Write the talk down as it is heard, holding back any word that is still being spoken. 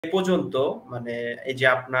এ পর্যন্ত মানে এই যে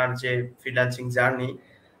আপনার যে freelancing journey,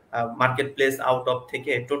 market place out of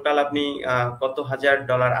থেকে টোটাল আপনি কত হাজার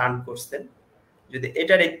ডলার আর্ন করছেন, যদি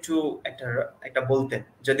এটার একটু একটা একটা বলতেন,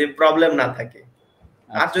 যদি প্রবলেম না থাকে।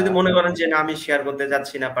 আর আচ্ছা যদি মনে করেন যে না আমি শেয়ার করতে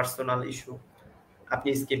যাচ্ছি না, পার্সোনাল ইস্যু, আপনি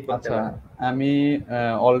স্কিপ করতে আচ্ছা পারেন। আমি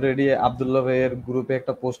অলরেডি আব্দুল্লাহ ভাইয়ের গ্রুপে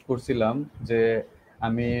একটা পোস্ট করছিলাম যে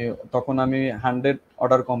তখন আমি 100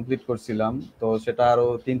 অর্ডার কমপ্লিট করছিলাম, তো সেটা আরো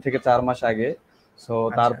 3 থেকে 4 মাস আগে। সো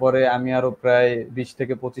আচ্ছা তারপরে আমি আরো প্রায় 20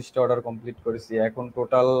 থেকে 25টা অর্ডার কমপ্লিট করেছি। এখন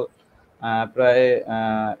টোটাল প্রায়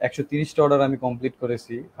 130টা অর্ডার আমি কমপ্লিট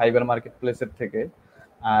করেছি ফাইবার মার্কেট প্লেসের থেকে।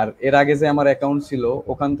 আর এর আগে যে আমার অ্যাকাউন্ট ছিল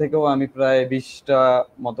ওখান থেকেও আমি প্রায় 20টা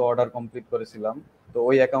মতো অর্ডার কমপ্লিট করেছিলাম। তো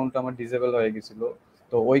ওই অ্যাকাউন্টটা আমার ডিসেবল হয়ে গেছিল।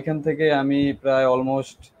 তো ওইখান থেকে আমি প্রায়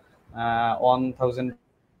অলমোস্ট 1000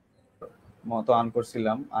 মতো আর্ন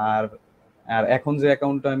করছিলাম। আর আর এখন যে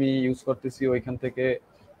অ্যাকাউন্টটা আমি ইউজ করতেছি ওইখান থেকে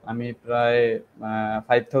আমি প্রায়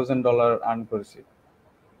 $5000 আর্ন করেছি।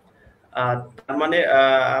 তার মানে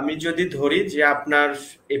আমি যদি ধরি যে আপনার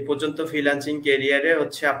এই পর্যন্ত ফ্রিল্যান্সিং ক্যারিয়ারে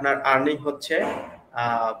হচ্ছে আপনার আর্নিং হচ্ছে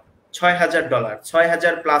 $6000,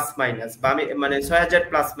 6000 প্লাস মাইনাস, বা আমি মানে 6000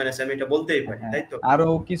 প্লাস মাইনাস আমি এটা বলতেই পারি, হ্যাঁ, তাই তো? আরো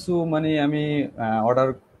কিছু আমি অর্ডার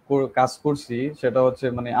কাজ করছি, সেটা হচ্ছে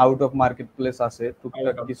আউট অফ মার্কেট প্লেস আছে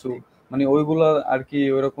টুকটাক কিছু, ওইগুলা আর কি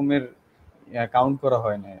ওই রকমের কাউন্ট করা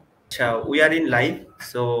হয় না। আচ্ছা, we are in live.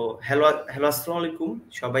 So hello hello, আসসালামু আলাইকুম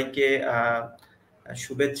সবাইকে,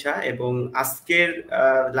 শুভেচ্ছা। এবং আজকের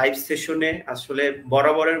লাইভ সেশনে আসলে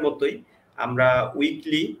বরাবরের মতোই আমরা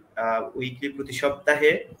উইকলি উইকলি প্রতি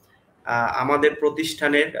সপ্তাহে আমাদের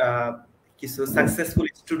প্রতিষ্ঠানের কিছু সাকসেসফুল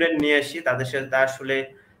স্টুডেন্ট নিয়ে আসি, তাদের সাথে আসলে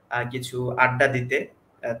কিছু আড্ডা দিতে,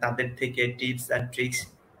 তাদের থেকে টিপস অ্যান্ড ট্রিক্স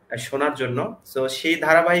শোনার জন্য। সো সেই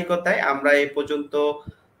ধারাবাহিকতায় আমরা এ পর্যন্ত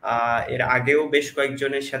এর আগেও বেশ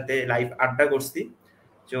কয়েকজনের সাথে লাইভ আড্ডা করছি।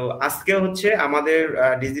 তো আজকে হচ্ছে আমাদের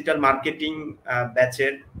ডিজিটাল মার্কেটিং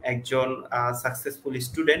ব্যাচের একজন সাকসেসফুল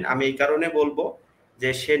স্টুডেন্ট। আমি এই কারণে বলবো যে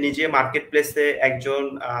সে নিজে মার্কেট প্লেসে একজন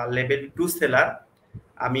লেভেল 2 সেলার।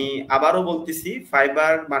 আমি আবারও বলতেছি,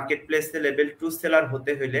 ফাইবার মার্কেট প্লেসে লেভেল 2 সেলার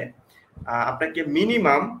হতে হলে আপনাকে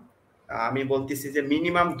মিনিমাম, আমি বলতেছি যে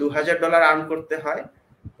মিনিমাম $2000 আর্ন করতে হয়,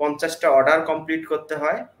 50টা অর্ডার কমপ্লিট করতে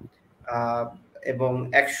হয়, এবং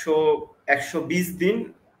 120 দিন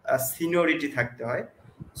সিনিয়রিটি থাকতে হয়।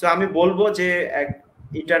 সো আমি বলবো যে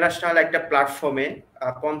ইন্টারন্যাশনাল একটা প্ল্যাটফর্মে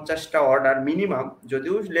 50টা অর্ডার মিনিমাম,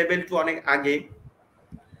 যদিও লেভেল 2 অনেক আগে,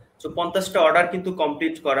 সো 50টা অর্ডার কিন্তু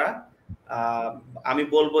কমপ্লিট করা, আমি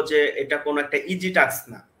বলবো যে এটা কোনো একটা ইজি টাস্ক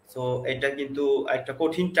না। সো এটা কিন্তু একটা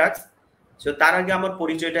কঠিন টাস্ক। সো তার আগে আমার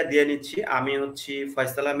পরিচয়টা দিয়ে নিচ্ছি। আমি হচ্ছি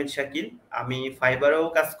ফয়সাল আহমেদ শাকিল। আমি ফাইবারেও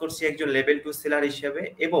কাজ করছি একজন লেভেল 2 সেলার হিসেবে,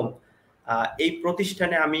 এবং এই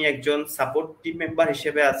প্রতিষ্ঠানে আমি একজন সাপোর্ট টিম মেম্বার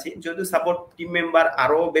হিসেবে আছি, যদিও সাপোর্ট টিম মেম্বার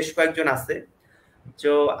আরো বেশ কয়েকজন আছে।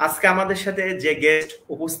 তো আজকে আমাদের সাথে যে গেস্ট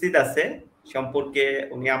উপস্থিত আছে সম্পর্কে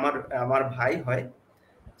উনি আমার আমার ভাই হয়।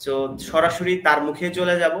 তো সরাসরি তার মুখে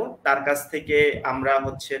চলে যাব, তার কাছ থেকে আমরা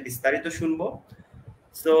হচ্ছে বিস্তারিত শুনবো।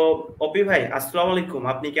 তো অপি ভাই, আসসালামু আলাইকুম,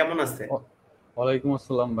 আপনি কেমন আছেন? ওয়ালাইকুম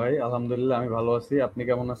আসসালাম ভাই, আলহামদুলিল্লাহ আমি ভালো আছি। আপনি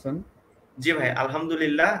কেমন আছেন? জি ভাই,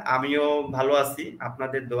 আলহামদুলিল্লাহ আমিও ভালো আছি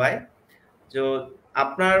আপনাদের দোয়ায়। তো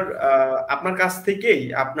আপনার আপনার কাছ থেকেই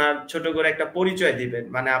আপনার ছোট করে একটা পরিচয় দিবেন,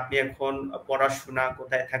 মানে আপনি এখন পড়াশোনা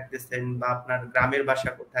কোথায় থাকতেছেন, বা আপনার গ্রামের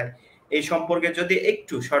বাসা কোথায়, এই সম্পর্কে যদি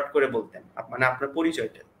একটু শর্ট করে বলতেন, মানে আপনার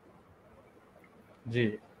পরিচয়টা। জি,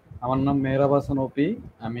 আমার নাম মেহরাব হাসান ওপি।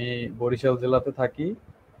 আমি বরিশাল জেলাতে থাকি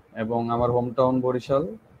এবং আমার হোম টাউন বরিশাল।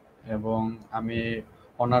 এবং আমি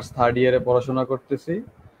অনার্স থার্ড ইয়ারে পড়াশোনা করতেছি।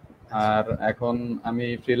 আর এখন আমি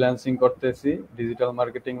ফ্রিল্যান্সিং করতেছি, ডিজিটাল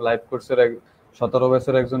মার্কেটিং লাইভ কোর্সের 17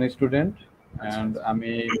 বছর একজন স্টুডেন্ট। অ্যান্ড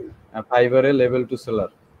আমি ফাইবারে লেভেল 2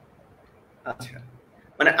 সেলার। আচ্ছা,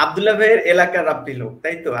 মানে আব্দুল্লাহ ভাইয়ের এলাকার আপনি লোক,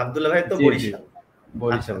 তাই তো? আব্দুল্লাহ ভাই তো জি জি, বরিশাল। আচ্ছা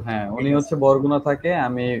বরিশাল। আচ্ছা, হ্যাঁ, ঠিক উনি আছে। হচ্ছে বরগুনা থাকে,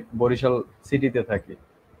 আমি বরিশাল সিটিতে থাকি।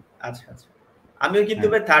 আচ্ছা আচ্ছা, আমিও কিন্তু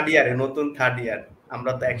হ্যাঁ ভাই থার্ড ইয়ারে, নতুন থার্ড ইয়ার,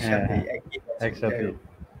 আমরা তো হ্যাঁ একসাথে হ্যাঁ, একই ব্যাচে, যাই একসাথে। হোক।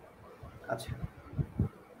 আচ্ছা,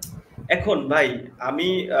 এখন ভাই আমি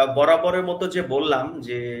বরাবরের মতো যে বললাম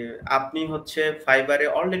যে আপনি হচ্ছে ফাইবারে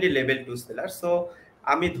অলরেডি লেভেল 2 সেলার। সো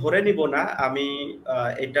আমি ধরে নিব না, আমি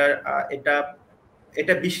এটা এটা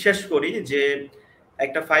এটা বিশ্বাস করি যে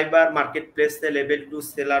একটা ফাইবার মার্কেট প্লেসে লেভেল 2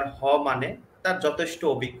 সেলার হওয়া মানে তার যথেষ্ট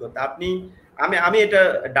অভিজ্ঞতা। আপনি, আমি এটা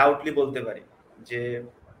ডাউটলি বলতে পারি যে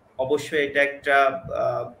অবশ্যই এটা একটা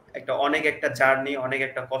একটা অনেক একটা জার্নি, অনেক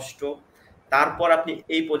একটা কষ্ট, তারপর আপনি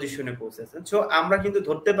এই পজিশনে পৌঁছেছেন। সো আমরা কিন্তু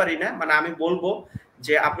ধরতে পারি না, মানে আমি বলবো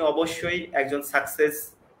যে আপনি অবশ্যই একজন সাকসেস,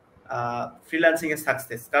 ফ্রিল্যান্সিং এর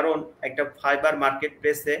সাকসেস, কারণ একটা ফাইবার মার্কেট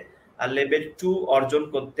প্লেসে লেভেল 2 অর্জন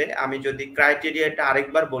করতে, আমি যদি ক্রাইটেরিয়াটা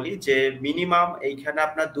আরেকবার বলি, যে মিনিমাম এইখানে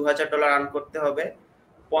আপনার $2000 আর্ন করতে হবে,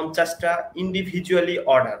 50টা ইন্ডিভিজুয়ালি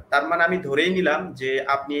অর্ডার। তার মানে আমি ধরেই নিলাম যে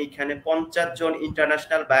আপনি এইখানে 50 জন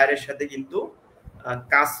ইন্টারন্যাশনাল বায়ারের সাথে কিন্তু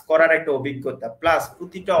কাজ করার একটা অভিজ্ঞতা, প্লাস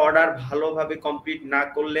প্রতিটা অর্ডার ভালোভাবে কমপ্লিট না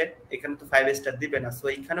করলে এখানে তো 5 স্টার দিবে না। সো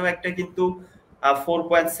এখানেও একটা কিন্তু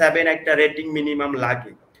 4.7 একটা রেটিং মিনিমাম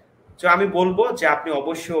লাগে। তো আমি বলবো যে আপনি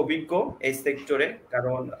অবশ্যই অভিজ্ঞ এই সেক্টরে,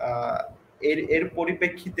 কারণ এর এর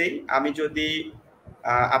পরিপ্রেক্ষিতেই আমি যদি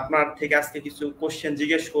আপনার থেকে আজকে কিছু কোশ্চেন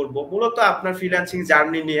জিজ্ঞেস করব, মূলত আপনার ফ্রিল্যান্সিং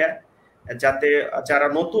জার্নি নিয়ে, যাতে যারা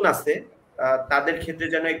নতুন আছে তাদের ক্ষেত্রে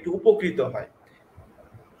যেন একটু উপকৃত হয়।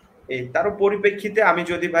 এই তার পরিপ্রেক্ষিতে আমি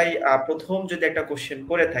যদি ভাই প্রথম যদি একটা কোশ্চেন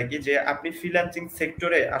করে থাকি, যে আপনি ফ্রিল্যান্সিং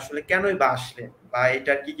সেক্টরে আসলে কেনই বা আসলেন, বা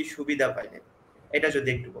এটার কি কি সুবিধা পাইলেন, এটা যদি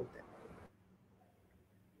একটু বলতেন।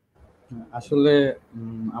 আসলে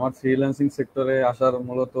আমার ফ্রিল্যান্সিং সেক্টরে আসার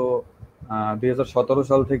মূলত 2017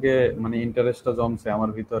 সাল থেকে মানে ইন্টারেস্টটা জমছে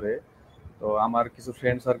আমার ভিতরে। তো আমার কিছু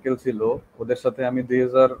ফ্রেন্ড সার্কেল ছিল, ওদের সাথে আমি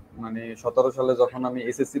 2017 সালে যখন আমি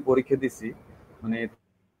এসএসসি পরীক্ষা দিছি, মানে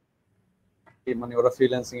মানে ওরা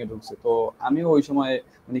ফ্রিল্যান্সিং এ ঢুকছে, তো আমিও ওই সময়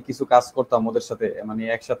মানে কিছু কাজ করতাম ওদের সাথে, মানে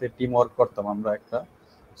একসাথে টিম ওয়ার্ক করতাম আমরা একটা।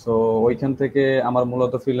 সো ওইখান থেকে আমার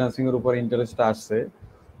মূলত ফ্রিল্যান্সিং এর উপর ইন্টারেস্টটা আসছে।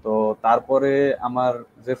 তো তারপরে আমার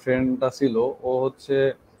যে ফ্রেন্ডটা ছিল, ও হচ্ছে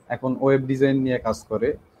এখন ওয়েব ডিজাইন নিয়ে কাজ করে।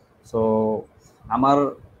 সো আমার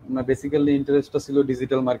বেসিক্যালি ইন্টারেস্টটা ছিল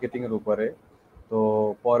ডিজিটাল মার্কেটিং এর উপরে। তো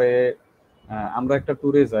পরে আমরা একটা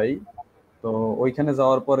ট্যুরে যাই। তো ওইখানে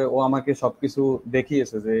যাওয়ার পরে ও আমাকে সবকিছু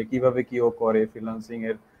দেখিয়েছে যে কিভাবে কি ও করে ফ্রিল্যান্সিং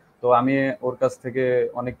এর। তো আমি ওর কাছ থেকে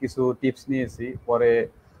অনেক কিছু টিপস নিয়েছি। পরে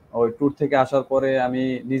ওই ট্যুর থেকে আসার পরে আমি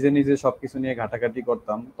নিজে নিজে সবকিছু নিয়ে ঘাটাঘাটি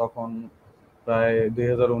করতাম। তখন প্রায়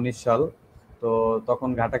 2019 সাল। তো তখন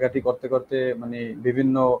ঘাটাঘাটি করতে করতে মানে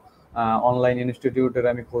বিভিন্ন অনলাইন ইনস্টিটিউটের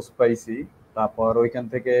আমি খোঁজ পাইছি। তারপর ওইখান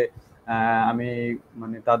থেকে আমি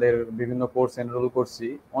মানে তাদের বিভিন্ন কোর্স এনরোল করছি।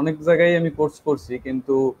 অনেক জায়গায় আমি কোর্স করছি,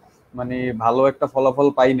 কিন্তু মানে ভালো একটা ফলাফল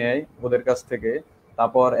পাই নাই ওদের কাছ থেকে।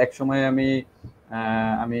 তারপর এক সময় আমি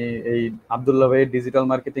আমি এই আব্দুল্লাহ ভাইয়ের ডিজিটাল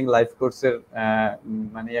মার্কেটিং লাইভ কোর্সের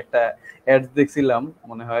মানে একটা অ্যাড দেখছিলাম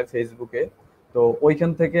মনে হয় ফেসবুকে। তো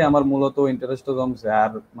ওইখান থেকে আমার মূলত ইন্টারেস্টটা জমছে।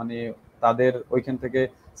 আর মানে তাদের ওইখান থেকে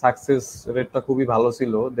সাকসেস রেটটা খুবই ভালো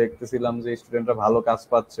ছিল, দেখতেছিলাম যে স্টুডেন্টরা ভালো কাজ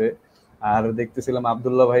পাচ্ছে। আর দেখতেছিলাম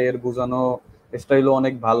আব্দুল্লাহ ভাইয়ের বোঝানো স্টাইলও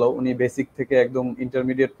অনেক ভালো, উনি বেসিক থেকে একদম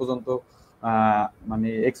ইন্টারমিডিয়েট পর্যন্ত মানে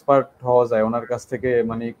এক্সপার্ট হওয়া যায় ওনার কাছ থেকে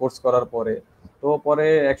মানে কোর্স করার পরে। তো পরে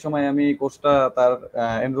এক সময় আমি কোর্সটা তার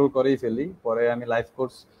এনরোল করেই ফেলি। পরে আমি লাইভ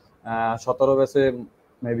কোর্স 17 ব্যাচে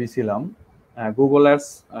মেবি ছিলাম। গুগল অ্যাডস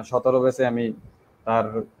 17 ব্যাচে আমি তার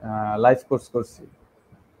লাইভ কোর্স করছি।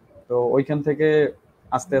 তো ওইখান থেকে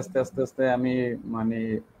আস্তে আস্তে আস্তে আস্তে আমি মানে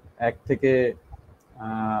এক থেকে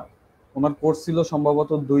ওনার কোর্স ছিল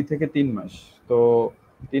সম্ভবত 2 থেকে 3 মাস। তো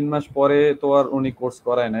 3 মাস পরে তো আর উনি কোর্স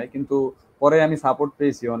করায় নাই, কিন্তু পরে আমি সাপোর্ট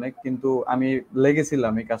পেয়েছি অনেক, কিন্তু আমি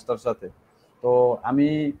লেগেছিলাম এই কাজটার সাথে। তো আমি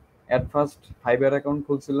অ্যাট ফার্স্ট ফাইবার অ্যাকাউন্ট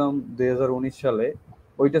খুলছিলাম 2019 সালে।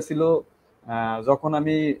 ওইটা ছিল যখন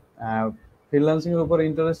আমি ফ্রিল্যান্সিং এর উপর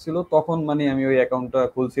ইন্টারেস্ট ছিল, তখন মানে আমি ওই অ্যাকাউন্টটা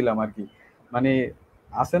খুলছিলাম আর কি। মানে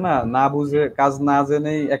আছে না, না বুঝে কাজ না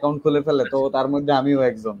জেনেই অ্যাকাউন্ট খুলে ফেলে, তো তার মধ্যে আমিও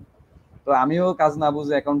একজন। তো আমিও কাজ না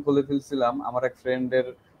বুঝে অ্যাকাউন্ট খুলে ফেলছিলাম আমার এক ফ্রেন্ডের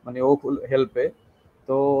মানে ও হেল্পে।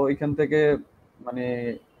 তো ওইখান থেকে মানে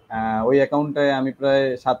ওই অ্যাকাউন্টে আমি প্রায়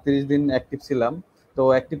 37 দিন অ্যাক্টিভ ছিলাম। তো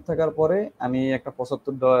অ্যাক্টিভ থাকার পরে আমি একটা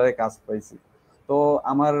 $75 কাজ পাইছি। তো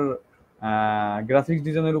আমার গ্রাফিক্স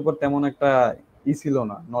ডিজাইনের উপর তেমন একটা ছিল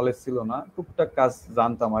না, নলেজ ছিল না, টুকটাক কাজ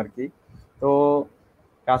জানতাম আর কি। তো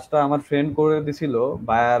কাজটা আমার ফ্রেন্ড করে দিছিল,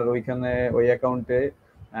 বায়ার ওইখানে ওই অ্যাকাউন্টে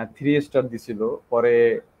 3 স্টার দিছিল। পরে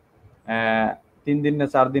 3 দিন না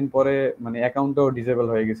 4 দিন পরে মানে অ্যাকাউন্টটাও ডিসেবল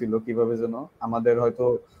হয়ে গেছিল কিভাবে যেন। আমাদের হয়তো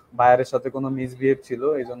বায়ারের সাথে কোনো মিসবিহেভ ছিল,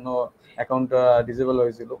 এই জন্য অ্যাকাউন্টটা ডিসেবল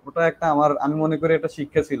হয়েছিল। ওটা একটা আমার, আমি মনে করি এটা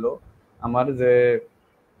শিক্ষা ছিল আমার, যে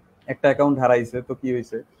একটা অ্যাকাউন্ট হারাইছে তো কি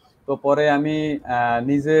হয়েছে। তো পরে আমি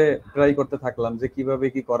নিজে ট্রাই করতে থাকলাম যে কিভাবে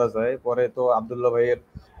কি করা যায়। পরে তো আব্দুল্লাহ ভাইয়ের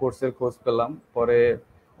কোর্সের খোঁজ পেলাম। পরে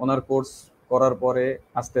ওনার কোর্স করার পরে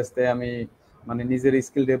আস্তে আস্তে আমি মানে নিজের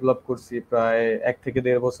স্কিল ডেভেলপ করছি প্রায় 1 থেকে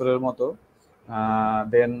 1.5 বছরের মতো।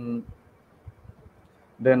 দেন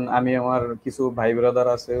দেন আমি আমার কিছু ভাই ব্রাদার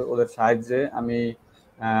আছে, ওদের সাহায্যে আমি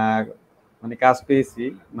আহ, মানে কাজ পেয়েছি।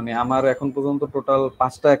 মানে আমার এখন পর্যন্ত টোটাল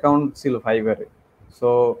 5টা অ্যাকাউন্ট ছিল ফাইবারে। সো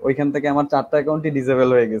ওইখান থেকে আমার 4টা অ্যাকাউন্টই ডিসেবল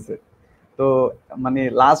হয়ে গেছে। তো মানে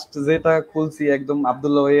লাস্ট যেটা খুলছি একদম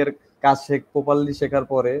আব্দুল্লাহ ভাইয়ের কাজ প্রপারলি শেখার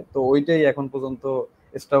পরে, তো ওইটাই এখন পর্যন্ত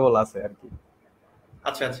স্টেবল আছে আর কি।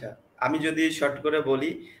 আচ্ছা আচ্ছা, আমি যদি শর্ট করে বলি,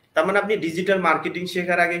 তার মানে আপনি ডিজিটাল মার্কেটিং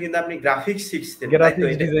শেখার আগে কিন্তু আপনি গ্রাফিক্স শিখতেন, তাই তো?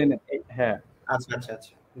 গ্রাফিক্স এটা ডিজাইন, হ্যাঁ আচ্ছা আচ্ছা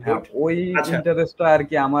আচ্ছা, হ্যাঁ, গুড। ওই আচ্ছা। ইন্টারেস্টটা আর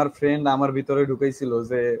কি আমার ফ্রেন্ড আমার ভিতরে ঢুকাইছিল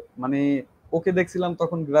যে মানে ওকে দেখছিলাম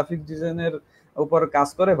তখন গ্রাফিক ডিজাইনের উপর কাজ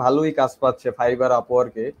করে, ভালোই কাজ পাচ্ছে ফাইবার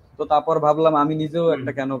আপওয়ার্কে। তো তারপর ভাবলাম আমি নিজেও হুম।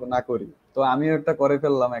 একটা কেন না করি, তো আমিও একটা করে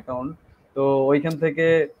ফেললাম অ্যাকাউন্ট। তো ওইখান থেকে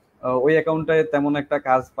ওই অ্যাকাউন্টে তেমন একটা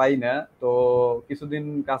কাজ পাই না। তো কিছুদিন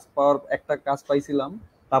কাজ পাওয়ার একটা কাজ পাইছিলাম,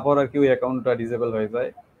 তারপর আর কি ওই অ্যাকাউন্টটা ডিসেবল হয়ে যায়।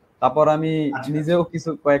 তারপর আমি আচ্ছা আচ্ছা নিজেও কিছু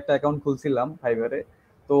কয়েকটা অ্যাকাউন্ট খুলছিলাম ফাইবারে,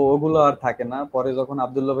 তো ওগুলো আর থাকে না। পরে যখন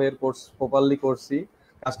আব্দুল্লাহ ভাইয়ের কোর্স প্রপারলি করছি,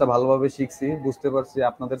 কাজটা ভালোভাবে শিখছি, বুঝতে পারছি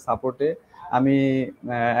আপনাদের সাপোর্টে আমি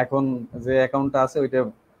এখন যে অ্যাকাউন্টটা আছে ওইটা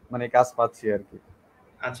মানে কাজ পাচ্ছি আর কি।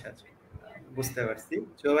 আচ্ছা আচ্ছা, বুঝতে পারছি।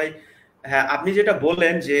 তো ভাই, হ্যাঁ আপনি যেটা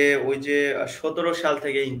বললেন যে ওই যে 17 সাল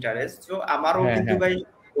থেকে ইন্টারেস্ট, তো আমারও হ্যাঁ কিন্তু হ্যাঁ ভাই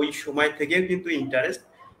ওই সময় থেকেও কিন্তু ইন্টারেস্ট।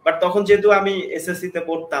 বাট তখন যেহেতু আমি এসএসসি তে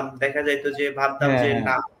পড়তাম, দেখা যাইতো যে ভাবতাম হ্যাঁ যে হ্যাঁ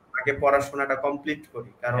না, আগে পড়াশোনাটা কমপ্লিট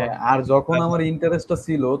করি, কারণ হ্যাঁ। আর যখন আমার ইন্টারেস্টটা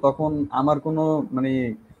ছিল তখন আমার কোনো মানে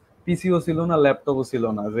পিসিও ছিল না, ল্যাপটপও ছিল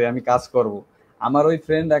না যে আমি কাজ করব। আমার ওই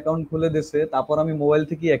ফ্রেন্ড অ্যাকাউন্ট খুলে দিয়েছে, তারপর আমি মোবাইল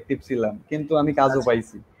থেকেই অ্যাক্টিভ ছিলাম, কিন্তু আমি কাজও আচ্ছা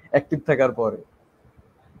পাইছি অ্যাক্টিভ থাকার পরে।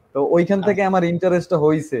 তো ওইখান থেকে আচ্ছা। আমার ইন্টারেস্টটা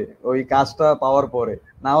হইছে ওই কাজটা পাওয়ার পরে,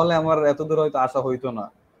 না হলে আমার এতদূর হয়তো আসা হইতো না।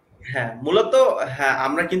 হ্যাঁ, মূলত হ্যাঁ,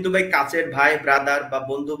 আমরা কিন্তু ভাই কাছের ভাই, ব্রাদার বা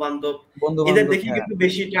বন্ধু-বান্ধব বন্ধু এদের বান্ধব, দেখে হ্যাঁ কিন্তু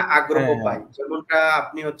বেশিটা আগ্রহ হ্যাঁ হ্যাঁ পাই। যেমনটা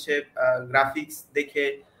আপনি হচ্ছে গ্রাফিক্স দেখে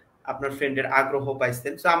আপনার ফ্রেন্ডের আগ্রহ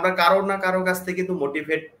পাইছেন। সো আমরা কারো না কারো কাছ থেকে কিন্তু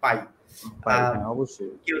মোটিভেট পাই। আ পাই, হ্যাঁ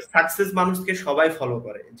অবশ্যই। কেউ সাকসেস মানুষকে সবাই ফলো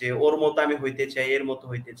করে যে ওর মতো আমি হইতে চাই, এর মতো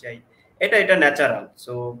হইতে চাই। এটা ন্যাচারাল।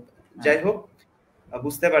 সো হ্যাঁ যাই হোক,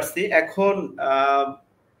 বুঝতে পারছি। এখন আ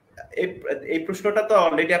এই এই প্রশ্নটা তো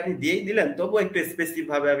অলরেডি আপনি দিয়েই দিলেন। তবুও একটু স্পেসিফিক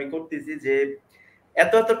ভাবে আমি করতেছি যে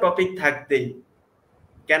এত টপিক থাকতেই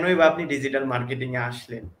কেনই বা আপনি ডিজিটাল মার্কেটিং এ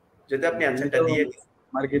আসলেন? যদি আপনি অ্যান্সারটা ডিজিটাল দিয়ে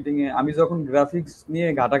মার্কেটিং এ আমি যখন গ্রাফিক্স নিয়ে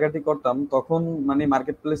ঘাটাঘাটি করতাম তখন মানে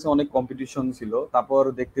মার্কেট প্লেসে অনেক কম্পিটিশন ছিল। তারপর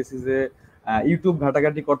দেখতেছি যে ইউটিউব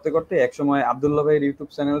ঘাটাঘাটি করতে করতে একসময় আব্দুল্লাহ ভাইয়ের ইউটিউব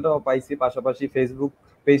চ্যানেলটাও পাইছি, পাশাপাশি ফেসবুক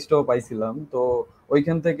পেজটাও পাইছিলাম। তো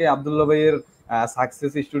ওইখান থেকে আব্দুল্লাহ ভাইয়ের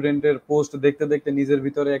সাকসেস স্টুডেন্টের পোস্ট দেখতে দেখতে নিজের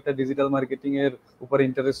ভিতরে একটা ডিজিটাল মার্কেটিং এর উপর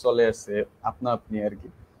ইন্টারেস্ট চলে আসছে আপনা আপনি আর কি।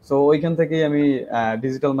 সো ওইখান থেকেই আমি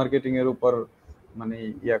ডিজিটাল মার্কেটিং এর উপর মানে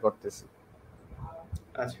ইয়া করতেছি।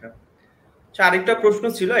 আচ্ছা। আচ্ছা, আরেকটা প্রশ্ন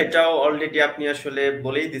ছিল, এটাও অলরেডি আপনি আসলে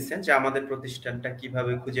বলেই দিচ্ছেন যে আমাদের প্রতিষ্ঠানটা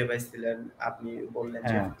কিভাবে খুঁজে পাইছিলেন। আপনি বললেন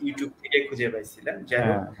যে হ্যাঁ ইউটিউব থেকে খুঁজে পাইছিলেন। যাই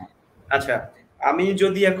হোক। হ্যাঁ আচ্ছা, আমি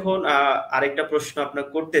যদি এখন আরেকটা প্রশ্ন আপনাকে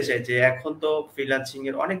করতে চাই যে এখন তো ফ্রিল্যান্সিং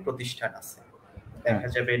এর অনেক প্রতিষ্ঠান আছে। হ্যাঁ দেখা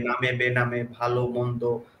যাবে নামে বেনামে, ভালো মন্দ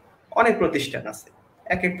অনেক প্রতিষ্ঠান আছে।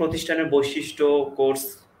 একেক প্রতিষ্ঠানের বৈশিষ্ট্য, কোর্স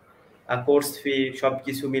কোর্স ফি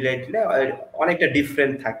সবকিছু মিলাই টিলে অনেকটা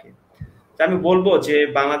ডিফারেন্ট থাকে। তো আমি বলবো যে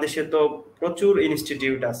বাংলাদেশে তো প্রচুর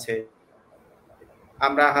ইনস্টিটিউট আছে।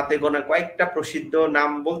 আমরা হাতে গোনা কয়েকটা প্রসিদ্ধ নাম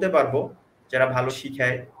বলতে পারবো যারা ভালো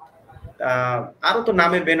শিখায়। আহ, আরো তো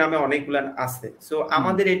নামে বেনামে অনেকগুলা আছে। সো হুম।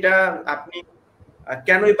 আমাদের এটা আপনি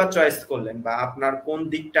কেনই বা চয়েস করলেন, বা আপনার কোন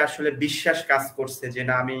দিকটা আসলে বিশ্বাস কাজ করছে যে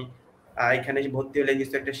না, আমি এখানে ভর্তি হলে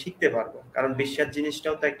কিছু একটা শিখতে পারবো? কারণ বিশ্বাস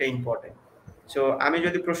জিনিসটাও তো একটা ইম্পর্টেন্ট। সো আমি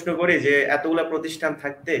যদি প্রশ্ন করি যে এতগুলা প্রতিষ্ঠান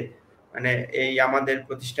থাকতে মানে এই আমাদের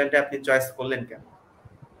প্রতিষ্ঠানটা আপনি চয়েস করলেন কেন?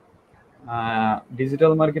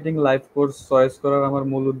 Digital marketing live course choice করার আমার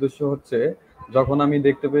মূল উদ্দেশ্য হচ্ছে, যখন আমি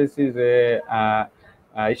দেখতে পেয়েছি যে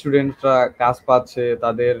স্টুডেন্টরা কাজ পাচ্ছে,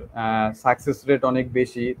 তাদের সাকসেস রেট অনেক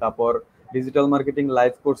বেশি, তারপর ডিজিটাল মার্কেটিং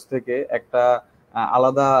লাইভ কোর্স থেকে একটা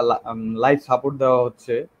আলাদা লাইভ সাপোর্ট দেওয়া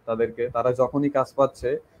হচ্ছে তাদেরকে, তারা যখনই কাজ পাচ্ছে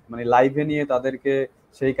মানে লাইভে নিয়ে তাদেরকে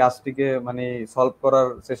সেই কাজটিকে মানে সলভ করার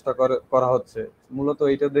চেষ্টা করা হচ্ছে। মূলত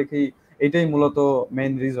এইটা দেখি, এইটাই মূলত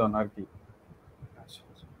মেইন রিজন আর কি। আচ্ছা,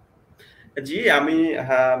 আচ্ছা। জি, আমি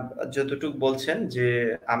হ্যাঁ, যতটুকু বলছেন যে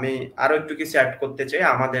আমি আরো একটু কিছু অ্যাড করতে চাই।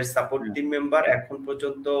 আমাদের সাপোর্ট হ্যাঁ টিম মেম্বার এখন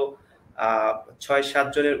পর্যন্ত ৬-৭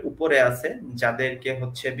 জনের উপরে আছে, যাদেরকে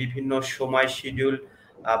হচ্ছে বিভিন্ন সময় শিডিউল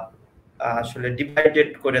আসলে ডিভাইডেড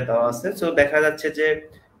করে দেওয়া আছে। সো দেখা যাচ্ছে যে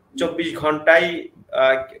 ২৪ ঘন্টায়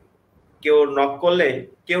আহ, কেউ নক করলে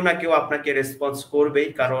কেউ না কেউ আপনাকে রেসপন্স করবেই।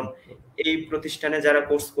 কারণ এই প্রতিষ্ঠানে যারা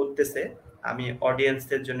কোর্স করতেছে, আমি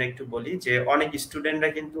অডিয়েন্সদের জন্য একটু বলি যে অনেক স্টুডেন্টরা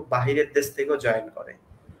কিন্তু বাহিরের দেশ থেকেও জয়েন করে।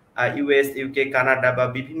 ইউএস, ইউকে, কানাডা বা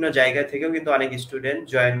বিভিন্ন জায়গা থেকেও কিন্তু অনেক স্টুডেন্ট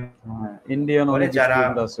জয়েন হ্যাঁ, ইন্ডিয়ান করে, অনেক যারা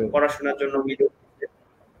স্টুডেন্ট আছে। পড়াশোনার জন্য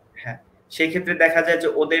হ্যাঁ, সেই ক্ষেত্রে দেখা যায় যে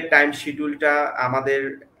ওদের টাইম শিডিউলটা আমাদের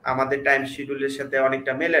আমাদের টাইম শিডিউলের সাথে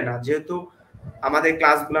অনেকটা মেলে না, যেহেতু আমাদের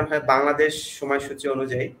ক্লাসগুলো হয় বাংলাদেশ সময়সূচি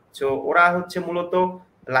অনুযায়ী। তো ওরা হচ্ছে মূলত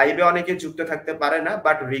লাইভে অনেকে যুক্ত থাকতে পারে না,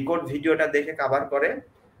 বাট রেকর্ড ভিডিওটা দেখে কভার করে।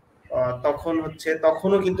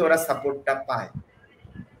 তখনও কিন্তু ওরা সাপোর্টটা পায়।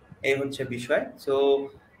 এই হচ্ছে বিষয়। তো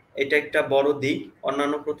এটা একটা বড় দিক।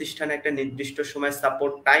 অন্যান্য প্রতিষ্ঠানে একটা নির্দিষ্ট সময়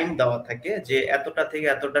সাপোর্ট টাইম দেওয়া থাকে যে এতটা থেকে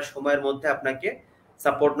এতটা সময়ের মধ্যে আপনাকে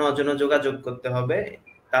সাপোর্ট নেওয়ার জন্য যোগাযোগ করতে হবে,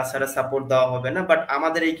 তাছাড়া সাপোর্ট দেওয়া হবে না। বাট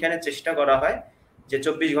আমাদের এইখানে চেষ্টা করা হয় যে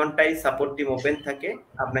 24 ঘন্টাই সাপোর্ট টিম ওপেন থাকে,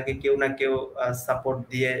 আপনাকে কেউ না কেউ সাপোর্ট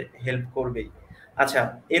দিয়ে হেল্প করবেই। আচ্ছা,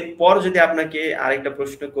 এরপর যদি আপনাকে আরেকটা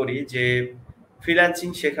প্রশ্ন করি যে ফ্রিল্যান্সিং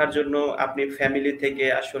শেখার জন্য আপনি ফ্যামিলি থেকে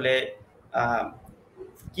আসলে আহ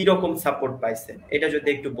কিরকম সাপোর্ট পাইছেন এটা যদি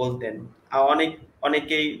একটু বলতেন।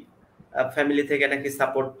 অনেকেই ফ্যামিলি থেকে নাকি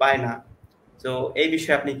সাপোর্ট পায় না, তো এই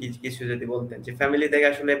বিষয়ে আপনি কিছু যদি বলতেন যে ফ্যামিলি থেকে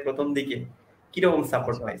আসলে প্রথম দিকে কিরকম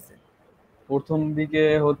সাপোর্ট আচ্ছা, পাইছেন। প্রথম দিকে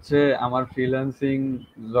হচ্ছে আমার ফ্রিল্যান্সিং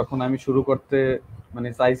যখন আমি শুরু করতে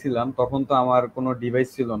চাইছিলাম, তখন তো আমার কোনো ডিভাইস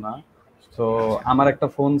ছিল না। তো আচ্ছা আমার একটা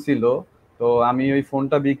ফোন ছিল। তো আমি ওই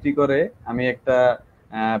ফোনটা বিক্রি করে আমি একটা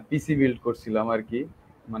পিসি বিল্ড করছিলাম আর কি।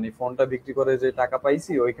 ফোনটা বিক্রি করে যে টাকা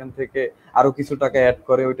পাইছি ওইখান থেকে আরো কিছু টাকা অ্যাড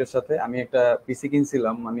করে ওইটার সাথে আমি একটা পিসি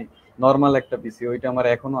কিনছিলাম, নর্মাল একটা পিসি, ওইটা আমার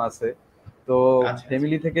এখনো আছে। তো আচ্ছা আচ্ছা।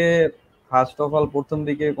 ফ্যামিলি থেকে ফার্স্ট অফ অল প্রথম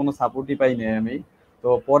দিকে কোনো সাপোর্টই পাইনি আমি। তো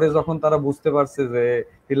পরে যখন তারা বুঝতে পারছে যে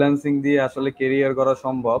ফ্রিল্যান্সিং দিয়ে আসলে কেরিয়ার করা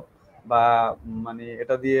সম্ভব, বা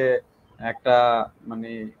এটা দিয়ে একটা মানে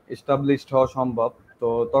এস্টাবলিশড হওয়া সম্ভব, তো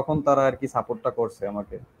তখন তারা আর কি সাপোর্টটা করছে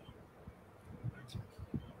আমাকে।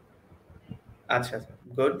 আচ্ছা আচ্ছা,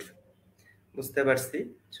 গুড, বুঝতে পারছি।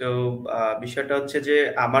 তো বিষয়টা হচ্ছে যে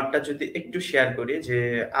আমারটা যদি একটু শেয়ার করি যে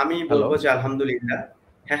আমি হ্যালো। বলবো যে আলহামদুলিল্লাহ।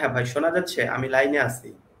 হ্যাঁ হ্যাঁ ভাই, শোনা যাচ্ছে? আমি লাইনে আছি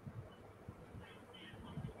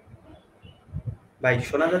ভাই,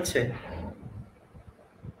 শোনা যাচ্ছে?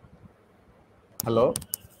 হ্যালো।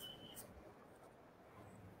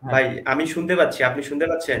 হ্যাঁ, ভাই আমি শুনতে পাচ্ছি, আপনি শুনতে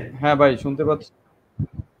পাচ্ছেন? হ্যাঁ ভাই শুনতে পাচ্ছি।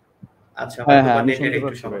 আচ্ছা, হ্যাঁ, হয়তো হ্যাঁ বা আমি নেটের শুনতে একটু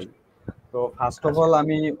পাচ্ছি ভাই। সমস্যা। তো ফার্স্ট অফ আচ্ছা অল আচ্ছা।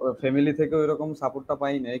 আমি ফ্যামিলি থেকে ওইরকম সাপোর্টটা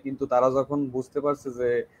পাই নাই, কিন্তু তারা যখন বুঝতে পারছে যে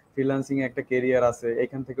ফ্রিল্যান্সিং এ একটা কেরিয়ার আছে,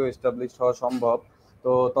 এখান থেকেও এস্টাবলিশ হওয়া সম্ভব,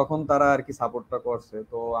 তো তখন তারা আর কি সাপোর্টটা করছে।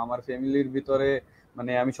 তো আমার ফ্যামিলির ভিতরে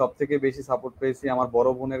আমি সব থেকে বেশি সাপোর্ট পেয়েছি আমার বড়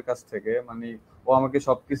বোনের কাছ থেকে। ও আমাকে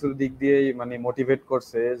সবকিছুর দিক দিয়েই মোটিভেট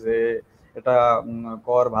করছে যে এটা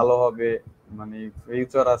কর, ভালো হবে,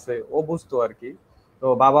 ফিউচার আছে, ও বুঝতো আর কি। তো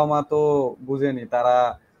বাবা মা তো বুঝেনি, তারা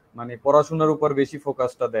পড়াশোনার উপর বেশি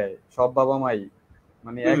ফোকাসটা দেয় সব বাবা মাই।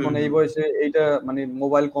 হুম এখন হুম এই হুম। বয়সে এইটা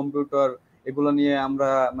মোবাইল কম্পিউটার এগুলো নিয়ে আমরা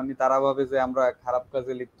তারা ভাবে যে আমরা খারাপ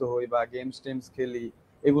কাজে লিপ্ত হই বা গেমস টেমস খেলি,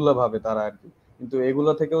 এগুলো ভাবে তারা আর কি। কিন্তু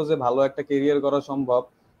এগুলো থেকেও যে ভালো একটা কেরিয়ার করা সম্ভব,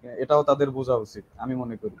 এটাও তাদের বোঝা উচিত আমি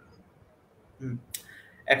মনে করি। হুম।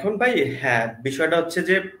 এখন ভাই, হ্যাঁ, বিষয়টা হচ্ছে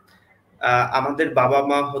যে আমাদের বাবা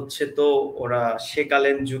মা হচ্ছে তো ওরা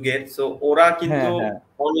সেকালের যুগের, তো ওরা কিন্তু হ্যাঁ, হ্যাঁ।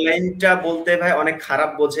 অনলাইনটা বলতে ভাই অনেক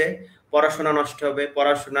খারাপ বোঝে। পড়াশোনা নষ্ট হবে,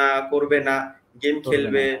 পড়াশোনা করবে না, গেম করবে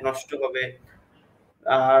খেলবে, না। নষ্ট হবে।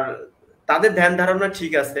 আর তাদের ধ্যান ধারণা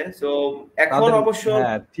ঠিক আছে। তো এখন তাদের, অবশ্য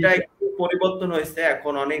হ্যাঁ এটা ঠিক। একটু পরিবর্তন হয়েছে,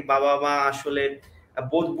 এখন অনেক বাবা মা আসলে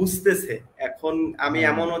বুঝতেছে। এখন আমি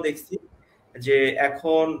হ্যাঁ, হ্যাঁ। এমনও দেখছি যে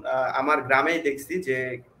এখন আমার গ্রামেই দেখছি যে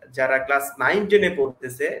যারা ক্লাস 9-10-এ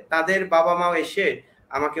পড়তেছে তাদের বাবা মাও এসে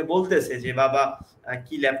আমাকে বলতেছে যে বাবা,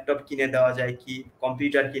 কি ল্যাপটপ কিনে দেওয়া যায়, কি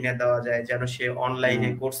কম্পিউটার কিনে দেওয়া যায় যেন সে অনলাইনে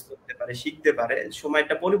হ্যাঁ, কোর্স করতে পারে, শিখতে পারে।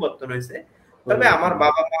 সময়টা পরিবর্তন হয়েছে। তবে পরিবর্তন আমার হয়েছে।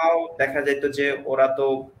 বাবা মাও দেখা যেত যে ওরা তো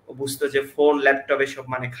বুঝতো যে ফোন ল্যাপটপ এসব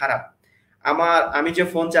মানে খারাপ। আমি যে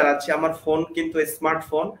ফোন চালাচ্ছি, আমার ফোন কিন্তু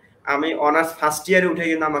স্মার্টফোন। আমি অনার্স ফার্স্ট ইয়ারে উঠে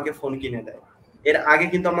কিন্তু আমাকে ফোন কিনে দেয়। এর আগে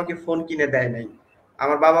কিন্তু আমাকে ফোন কিনে দেয় নাই।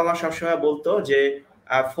 আমার বাবা মা সবসময় বলতো যে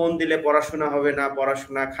ফোন দিলে পড়াশোনা হবে না,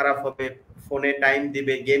 পড়াশোনা খারাপ হবে, ফোনে টাইম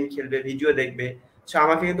দিবে, গেম খেলবে, ভিডিও দেখবে। সো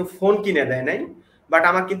আমাকে কিন্তু ফোন কিনে দেয় নাই। বাট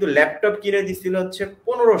আমার কিন্তু ল্যাপটপ কিনে দিছিল হচ্ছে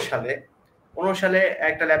 15 সালে। 15 সালে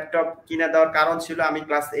একটা ল্যাপটপ কিনে দেওয়ার কারণ ছিল আমি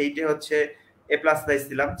ক্লাস 8-এ হচ্ছে A+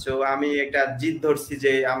 পাইছিলাম। তো আমি একটা জিদ ধরছি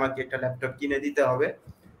যে আমাকে একটা ল্যাপটপ কিনে দিতে হবে।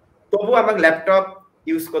 তবু আমাকে ল্যাপটপ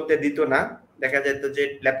ইউজ করতে দিত না। দেখা যেত যে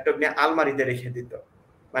ল্যাপটপ নিয়ে আলমারিতে রেখে দিত।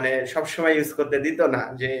 মানে সবসময় ইউজ করতে দিত না,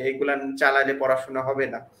 যে এগুলা চালালে পড়াশোনা হবে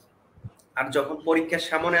না। আর যখন পরীক্ষার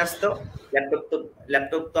সামনে আসতো, ল্যাপটপ তো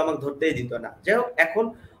ল্যাপটপ তো আমাকে ধরতেই দিত না। যাই হোক, এখন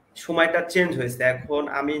সময়টা চেঞ্জ হয়েছে। এখন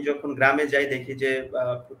আমি যখন গ্রামে যাই দেখি যে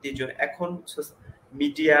প্রতিজন এখন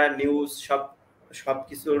মিডিয়া নিউজ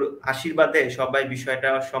সবকিছুর আশীর্বাদে সবাই বিষয়টা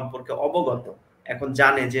সম্পর্কে অবগত। এখন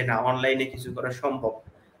জানে যে না, অনলাইনে কিছু করা সম্ভব।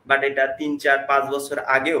 বাট এটা 3-4-5 বছর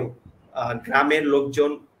আগেও গ্রামের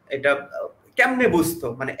লোকজন এটা কেমনে বুঝতো,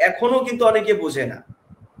 মানে এখনো কিন্তু অনেকে বোঝে না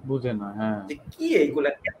বুঝে না, হ্যাঁ। যে কি এইগুলা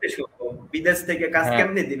কেমনে সম্ভব, বিদেশ থেকে কাজ হ্যাঁ,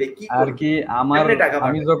 কেমনে দিবে, কি আর করবে, কি আমার, কেমনে টাকা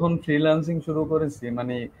আমি পাঠাবে। যখন ফ্রিল্যান্সিং শুরু করেছি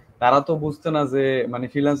তারা তো বুঝতো না যে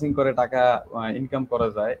ফ্রিল্যান্সিং করে টাকা ইনকাম করা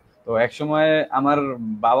যায়। তো এক সময় আমার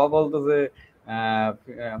বাবা বলতো যে আহ,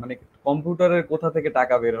 কম্পিউটারের কোথা থেকে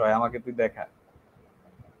টাকা বের হয় আমাকে তুই দেখা।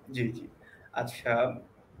 জি জি। আচ্ছা,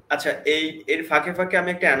 আচ্ছা, এর ফাঁকে ফাঁকে আমি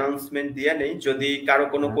একটা অ্যানাউন্সমেন্ট দিয়ে নেই, যদি কারো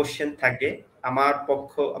কোনো হ্যাঁ, কোশ্চেন থাকে আমার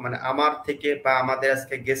পক্ষ, মানে আমার থেকে বা আমাদের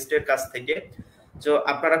আজকে গেস্টের কাছ থেকে, তো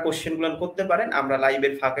আপনারা কোশ্চেন গুলো করতে পারেন, আমরা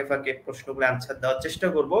লাইভের ফাঁকে ফাঁকে প্রশ্নগুলো আনসার দেওয়ার চেষ্টা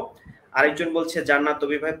করব। আরেকজন বলছে জান্নাত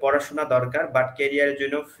তবি ভাই পড়াশোনা দরকার বাট ক্যারিয়ারের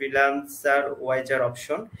জন্য ফ্রিল্যান্সার ওয়াইজার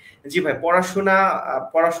অপশন। জি ভাই,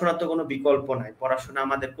 পড়াশোনা তো কোনো বিকল্প নাই, পড়াশোনা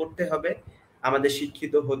আমাদের করতে হবে, আমাদের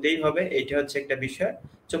শিক্ষিত হতেই হবে, এটা হচ্ছে একটা বিষয়।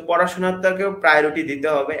 তো পড়াশোনাটাকেও প্রায়োরিটি দিতে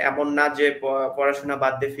হবে, এমন না যে পড়াশোনা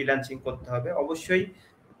বাদ দিয়ে ফ্রিল্যান্সিং করতে হবে। অবশ্যই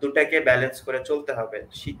দুটাকে ব্যালেন্স করে চলতে হবে,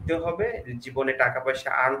 শিখতে হবে, জীবনে টাকা পয়সা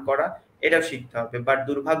আর্ন করা এটাও শিখতে হবে। বাট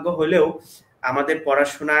দুর্ভাগ্য হলেও আমাদের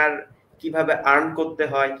পড়াশোনার কিভাবে আর্ন করতে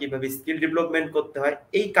হয়, কিভাবে স্কিল ডেভেলপমেন্ট করতে হয়,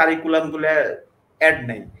 এই কারিকুলাম গুলো অ্যাড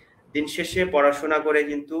নাই। দিন শেষে পড়াশোনা করে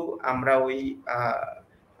কিন্তু আমরা ওই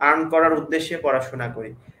আর্ন করার উদ্দেশ্যে পড়াশোনা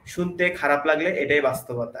করি। শুনতে খারাপ লাগলে এটাই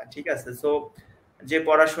বাস্তবতা, ঠিক আছে? সো যে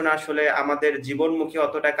পড়াশোনা আসলে আমাদের জীবনমুখী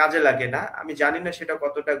অতটা কাজে লাগে না, আমি জানি না সেটা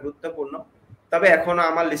কতটা গুরুত্বপূর্ণ, তবে এখনো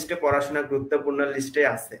আমার লিস্টে পড়াশোনা গুরুত্বপূর্ণ লিস্টে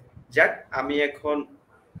আছে। যাক, আমি এখন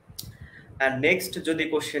নেক্সট যদি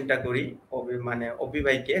কোশ্চেনটা করি মানে অভি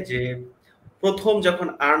ভাইকে, যে প্রথম যখন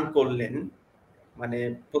আর্ন করলেন, মানে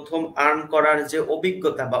প্রথম আর্ন করার যে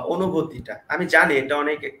অভিজ্ঞতা বা অনুভূতিটা, আমি জানি এটা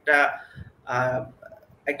অনেক একটা আহ,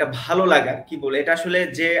 একটা ভালো লাগা, কি বলে এটা আসলে,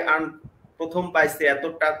 যে আর্ন প্রথম পাইছে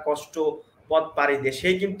এতটা কষ্ট পথ পাড়ি দিয়ে,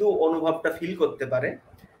 সেই কিন্তু অনুভবটা ফিল করতে পারে,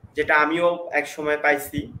 যেটা আমিও এক সময়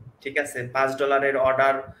পাইছি। ঠিক আছে, $5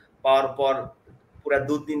 অর্ডার পাওয়ার পর পুরা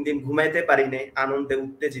 2-3 দিন ঘুমাইতে পারি নাই আনন্দে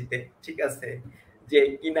উত্তেজিতে, ঠিক আছে, যে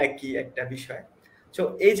কি না কি একটা বিষয়। তো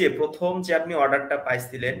এই যে প্রথম যে আপনি অর্ডারটা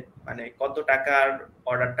পাইছিলেন, মানে কত টাকার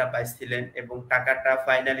অর্ডারটা পাইছিলেন এবং টাকাটা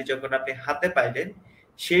ফাইনালি যখন আপনি হাতে পাইলেন,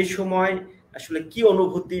 সেই সময় আসলে কি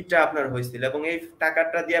অনুভূতিটা আপনার হয়েছিল এবং এই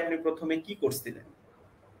টাকাটা দিয়ে আপনি প্রথমে কি করছিলেন,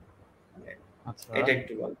 মানে আচ্ছা। এটা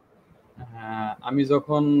একটু বল। হ্যাঁ, আমি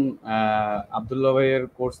যখন আব্দুল্লাহ ভাইয়ের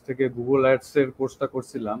কোর্স থেকে গুগল অ্যাডস এর কোর্সটা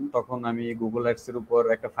করছিলাম, তখন আমি গুগল অ্যাডস এর উপর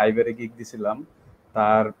একটা ফাইবারে গিগ দিছিলাম।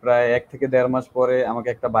 তার প্রায় 1 থেকে 1.5 মাস পরে আমাকে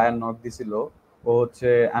একটা বায়ার নক দিছিল। ও হচ্ছে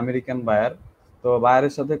আমেরিকান বায়ার। তো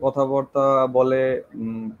বায়ারের সাথে কথাবার্তা বলে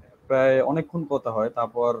প্রায় অনেকক্ষণ কথা হয়।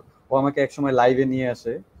 তারপর ও আমাকে একসময় লাইভে নিয়ে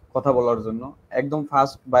আসে কথা বলার জন্য। একদম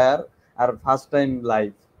ফার্স্ট বায়ার, আর ফার্স্ট টাইম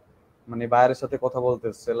লাইভ, মানে বায়ারের সাথে কথা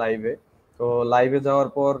বলতেছে লাইভে। তো লাইভে যাওয়ার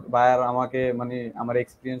পর বায়ার আমাকে মানে আমার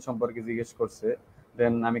এক্সপিরিয়েন্স সম্পর্কে জিজ্ঞেস করছে,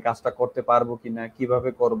 দেন আমি কাজটা করতে পারবো কিনা, কিভাবে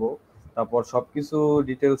করব। তারপর সবকিছু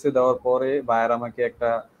ডিটেলসে দেওয়ার পরে বায়ার আমাকে একটা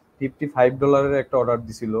 $55 একটা অর্ডার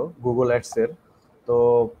দিছিল গুগল অ্যাডস এর। তো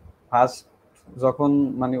ফার্স্ট যখন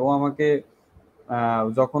মানে ও আমাকে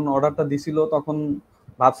যখন অর্ডারটা দিছিল তখন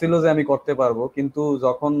ভাবছিল যে আমি করতে পারবো, কিন্তু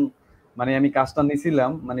যখন মানে আমি কাজটা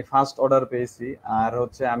নিছিলাম, মানে ফার্স্ট অর্ডার পেয়েছি, আর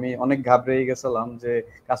হচ্ছে আমি অনেক ঘাবড়ে গেছিলাম যে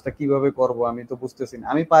কাজটা কিভাবে করব, আমি তো বুঝতেছি না।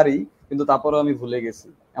 আমি পারি, কিন্তু তারপরেও আমি ভুলে গেছি,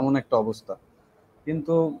 এমন একটা অবস্থা।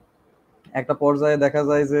 কিন্তু একটা পর্যায়ে দেখা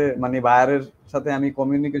যায় যে মানে বায়ারের সাথে আমি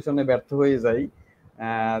কমিউনিকেশনে ব্যর্থ হয়ে যাই।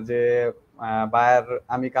 যে বায়ার,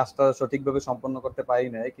 আমি কাজটা সঠিকভাবে সম্পন্ন করতে পারি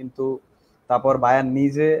নাই, কিন্তু তারপর বায়ার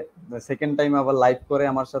নিজে সেকেন্ড টাইম আবার লাইভ করে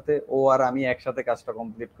আমার সাথে, ও আর আমি একসাথে কাজটা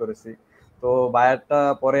কমপ্লিট করেছি। তো বায়ারটা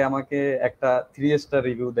পরে আমাকে একটা 3 স্টার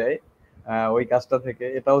রিভিউ দেয় ওই কাজটা থেকে।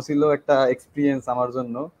 এটাও ছিল একটা এক্সপিরিয়েন্স আমার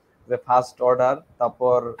জন্য, যে ফার্স্ট অর্ডার,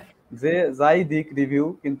 তারপর যে যাই দিক রিভিউ,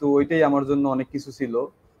 কিন্তু ওইটাই আমার জন্য অনেক কিছু ছিল,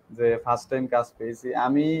 যে ফার্স্ট টাইম কাজ পেয়েছি।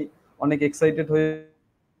 আমি অনেক এক্সাইটেড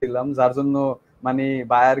হয়েছিলাম, যার জন্য মানে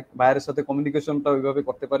বায়ারের সাথে কমিউনিকেশনটা ওইভাবে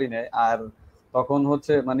করতে পারি না। আর তখন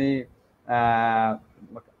হচ্ছে মানে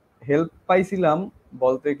হেল্প পাইছিলাম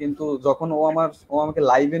বলতে, কিন্তু যখন ও আমাকে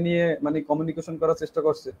লাইভে নিয়ে মানে কমিউনিকেশন করার চেষ্টা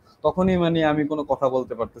করছে, তখনই মানে আমি কোনো কথা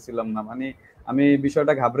বলতে পারতেছিলাম না। মানে আমি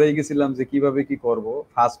বিষয়টা ঘাবড়েই গেছিলাম যে কিভাবে কি করব,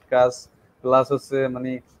 ফার্স্ট কাজ প্লাস হচ্ছে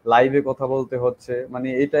মানে লাইভে কথা বলতে হচ্ছে, মানে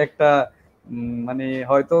এটা একটা মানে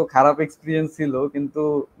হয়তো খারাপ এক্সপিরিয়েন্স ছিল, কিন্তু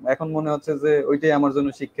এখন মনে হচ্ছে যে ওইটাই আমার জন্য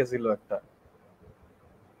শিক্ষা ছিল একটা।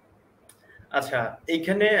 আচ্ছা,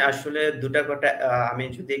 এইখানে আসলে দুটা কথা আমি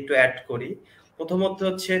যদি একটু অ্যাড করি। প্রথমত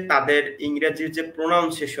হচ্ছে তাদের ইংরেজির যে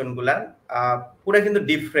প্রোনাউন্সিয়েশন গুলা পুরো কিন্তু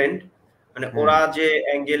ডিফারেন্ট, মানে হ্যাঁ, ওরা যে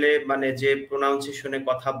অ্যাঙ্গেলে মানে যে প্রোনাউন্সিয়েশনে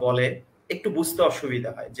কথা বলে একটু বুঝতে অসুবিধা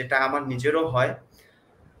হয়, যেটা আমার নিজেরও হয়।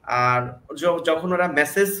 আর যখন ওরা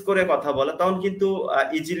মেসেজ করে কথা বলে তখন কিন্তু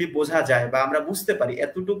ইজিলি বোঝা যায় বা আমরা বুঝতে পারি,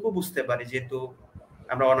 এতটুকু বুঝতে পারি যেহেতু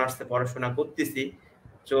আমরা অনার্সে পড়াশোনা করতেছি।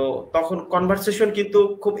 তো তখন কনভারসেশন কিন্তু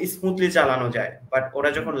খুব স্মুথলি চালানো যায়, বাট ওরা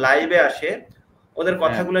যখন লাইভে আসে ওদের হ্যাঁ,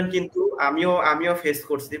 কথাগুলো কিন্তু আমিও ফেস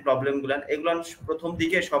করছি প্রবলেম গুলান, এগুলো প্রথম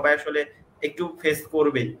দিকে সবাই আসলে একটু ফেস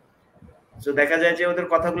করবেই। তো দেখা যায় যে ওদের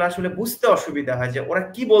কথাগুলো আসলে বুঝতে অসুবিধা হয়, যে ওরা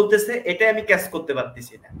কি বলতেছে এটাই আমি ক্যাচ করতে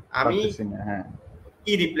পারতেছি না, আমি পারতেছি না। হ্যাঁ,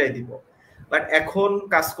 কি রিপ্লাই দিব। বাট এখন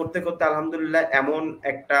কাজ করতে করতে আলহামদুলিল্লাহ এমন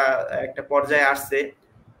একটা একটা পর্যায়ে আসছে,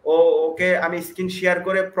 ওকে আমি স্ক্রিন শেয়ার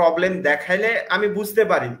করে প্রবলেম দেখাইলে আমি বুঝতে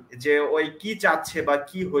পারি যে ওই কি চাচ্ছে বা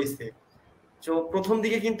কি হয়েছে। তো প্রথম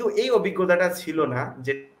দিকে কিন্তু এই অভিজ্ঞতাটা ছিল না,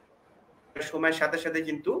 যে সময়ের সাথে সাথে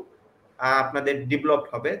কিন্তু আপনাদের ডেভেলপ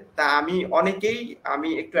হবে। তা আমি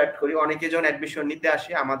একটু অ্যাড করি, অনেকে যখন অ্যাডমিশন নিতে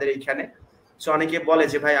আসে আমাদের এইখানে, সো অনেকে বলে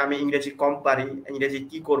যে ভাই আমি ইংরেজি কম পারি, ইংরেজি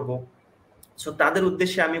কি করব। সো তাদের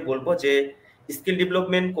উদ্দেশ্যে আমি বলবো যে স্কিল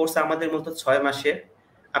ডেভেলপমেন্ট কোর্স আমাদের মতো 6 মাসের।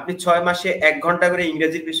 আপনি 6 মাসে 1 ঘন্টা করে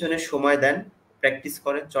ইংরেজির পিছনে সময় দেন, প্র্যাকটিস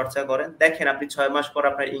করেন, চর্চা করেন, দেখেন আপনি 6 মাস পর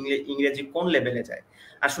আপনার ইংরেজি কোন লেভেলে যায়।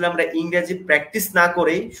 আসলে আমরা ইংরেজি প্র্যাকটিস না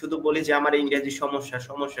করেই শুধু বলি যে আমার ইংরেজি সমস্যা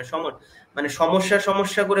সমস্যা সমস্যা, মানে সমস্যা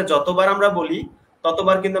সমস্যা করে যতবার আমরা বলি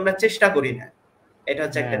ততবার কিন্তু আমরা চেষ্টা করি না। এটা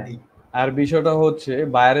হচ্ছে একটা হ্যাঁ, দিক। আর বিষয়টা হচ্ছে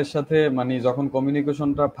বায়ারের সাথে মানে যখন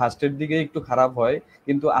কমিউনিকেশনটা ফার্স্টের দিকে একটু খারাপ হয়,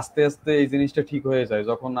 কিন্তু আস্তে আস্তে এই জিনিসটা ঠিক হয়ে যায়।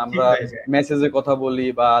 যখন ঠিক আমরা হয়ে যায়। মেসেজে কথা বলি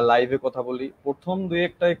বা লাইভে কথা বলি, প্রথম দুই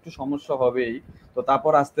একটা একটু সমস্যা হবেই, তো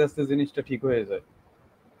তারপর আস্তে আস্তে জিনিসটা ঠিক হয়ে যায়।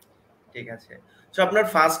 ঠিক আছে। সো আপনার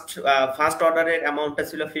ফার্স্ট অর্ডারের অ্যামাউন্টটা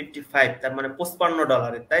ছিল 55, তার মানে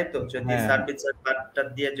 $55, তাই তো? যদি হ্যাঁ, সার্ভিসের পার্টটা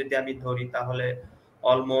দিয়ে যদি আমি ধরি তাহলে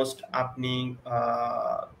অলমোস্ট আপনি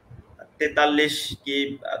 43 কি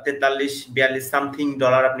 43-42 সামথিং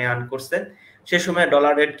ডলার আপনি আর্ন করছেন। সে সময়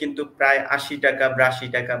ডলার রেট কিন্তু প্রায় 80 টাকা, 82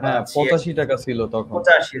 টাকা বা হ্যাঁ, 86, 85 টাকা ছিল তখন।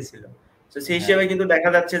 85 ছিল। তো সেই হ্যাঁ, হিসেবে কিন্তু দেখা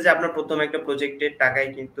যাচ্ছে যে আপনার প্রথম একটা প্রজেক্টের টাকায়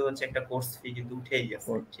কিন্তু হচ্ছে একটা কোর্স ফি কিন্তু উঠেই গেছে।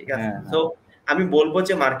 ঠিক আছে? হ্যাঁ, তো হ্যাঁ। আমি বলবো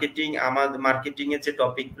যে মার্কেটিং এর যে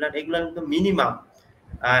টপিক গুলো, এগুলো কিন্তু মিনিমাম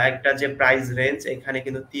একটা যে প্রাইস রেঞ্জ এখানে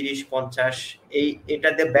কিন্তু 30-50,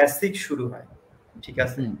 এটাতে বেসিক শুরু হয়। ঠিক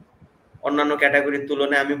আছে? হুম। অন্যান্য ক্যাটাগরির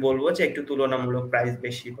তুলনায় আমি বলবো যে একটু তুলনামূলক প্রাইস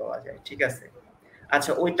বেশি পাওয়া যায়। ঠিক আছে?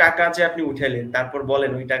 আচ্ছা, ওই টাকা যে আপনি উঠাইলেন তারপর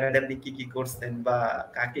বলেন ওই টাকাতে আপনি কি কি করছেন বা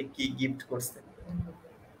কাকে কি গিফট করছেন?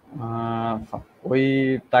 আহ, ওই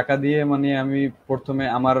টাকা দিয়ে মানে আমি প্রথমে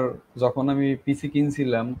আমার, যখন আমি পিসি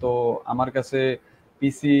কিনছিলাম, তো আমার কাছে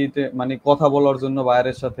পিসিতে মানে কথা বলার জন্য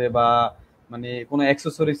বাইরের সাথে বা মানে কোনো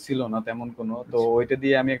অ্যাক্সেসরিজ ছিল না তেমন কোনো, তো আচ্ছা, ওইটা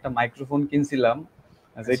দিয়ে আমি একটা মাইক্রোফোন কিনছিলাম,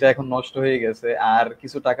 যেটা আচ্ছা, এখন নষ্ট হয়ে গেছে। আর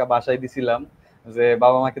কিছু টাকা বাসায় দিছিলাম যে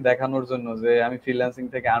বাবা মাকে দেখানোর জন্য যে আমি ফ্রিল্যান্সিং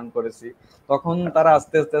থেকে আর্ন করেছি। তখন তারা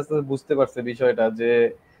আস্তে আস্তে আস্তে বুঝতে পারছে বিষয়টা যে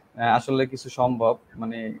আসলে কিছু সম্ভব,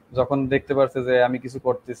 মানে যখন দেখতে পারছে যে আমি কিছু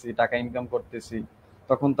করতেছি, টাকা ইনকাম করতেছি,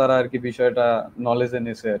 তখন তারা আর কি বিষয়টা নলেজে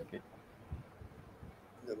নিছে আর কি।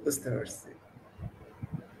 বুঝতে পারছি।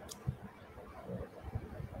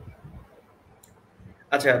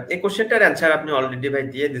 আচ্ছা, এই কোশ্চেনটার অ্যান্সার আপনি অলরেডি ভাই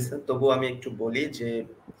দিয়ে দিচ্ছেন, তবু আমি একটু বলি যে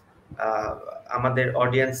আহ, আমাদের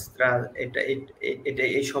অডিয়েন্সরা এটা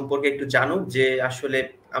এই সম্পর্কে একটু জানুক যে আসলে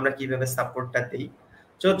আমরা কিভাবে সাপোর্টটা দিই।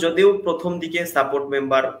 তো যদিও প্রথম দিকে সাপোর্ট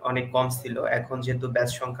মেম্বার অনেক কম ছিল, এখন যেহেতু ব্যাচ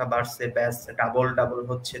সংখ্যা বাড়ছে, ব্যাচ ডাবল ডাবল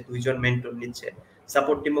হচ্ছে, 2 জন মেন্টর নিচ্ছে,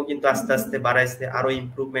 সাপোর্ট টিমও কিন্তু আস্তে আস্তে বাড়াইছে, আরো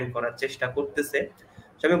ইমপ্রুভমেন্ট করার চেষ্টা করতেছে।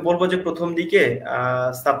 তো আমি বলবো যে প্রথম দিকে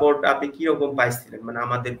সাপোর্ট আপনি কি রকম পাইছিলেন মানে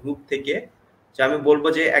আমাদের গ্রুপ থেকে। যে আমি বলবো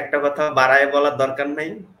যে একটা কথা বাড়ায় বলার দরকার নাই,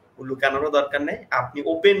 লুকানোরও দরকার নেই, আপনি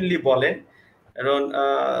ওপেনলি বলেন। কারণ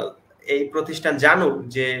এই প্রতিষ্ঠান জানুক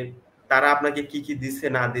যে তারা আপনাকে কি কি দিছে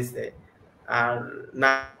না দিছে, আর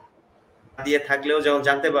না দিয়ে থাকলেও যখন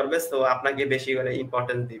জানতে পারবে তো আপনাকে বেশি করে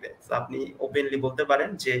ইম্পর্টেন্স দিবে। তো আপনি ওপেনলি বলতে পারেন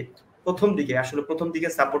যে প্রথম দিকে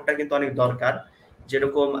সাপোর্টটা কিন্তু অনেক দরকার।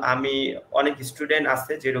 যেরকম আমি অনেক স্টুডেন্ট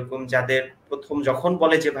আছে যেরকম যাদের প্রথম যখন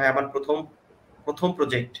বলে যে ভাই আমার প্রথম প্রথম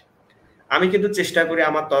প্রজেক্ট, আমি কিন্তু চেষ্টা করি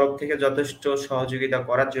আমার তরফ থেকে যথেষ্ট সহযোগিতা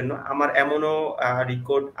করার জন্য। আমার এমনও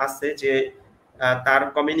রেকর্ড আছে যে তার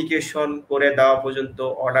কমিউনিকেশন করে দেওয়া পর্যন্ত,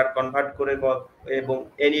 অর্ডার কনভার্ট করে এবং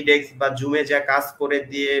এনিডেক্স বা জুমে যা কাজ করে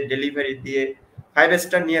দিয়ে ডেলিভারি দিয়ে 5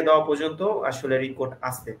 স্টার নিয়ে দেওয়া পর্যন্ত আসলে রেকর্ড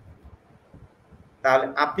আছে। তাহলে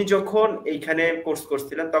আপনি যখন এইখানে কোর্স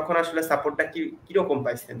করছিলেন তখন আসলে সাপোর্টটা কি কিরকম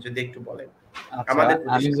পাইছেন যদি একটু বলেন আচ্ছা, আমাদের আমি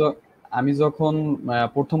প্রতিষ্ঠান থেকে? আমি যখন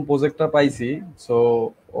প্রথম প্রজেক্টটা পাইছি, সো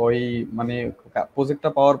ওই মানে প্রজেক্টটা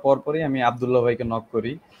পাওয়ার পরই আমি আব্দুল্লাহ ভাইকে নক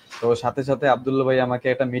করি। তো সাথে সাথে আব্দুল্লাহ ভাই আমাকে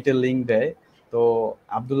একটা মিটের লিংক দেয়। তো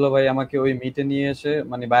আব্দুল্লাহ ভাই আমাকে ওই মিটে নিয়ে এসে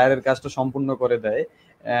মানে বাইরের কাজটা সম্পূর্ণ করে দেয়।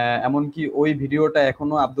 এমনকি ওই ভিডিওটা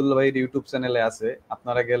এখনো আব্দুল্লাহ ভাইয়ের ইউটিউব চ্যানেলে আছে,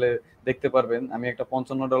 আপনারা গেলে দেখতে পারবেন। আমি একটা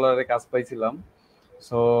 $55 কাজ পাইছিলাম।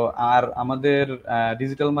 সো আর আমাদের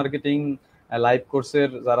ডিজিটাল মার্কেটিং লাইভ কোর্সের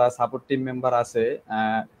যারা সাপোর্ট টিম মেম্বার আছে,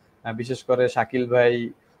 বিশেষ করে শাকিল ভাই,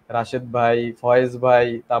 রাশেদ ভাই, ফয়েজ ভাই,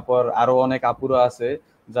 তারপর আরো অনেক আপুরা আছে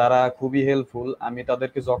যারা খুবই হেল্পফুল। আমি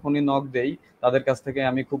তাদেরকে যখনই নক দেই, তাদের কাছ থেকে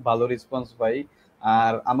আমি খুব ভালো রেসপন্স পাই।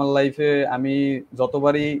 আর আমার লাইফে আমি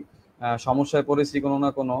যতবারই সমস্যায় পড়েছি কোনো না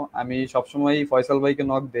কোনো, আমি সবসময়ই ফয়সাল ভাইকে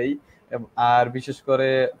নক দেই। আর বিশেষ করে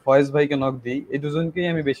ফয়েজ ভাইকে নক দিই, এই দুজনকেই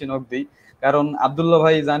আমি বেশি নক দিই। কারণ আব্দুল্লাহ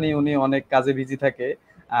ভাই জানি উনি অনেক কাজে বিজি থাকে,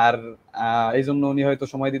 আর এই জন্য উনি হয়তো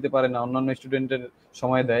সময় দিতে পারে না, অন্যান্য স্টুডেন্টের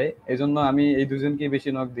সময় দেয়। এই জন্য আমি এই দুজনকেই বেশি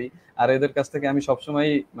নক দিই, আর এদের কাছ থেকে আমি সবসময়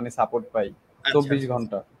মানে সাপোর্ট পাই আচ্ছা 24 আচ্ছা আচ্ছা।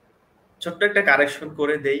 ঘন্টা ছোট্ট একটা কারেকশন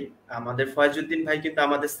করে দেই, আমাদের ফয়জুদ্দিন ভাই কিন্তু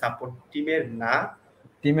আমাদের সাপোর্ট টিমের না।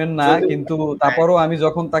 টিমের না, যদি কিন্তু হ্যাঁ, তারপরও আমি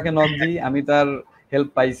যখন তাকে নক দিই আমি তার হেল্প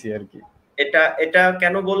পাইছি আর কি। এটা এটা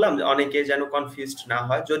কেন বললাম যে অনেকে যেন কনফিউজড না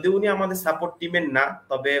হয়, যদি উনি আমাদের সাপোর্ট টিমের না,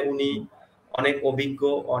 তবে উনি অনেক অভিজ্ঞ,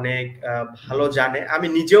 অনেক ভালো জানে। আমি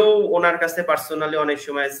নিজেও ওনার কাছে পার্সোনালি অনেক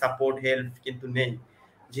সময় সাপোর্ট হেল্প কিন্তু নেই,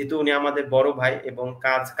 যেহেতু উনি আমাদের বড় ভাই এবং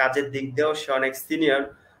কাজের দিক দিয়েও সে অনেক সিনিয়র।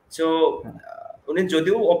 তো হ্যাঁ, উনি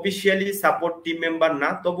যদিও অফিসিয়ালি সাপোর্ট টিম মেম্বার না,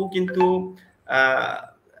 তবু কিন্তু আহ,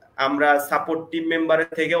 আমরা সাপোর্ট টিম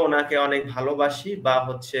মেম্বারের থেকে ওনাকে অনেক ভালোবাসি, বা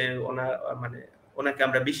হচ্ছে ওনার মানে ওনাকে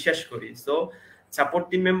আমরা বিশ্বাস করি। সো সাপোর্ট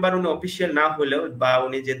টিম মেম্বার উনি অফিসিয়াল না হলেও, বা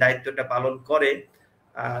উনি যে দায়িত্বটা পালন করে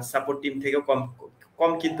সাপোর্ট টিম থেকে কম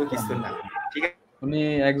কম কিন্তু কম কিছু না। না। ঠিক উনি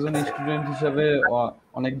একজন আছে। স্টুডেন্ট হিসেবে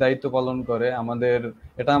অনেক দায়িত্ব পালন করে আমাদের।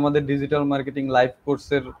 এটা আমাদের ডিজিটাল মার্কেটিং লাইভ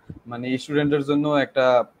কোর্সের মানে স্টুডেন্টের জন্য একটা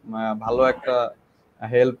ভালো একটা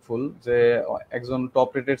হেল্পফুল, যে একজন টপ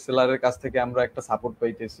রেটেড সেলারের কাছ থেকে আমরা একটা সাপোর্ট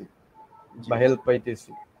পাইতেছি জি বা জি। হেল্প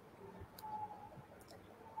পাইতেছি।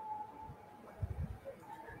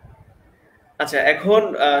 আচ্ছা, এখন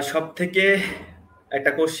সব থেকে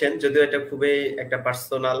একটা কোশ্চেন, যদিও এটা খুবই একটা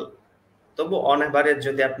পার্সোনাল, তবু অন এভারেজ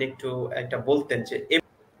যদি আপনি একটু একটা বলতেন যে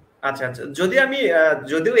আচ্ছা আচ্ছা, যদি আমি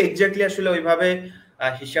যদিও এক্স্যাক্টলি আসলে ওইভাবে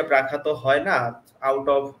হিসাব রাখা তো হয় না, আউট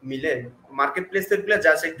অফ মিলে মার্কেট প্লেসের গুলা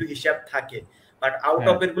জাস্ট একটু হিসাব থাকে, বাট আউট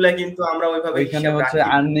হ্যাঁ, অফ এর গুলা কিন্তু আমরা ওইভাবে ওইখানে হিসাব হচ্ছে রাখি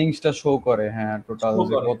না। আর্নিংসটা শো করে, হ্যাঁ, টোটাল শো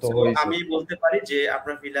যে করে। কত So, হয়েছে। আমি বলতে পারি যে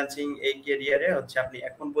আপনার ফ্রিল্যান্সিং এই ক্যারিয়ারে হচ্ছে আপনি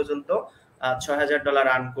এখন পর্যন্ত $6,000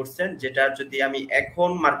 আর্ন করছেন, যেটা যদি আমি এখন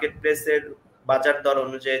মার্কেট প্লেসের বাজার দর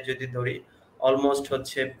অনুযায়ী যদি ধরি, অলমোস্ট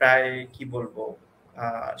হচ্ছে প্রায় কি বলবো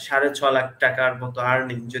 6.5 লাখ টাকার মতো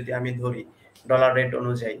আর্নিং যদি আমি ধরি ডলার রেট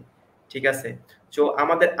অনুযায়ী। ঠিক আছে। তো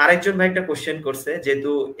আমাদের আরেকজন ভাই একটা কোশ্চেন করছে,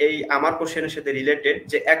 যেহেতু এই আমার কোশ্চেনের সাথে রিলেটেড,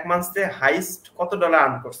 যে এক মান্থে হাইস্ট কত ডলার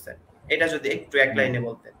আর্ন করছেন, এটা যদি একটু এক হ্যাঁ, লাইনে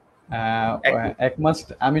বলতেন। আহ, এক এক মাস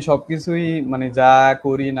আমি সবকিছুই মানে যা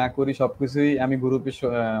করি না করি সবকিছুই আমি গ্রুপে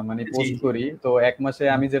মানে জি পোস্ট জি। করি। তো এক মাসে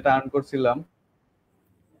আমি যেটা আর্ন করছিলাম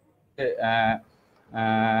আহ,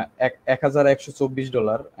 আহ, 1,124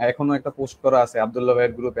 ডলার। এখনো একটা পোস্ট করা আছে আব্দুল্লাহ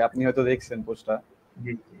ভাইয়ের গ্রুপে, আপনি হয়তো দেখছেন পোস্টটা।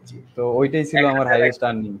 জি জি জি। তো ওইটাই ছিল আমার 1,000 হাইয়েস্ট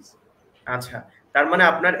আর্নিংস। আচ্ছা, তার মানে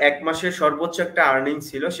আপনার এক মাসের সর্বোচ্চ একটা আর্নিং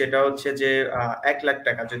ছিল, সেটা হচ্ছে যে 1 লাখ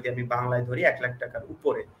টাকা, যদি আমি বাংলায় ধরি 1 লাখ টাকার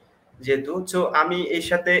উপরে। যেহেতু তো আমি এই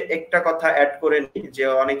সাথে একটা কথা অ্যাড করে নিই, যে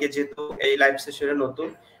অনেকে যেহেতু এই লাইভ সেশনে নতুন,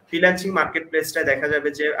 ফ্রিল্যান্সিং মার্কেট প্লেসটা দেখা যাবে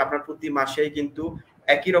যে আপনার প্রতি মাসেই কিন্তু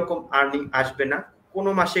একই রকম আর্নিং আসবে না।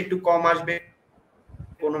 কোনো মাসে একটু কম আসবে,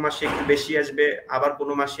 কোনো মাসে একটু বেশি আসবে, আবার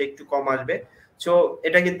কোনো মাসে একটু কম আসবে। তো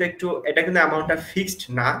এটা কিন্তু অ্যামাউন্টটা ফিক্সড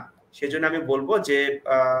না। সেজন্য আমি বলবো যে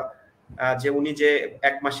যে উনি যে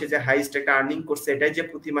এক মাসে যে হাইস্ট একটা আর্নিং করছে, এটাই যে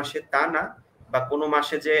প্রতি মাসে তা না, বা কোনো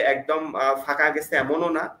মাসে যে একদম ফাঁকা গেছে এমনও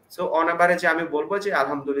না। সো অন এভারেজে আমি বলবো যে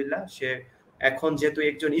আলহামদুলিল্লাহ, সে এখন যেহেতু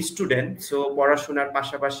একজন স্টুডেন্ট, সো পড়াশোনার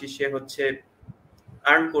পাশাপাশি সে হচ্ছে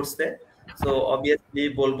আর্ন করছে। সো অবভিয়াসলি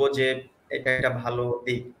বলবো যে এটা একটা ভালো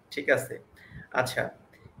দিক। ঠিক আছে। আচ্ছা,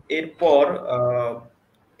 এরপর আহ,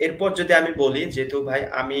 এরপর যদি আমি বলি, যেহেতু ভাই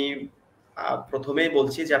আমি প্রথমেই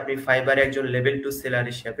বলছি যে আপনি ফাইবারে একজন লেভেল 2 সেলার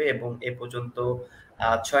হিসেবে এবং এ পর্যন্ত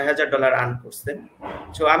 $6,000 আর্ন করছেন।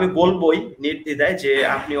 তো আমি বলবোই নির্দ্বিধায় যে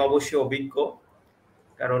আপনি অবশ্যই অভিজ্ঞ,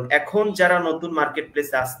 কারণ এখন যারা নতুন মার্কেট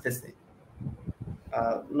প্লেসে আসতেছে,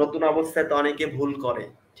 নতুন অবস্থায় তো অনেকে ভুল করে।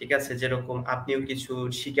 ঠিক আছে, যেরকম আপনিও কিছু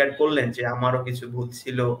স্বীকার করলেন যে আমারও কিছু ভুল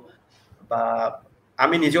ছিল, বা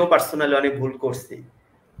আমি নিজেও পার্সোনালি অনেক ভুল করছি।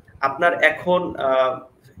 আপনার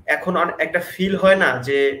এখন একটা ফিল হয় না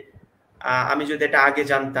যে আমি যদি এটা আগে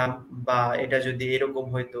জানতাম, বা এটা যদি এরকম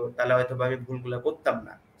হইতো, তাহলে হয়তো বা আমি ভুলগুলো করতাম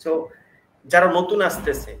না। তো যারা নতুন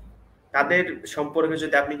আসতেছে তাদের সম্পর্কে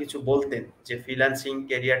যদি আপনি কিছু বলতেন, যে ফ্রিল্যান্সিং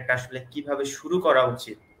ক্যারিয়ারটা আসলে কিভাবে শুরু করা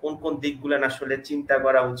উচিত, কোন কোন দিকগুলো আসলে চিন্তা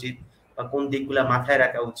করা উচিত, বা কোন দিকগুলা মাথায়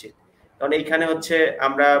রাখা উচিত। কারণ এইখানে হচ্ছে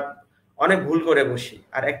আমরা অনেক ভুল করে বসি,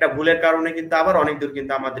 আর একটা ভুলের কারণে কিন্তু আবার অনেক দূর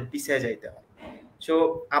কিন্তু আমাদের পিছিয়ে যাইতে হয়। তো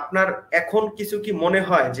আপনার এখন কিছু কি মনে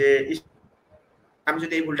হয় যে ইস, আমি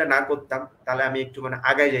যদি এই ভুলটা না করতাম তাহলে আমি একটু মানে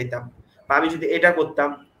আগায় যাইতাম, বা আমি যদি এটা করতাম,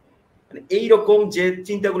 মানে এইরকম যে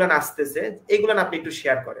চিন্তাগুলো আসতেছে, এগুলো আপনি একটু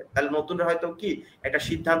শেয়ার করেন, তাহলে নতুনরা হয়তো কি একটা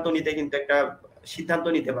সিদ্ধান্ত নিতে কিন্তু একটা সিদ্ধান্ত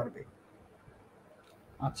নিতে পারবে।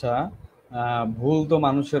 আচ্ছা, ভুল তো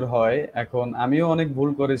মানুষের হয়। এখন আমিও অনেক ভুল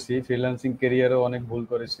করেছি, ফ্রিল্যান্সিং ক্যারিয়ারেও অনেক ভুল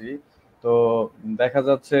করেছি। তো দেখা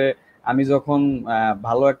যাচ্ছে আমি যখন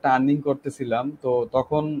ভালো একটা আর্নিং করতেছিলাম, তো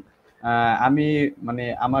তখন আমি মানে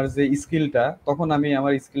আমার যে স্কিলটা, তখন আমি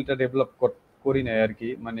আমার স্কিলটা ডেভেলপ করি নাই আর কি।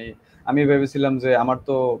 মানে আমি ভেবেছিলাম যে আমার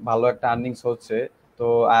তো ভালো একটা আর্নিংস হচ্ছে, তো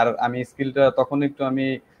আর আমি স্কিলটা তখন একটু আমি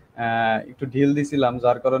একটু ঢিল দিছিলাম,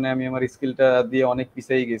 যার কারণে আমি আমার স্কিলটা দিয়ে অনেক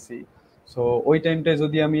পিছিয়ে গেছি। সো ওই টাইমটায়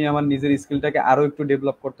যদি আমি আমার নিজের স্কিলটাকে আরো একটু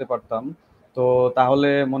ডেভেলপ করতে পারতাম, তো তাহলে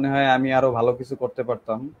মনে হয় আমি আরো ভালো কিছু করতে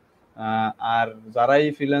পারতাম। আর যারাই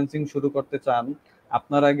ফ্রিল্যান্সিং শুরু করতে চান,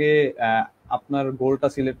 আপনার আগে আহ, আপনার গোলটা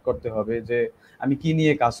সিলেক্ট করতে হবে যে আমি কি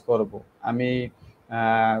নিয়ে কাজ করব, আমি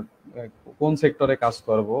আহ, কোন সেক্টরে কাজ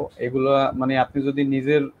করব। এগুলো মানে আপনি যদি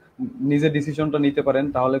নিজের ডিসিশনটা নিতে পারেন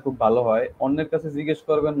তাহলে খুব ভালো হয়। অন্যের কাছে জিজ্ঞেস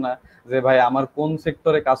করবেন না যে ভাই আমার কোন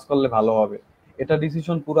সেক্টরে কাজ করলে ভালো হবে। এটা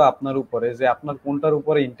ডিসিশন পুরো আপনার উপরে, যে আপনার কোনটার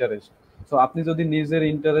উপরে ইন্টারেস্ট। তো আপনি যদি নিজের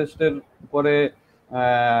ইন্টারেস্টের উপরে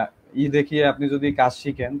আহ, দেখিয়ে আপনি যদি কাজ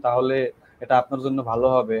শিখেন, তাহলে এটা আপনার জন্য ভালো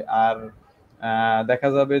হবে। আর দেখা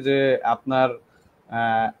যাবে যে আপনার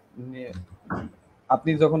আহ, নি-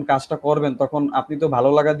 আপনি যখন কাজটা করবেন তখন আপনি তো ভালো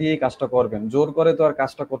লাগা দিয়েই কাজটা করবেন, জোর করে তো আর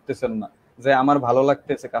কাজটা করতেছেন না যে আমার ভালো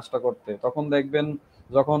লাগতেছে কাজটা করতে। তখন দেখবেন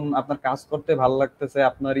যখন আপনার কাজ করতে ভালো লাগতেছে,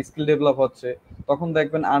 আপনার স্কিল ডেভেলপ হচ্ছে, তখন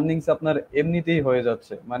দেখবেন আর্নিংস আপনার এমনিতেই হয়ে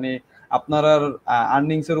যাচ্ছে। মানে আপনার আর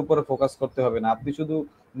আর্নিংস এর উপরে ফোকাস করতে হবে না, আপনি শুধু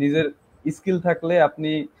নিজের স্কিল থাকলে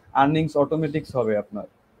আপনি আর্নিংস অটোমেটিক্স হবে আপনার।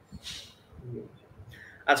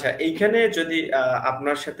 আচ্ছা, এইখানে যদি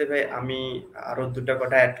আপনার সাথে ভাই আমি আরো দুটো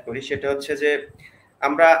কথা অ্যাড করি, সেটা হচ্ছে যে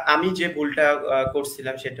আমি যে ভুলটা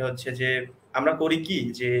করছিলাম সেটা হচ্ছে যে আমরা করি কি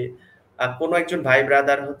যে কোনো একজন ভাই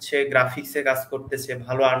ব্রাদার হচ্ছে গ্রাফিক্সে কাজ করতেছে,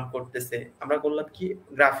 ভালো আর্ন করতেছে, আমরা করলাম কি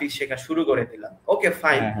গ্রাফিক্স শেখা শুরু করে দিলাম, ওকে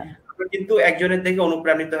ফাইন। হ্যাঁ, হ্যাঁ, আমরা কিন্তু একজনের দেখে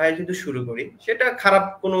অনুপ্রাণিত হয়ে কিন্তু শুরু করি, সেটা খারাপ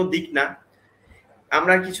কোনো দিক না।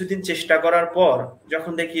 আমরা কিছুদিন চেষ্টা করার পর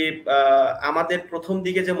যখন দেখি আমাদের প্রথম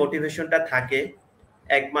দিকে যে মোটিভেশনটা থাকে,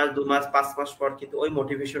 1 মাস 2 মাস 5 মাস পর কিন্তু ওই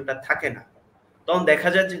মোটিভেশনটা থাকে না। তখন দেখা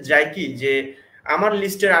যায় কি যে আমার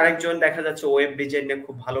লিস্টের আরেকজন দেখা যাচ্ছে ওয়েব ডিজাইন নিয়ে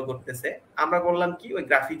খুব ভালো করতেছে, আমরা করলাম কি ওই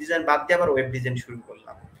গ্রাফিক ডিজাইন বাদ দিয়ে আবার ওয়েব ডিজাইন শুরু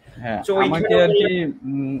করলাম। হ্যাঁ। তো আমাকে ওইখানেও আর কি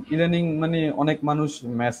বললাম ইদানিং মানে অনেক মানুষ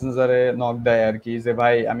মেসেঞ্জারে নক দেয় আর কি, যে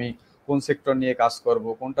ভাই আমি কোন সেক্টর নিয়ে কাজ করব,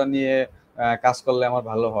 কোনটা নিয়ে কাজ করলে আমার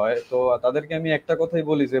ভালো হয়। তো তাদেরকে আমি একটা কথাই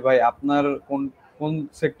বলি যে ভাই আপনার কোন কোন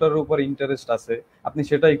সেক্টরের উপর ইন্টারেস্ট আছে আপনি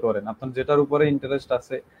সেটাই করেন, আপনার যেটার উপরে ইন্টারেস্ট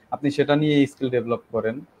আছে আপনি সেটা নিয়ে স্কিল ডেভেলপ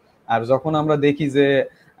করেন। আর যখন আমরা দেখি যে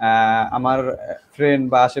আমার ফ্রেন্ড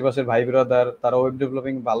বা আশেপাশের ভাই ব্রাদার তারা ওয়েব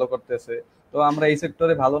ডেভেলপিং ভালো করতেছে, তো আমরা এই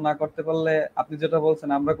সেক্টরে ভালো না করতে পারলে আপনি যেটা বলছেন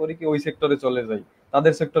আমরা করি কি ওই সেক্টরে চলে যাই,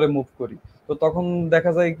 তাদের সেক্টরে মুভ করি। তো তখন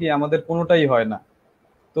দেখা যায় কি আমাদের কোনোটাই হয় না।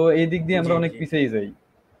 তো এই দিক দিয়ে আমরা জি অনেক জি পিছিয়ে যাই।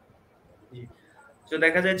 জি। তো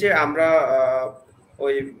দেখা যায় যে আমরা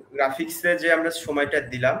ওই গ্রাফিক্সে যে আমরা সময়টা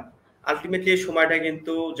দিলাম, আলটিমেটলি এই সময়টা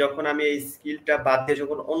কিন্তু যখন আমি এই স্কিলটা বাদ দিয়ে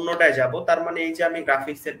যখন অন্যটায় যাব, তার মানে এই যে আমি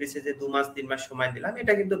গ্রাফিক্সের পিছিয়ে যে 2 মাস 3 মাস সময় দিলাম,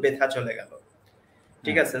 এটা কিন্তু বেথা চলে গেল।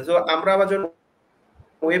 ঠিক হ্যাঁ, আছে, তো আমরা আবার যখন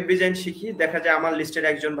ওয়েব ডিজাইন শিখি, দেখা যায় আমার লিস্টের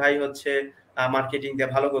একজন ভাই হচ্ছে মার্কেটিং দিয়ে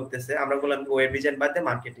ভালো করতেছে, আমরা বললাম ওয়েব ডিজাইন বাদ দিয়ে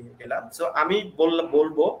মার্কেটিং এ গেলাম। সো আমি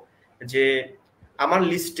বলবো যে আমার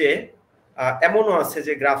লিস্টে এমনও আছে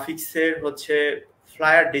যে গ্রাফিক্সের হচ্ছে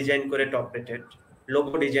ফ্লায়ার ডিজাইন করে টপ রেটেড,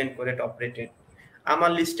 লোগো ডিজাইন করে টপ রেটেড।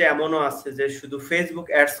 আমার লিস্টে এমনও আছে যে শুধু ফেসবুক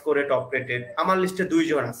অ্যাডস করে টপ রেটেড। আমার লিস্টে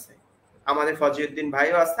দুইজন আছে, আমাদের ফজিউদ্দিন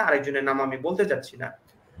ভাইও আছে, আরেকজনের নাম আমি বলতে চাচ্ছি না।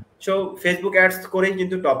 সো ফেসবুক অ্যাডস করেই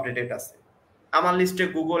কিন্তু টপ রেটেড আছে। আমার লিস্টে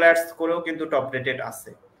গুগল অ্যাডস করেও কিন্তু টপ রেটেড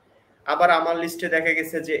আছে। আবার আমার লিস্টে দেখা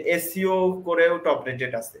গেছে যে এসইও করেও টপ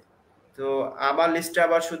রেটেড আছে। তো আমার লিস্টে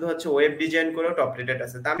আবার শুধু হচ্ছে ওয়েব ডিজাইন করেও টপ রেটেড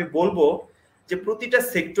আছে। তা আমি বলবো যে প্রতিটা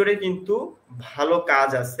সেক্টরে কিন্তু ভালো কাজ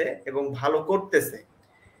আছে এবং ভালো করতেছে।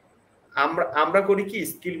 আমরা আমরা করি কি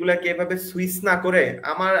স্কিল গুলাকে এভাবে সুইচ না করে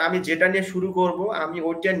আমি যেটা নিয়ে শুরু করব আমি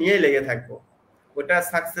ওইটা নিয়ে লেগে থাকবো, ওটা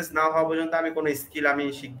সাকসেস না হওয়া পর্যন্ত আমি কোনো স্কিল আমি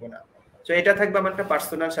শিখবো না। তো এটা থাকবে আমার একটা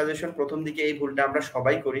পার্সোনাল সাজেশন, প্রথম দিকে এই ভুলটা আমরা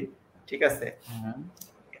সবাই করি। ঠিক আছে, হ্যাঁ।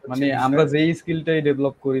 হচ্ছে মানে আমরা বিষয়। যেই স্কিলটাই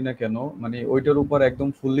ডেভেলপ করি না কেন, মানে ওইটার উপর একদম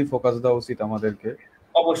ফুললি ফোকাস দেওয়া উচিত আমাদেরকে।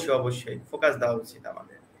 অবশ্যই অবশ্যই ফোকাস দেওয়া উচিত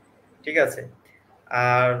আমাদের। ঠিক আছে।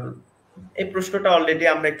 আর এই প্রশ্নটা অলরেডি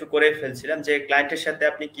আমরা একটু করে ফেলছিলাম যে ক্লায়েন্টের সাথে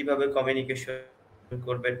আপনি কিভাবে কমিউনিকেশন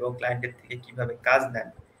করবেন এবং ক্লায়েন্টের থেকে কিভাবে কাজ নেন,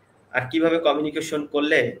 আর কিভাবে কমিউনিকেশন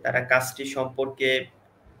করলে তারা কাজটি সম্পর্কে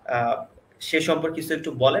আহ, সে সম্পর্কে কিছু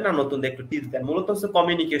একটু বলেন আর নতুনদের একটু টিপস দেন। মূলত হচ্ছে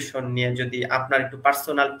কমিউনিকেশন নিয়ে যদি আপনার একটু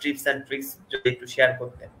পার্সোনাল টিপস এন্ড ট্রিক্স যদি একটু শেয়ার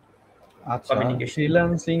করতেন আচ্ছা, কমিউনিকেশন।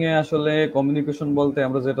 ফ্রিল্যান্সিং এ আসলে কমিউনিকেশন বলতে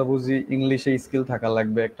আমরা যেটা বুঝি ইংলিশে স্কিল থাকা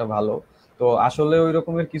লাগবে একটা ভালো। তো আসলে ওই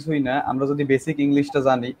রকমের কিছুই না, আমরা যদি বেসিক ইংলিশটা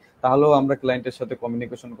জানি তাহলেও আমরা ক্লায়েন্টের সাথে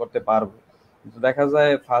কমিউনিকেশন করতে পারবো। কিন্তু দেখা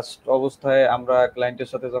যায় ফার্স্ট অবস্থায় আমরা ক্লায়েন্টের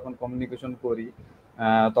সাথে যখন কমিউনিকেশন করি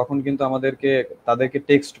তখন কিন্তু তাদেরকে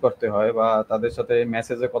টেক্সট করতে হয় বা তাদের সাথে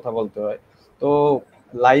মেসেজে কথা বলতে হয়। তো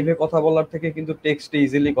লাইভে কথা বলার থেকে কিন্তু টেক্সটে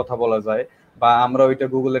ইজিলি কথা বলা যায়, বা আমরা ওইটা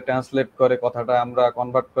গুগলে ট্রান্সলেট করে কথাটা আমরা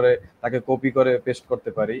কনভার্ট করে তাকে কপি করে পেস্ট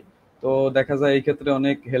করতে পারি। তো দেখা যায় এই ক্ষেত্রে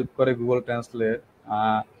অনেক হেল্প করে গুগল ট্রান্সলেট।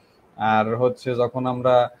 আর হচ্ছে যখন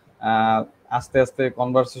আমরা আহ, আস্তে আস্তে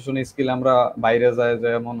কনভারসেশন স্কিল আমরা বাইরে যায়,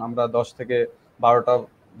 যেমন আমরা 10 থেকে 12টা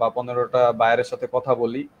বা 15টা বাইরের সাথে কথা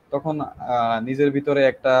বলি, তখন নিজের ভিতরে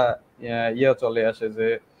একটা ইয়ে চলে আসে যে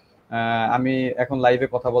আমি এখন লাইভে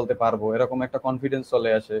কথা বলতে পারবো, এরকম একটা কনফিডেন্স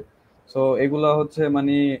চলে আসে। সো এগুলা হচ্ছে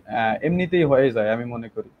মানে এমনিতেই হয়ে যায় আমি মনে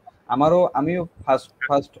করি। আমিও ফার্স্ট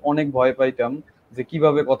ফার্স্ট অনেক ভয় পাইতাম যে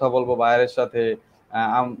কিভাবে কথা বলবো বায়ারের সাথে।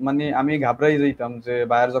 মানে আমি ঘাবড়াই যেতাম যে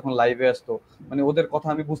বায়ার যখন লাইভে আসতো, মানে ওদের কথা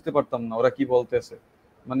আমি বুঝতে পারতাম না ওরা কি বলতেছে।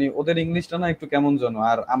 মানে ওদের ইংলিশটা না একটু কেমন যেন,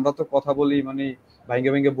 আর আমরা তো কথা বলি মানে ভাইঙ্গে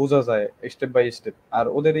ভাইঙ্গে বোঝা যায় স্টেপ বাই স্টেপ, আর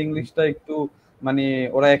ওদের ইংলিশটা একটু মানে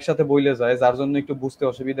ওরা একসাথে বইলে যায়, যার জন্য একটু বুঝতে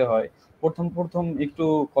অসুবিধা হয়। প্রথম প্রথম একটু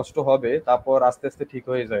কষ্ট হবে, তারপর আস্তে আস্তে ঠিক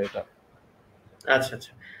হয়ে যায় এটা। আচ্ছা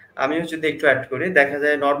আচ্ছা, আমিও যদি একটু অ্যাড করি, দেখা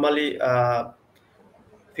যায় নর্মালি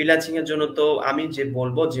ফ্রিল্যান্সিং এর জন্য তো আমি যে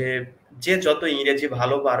বলবো যে যে যত ইংরেজি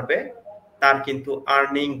ভালো পারবে তার কিন্তু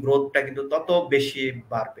আর্নিং গ্রোথটা কিন্তু তত বেশি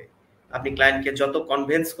বাড়বে। আপনি ক্লায়েন্টকে যত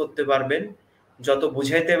কনভিন্স করতে পারবেন, যত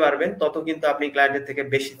বুঝাইতে পারবেন, তত কিন্তু আপনি ক্লায়েন্টের থেকে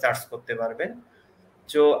বেশি চার্জ করতে পারবেন।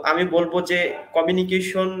 তো আমি বলবো যে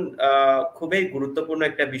কমিউনিকেশন খুবই গুরুত্বপূর্ণ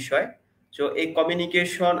একটা বিষয়। তো এই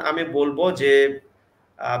কমিউনিকেশন আমি বলবো যে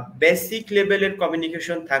বেসিক লেভেলের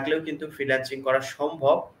কমিউনিকেশন থাকলেও কিন্তু ফ্রিল্যান্সিং করা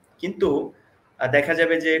সম্ভব। কিন্তু দেখা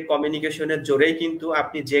যাবে যে কমিউনিকেশনের জোরেই কিন্তু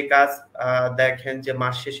আপনি যে কাজ দেখেন যে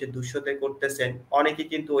মাস শেষে 200-তে করতেছেন, অনেকে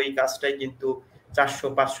কিন্তু ওই কাজটাই কিন্তু 400,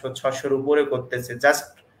 500, 600-র উপরে করতেছে, জাস্ট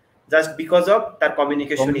জাস্ট বিকজ অফ তার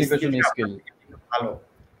কমিউনিকেশন কমিউনিকেশন স্কিলটা স্কিল। আপনার থেকে কিন্তু ভালো।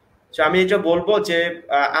 তো আমি এটা বলবো যে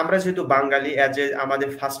আমরা যেহেতু বাঙালি, অ্যাজ এ আমাদের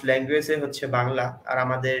ফার্স্ট ল্যাঙ্গুয়েজে হচ্ছে বাংলা, আর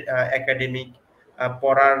আমাদের একাডেমিক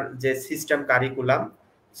পড়ার যে সিস্টেম কারিকুলাম,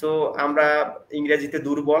 সো আমরা ইংরেজিতে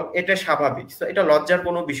দুর্বল, এটা স্বাভাবিক। সো এটা লজ্জার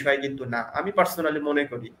কোনো বিষয় কিন্তু না, আমি পার্সোনালি মনে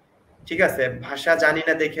করি। ঠিক আছে, ভাষা জানি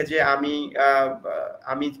না দেখে যে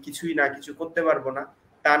আমি কিছুই না, কিছু করতে পারবো না,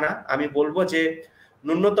 তা না। আমি বলবো যে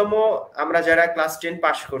ন্যূনতম আমরা যারা ক্লাস 10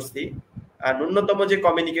 পাস করছি, ন্যূনতম যে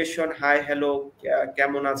কমিউনিকেশন, হাই হ্যালো,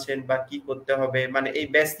 কেমন আছেন বা কি করতে হবে, মানে এই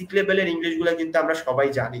বেসিক লেভেলের ইংলিশ গুলা কিন্তু আমরা সবাই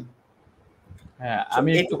জানি। হ্যাঁ, তো আমি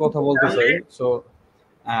একটু এটুকু কথা বলতে জানলে চাই। সো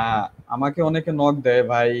আমাকে অনেকে নক দেয়,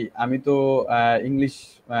 ভাই আমি তো ইংলিশ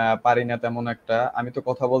পারি না তেমন একটা, আমি তো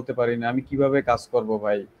কথা বলতে পারি না, আমি কিভাবে কাজ করব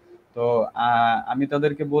ভাই? তো আমি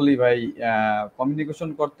তাদেরকে বলি, ভাই কমিউনিকেশন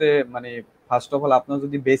করতে মানে ফার্স্ট অফ অল আপনার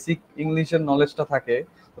যদি বেসিক ইংলিশের নলেজটা থাকে,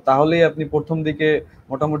 তো তাহলেই আপনি প্রথম দিকে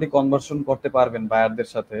মোটামুটি কনভার্সন করতে পারবেন বায়ারদের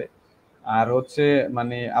সাথে। আর হচ্ছে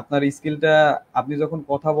মানে আপনার স্কিলটা, আপনি যখন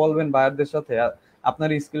কথা বলবেন বায়ারদের সাথে, আপনার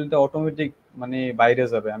স্কিলটা অটোমেটিক মানে বাইরে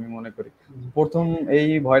যাবে আমি মনে করি। প্রথম এই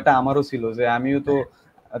ভয়টা আমারও ছিল যে আমিও তো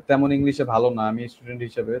তেমন ইংলিশে ভালো না আমি স্টুডেন্ট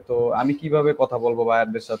হিসেবে, তো আমি কিভাবে কথা বলবো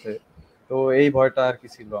বায়ারদের সাথে। তো এই ভয়টা আর কি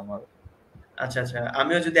ছিল আমার। আচ্ছা আচ্ছা,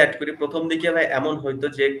 আমিও যদি অ্যাড করি, প্রথম দিকে ভাই এমন হইতো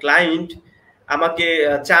যে ক্লায়েন্ট আমাকে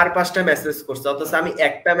 4-5টা মেসেজ করছে, অথচ আমি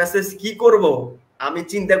একটা মেসেজ কি করব আমি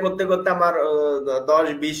চিন্তা করতে করতে আমার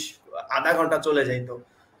 10-20 আধা ঘন্টা চলে যাইতো।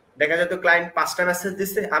 দেখা যেত ক্লায়েন্ট 5টা মেসেজ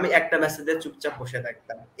দিচ্ছে, আমি একটা মেসেজে চুপচাপ বসে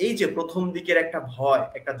থাকতাম। এই যে প্রথম দিকের একটা ভয়,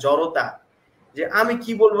 একটা জড়তা, যে আমি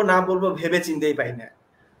কি বলবো না বলবো ভেবে চিন্তেই পাই না।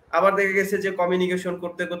 আবার দেখা গেছে যে কমিউনিকেশন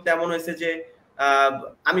করতে করতে এমন হয়েছে যে আহ,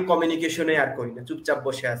 আমি কমিউনিকেশনে আর করি না, চুপচাপ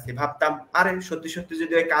বসে আছি, ভাবতাম আরে সত্যি সত্যি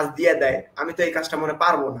যদি ওই কাজ দিয়ে দেয়, আমি তো এই কাজটা মনে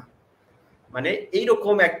পারবো না। মানে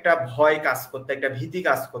এইরকম একটা ভয় কাজ করতো, একটা ভীতি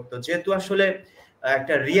কাজ করতো, যেহেতু আসলে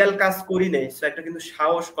একটা রিয়েল কাজ করি নাই, সো একটা কিন্তু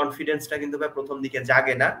সাহস, কনফিডেন্সটা কিন্তু ভাই প্রথম দিকে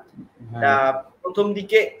জাগে না। হ্যাঁ, প্রথম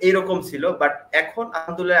দিকে এরকম ছিল, বাট এখন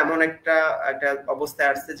আলহামদুলিল্লাহ এমন একটা একটা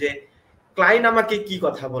অবস্থায় আসছে যে ক্লায়েন্ট আমাকে কি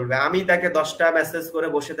কথা বলবে, আমি তাকে 10টা মেসেজ করে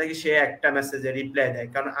বসে থাকি, সে একটা মেসেজে রিপ্লাই দেয়,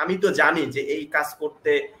 কারণ আমি তো জানি যে এই কাজ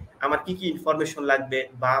করতে আমার কি কি ইনফরমেশন লাগবে,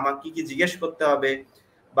 বা আমার কি কি জিজ্ঞেস করতে হবে,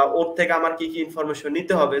 বা ওর থেকে আমার কি কি ইনফরমেশন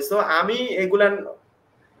নিতে হবে। সো আমি এগুলা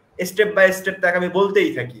স্টেপ বাই স্টেপ তাকে আমি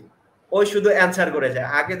বলতেই থাকি, ওই শুধু অ্যান্সার করে যায়।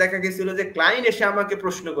 আগে দেখা গেছিল যে ক্লায়েন্ট এসে আমাকে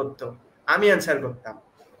প্রশ্ন করতো, আমি অ্যান্সার করতাম।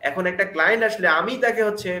 এখন একটা ক্লায়েন্ট আসলে আমি তাকে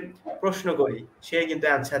হচ্ছে প্রশ্ন করি, সে কিন্তু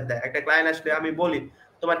অ্যান্সার দেয়। একটা ক্লায়েন্ট আসলে আমি বলি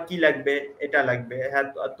তোমার কি লাগবে, এটা লাগবে, হ্যাঁ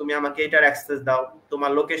তুমি আমাকে এটার অ্যাক্সেস দাও,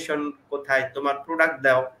 তোমার লোকেশন কোথায়, তোমার প্রোডাক্ট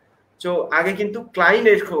দাও। তো আগে কিন্তু ক্লায়েন্ট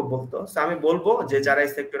এসে বলতো। So আমি বলবো যে যারা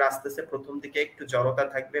এই সেক্টরে আসতেছে, প্রথম দিকে একটু জড়তা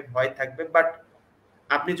থাকবে, ভয় থাকবে, বাট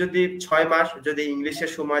আপনি যদি 6 মাস যদি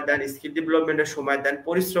ইংলিশের সময় দেন, স্কিল ডেভেলপমেন্টের সময় দেন,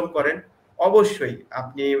 পরিশ্রম করেন, অবশ্যই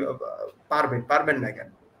আপনি পারবেন, পারবেন না কেন?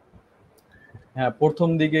 হ্যাঁ, প্রথম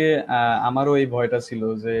দিকে আমারও এই ভয়টা ছিল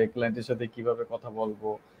যে ক্লায়েন্টের সাথে কিভাবে কথা বলবো।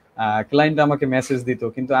 ক্লায়েন্ট আমাকে মেসেজ দিত,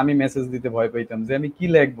 কিন্তু আমি মেসেজ দিতে ভয় পেতাম যে আমি কি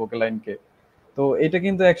লিখবো ক্লায়েন্টকে। তো এটা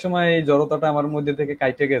কিন্তু একসময় এই জড়তাটা আমার মধ্যে থেকে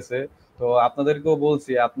কাইটে গেছে। তো আপনাদেরকেও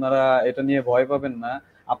বলছি, আপনারা এটা নিয়ে ভয় পাবেন না।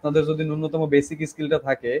 আপনাদের যদি ন্যূনতম বেসিক স্কিলটা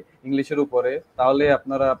থাকে ইংলিশের উপরে, তাহলে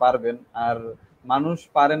আপনারা পারবেন। আর মানুষ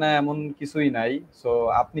পারে না এমন কিছুই নাই, সো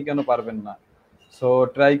আপনি কেন পারবেন না? সো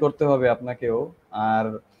ট্রাই করতে হবে আপনাকেও। আর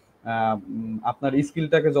আপনার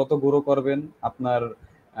স্কিলটাকে যত গ্রো করবেন, আপনার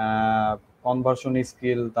কনভার্সন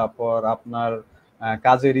স্কিল, তারপর আপনার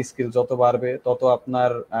কাজের স্কিল যত বাড়বে, তত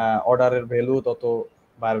আপনার অর্ডারের ভ্যালু তত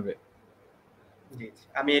বাড়বে। জি, জি।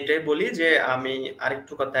 আমি এটাই বলি যে আমি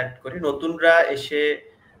আরেকটু কথা অ্যাড করি।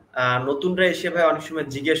 নতুনরা এসে ভাই অনেক সময়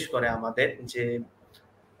জিজ্ঞেস করে আমাদের যে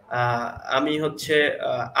আহ, আমি হচ্ছে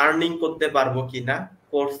আর্নিং করতে পারবো কিনা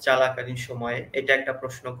কোর্স চালাকালীন সময়ে, এটা একটা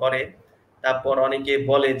প্রশ্ন করে। তারপর অনেকে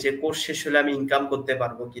বলে যে কোর্স শেষ হলে আমি ইনকাম করতে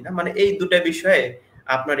পারবো কিনা। মানে এই দুটা বিষয়ে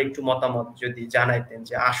আপনার একটু মতামত যদি জানাইতেন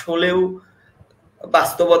যে আসলেও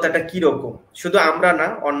বাস্তবতাটা কিরকম। শুধু আমরা না,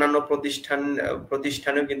 অন্যান্য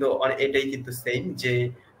প্রতিষ্ঠানেও কিন্তু এটাই কিন্তু সেম, যে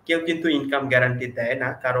কেউ কিন্তু ইনকাম গ্যারান্টি দেয় না।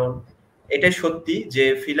 কারণ এটাই সত্যি যে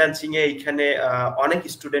ফ্রিল্যান্সিং এ এখানে অনেক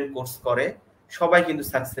স্টুডেন্ট কোর্স করে, সবাই কিন্তু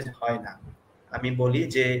সাকসেস হয় না। আমি বলি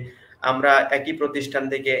যে আমরা একই প্রতিষ্ঠান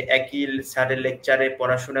থেকে একই স্যারের লেকচারে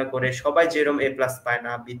পড়াশোনা করে সবাই যেরকম A+ পায়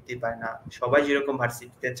না, বৃত্তি পায় না, সবাই যেরকম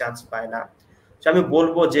ভার্সিটিতে চান্স পায় না। তো আমি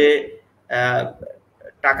বলবো যে আহ,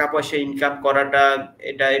 টাকা পয়সা ইনকাম করাটা,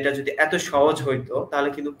 এটা এটা যদি এত সহজ হইতো তাহলে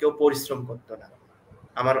কিন্তু কেউ পরিশ্রম করতো না।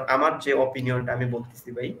 আমার আমার যে অপিনিয়নটা আমি বলতেছি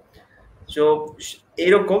ভাই। তো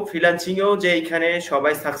এইরকম ফ্রিল্যান্সিং এও যে এখানে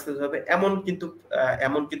সবাই সাকসেস হবে এমন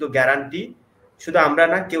কিন্তু গ্যারান্টি শুধু আমরা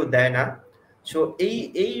না, কেউ দেয় না। সো এই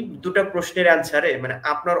এই দুটা প্রশ্নের অ্যান্সারে মানে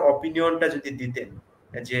আপনার অপিনিয়নটা যদি দিতেন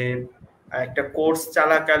যে একটা কোর্স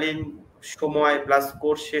চালাকালীন সময় প্লাস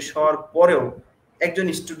কোর্স শেষ হওয়ার পরেও একজন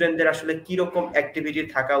স্টুডেন্টদের আসলে কি রকম অ্যাক্টিভিটি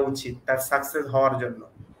থাকা উচিত তার সাকসেস হওয়ার জন্য,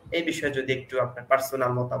 এই বিষয়ে যদি একটু আপনার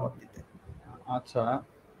পার্সোনাল মতামত দিতেন। আচ্ছা,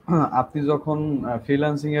 আপনি যখন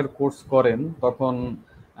ফ্রিল্যান্সিং এর কোর্স করেন, তখন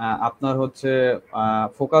আপনার হচ্ছে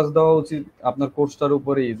ফোকাস দেওয়া উচিত আপনার কোর্সটার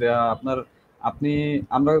উপরেই, যে আপনার আপনি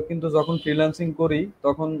আমরা কিন্তু যখন ফ্রিল্যান্সিং করি,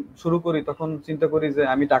 তখন শুরু করি, তখন চিন্তা করি যে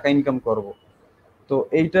আমি টাকা ইনকাম করব। তো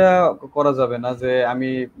এইটা করা যাবে না যে আমি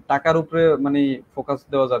টাকার উপরে মানে ফোকাস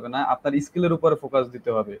দেওয়া যাবে না, আপনার স্কিলের উপরে ফোকাস দিতে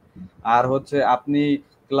হবে। আর হচ্ছে আপনি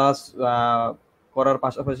ক্লাস করার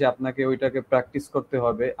পাশাপাশি আপনাকে ওইটাকে প্র্যাকটিস করতে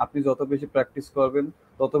হবে। আপনি যত বেশি প্র্যাকটিস করবেন,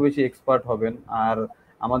 তত বেশি এক্সপার্ট হবেন। আর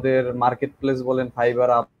আমাদের মার্কেট প্লেস বলেন, ফাইবার,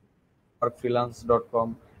 ফ্রিল্যান্স.com,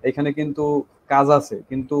 এখানে কিন্তু কাজ আছে,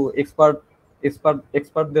 কিন্তু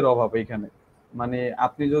এক্সপার্টদের অভাব এখানে। মানে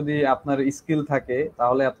আপনি যদি আপনার স্কিল থাকে,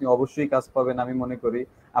 তাহলে আপনি অবশ্যই কাজ পাবেন আমি মনে করি।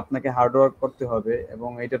 আপনাকে হার্ডওয়ার্ক করতে হবে এবং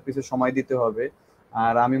এটার পিছনে সময় দিতে হবে।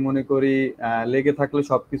 আর আমি মনে করি লেগে থাকলে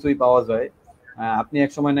সবকিছুই পাওয়া যায়। আপনি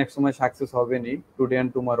এক সময় না এক সময় সাকসেস হবেনই, টুডে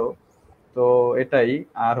অ্যান্ড টুমারো। তো এটাই।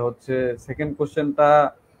 আর হচ্ছে সেকেন্ড কোশ্চেনটা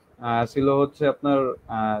ছিল হচ্ছে আপনার,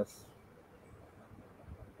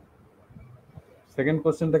 সেকেন্ড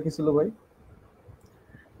কোশ্চেনটা কি ছিল ভাই?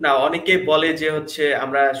 না, অনেকেই বলে যে হচ্ছে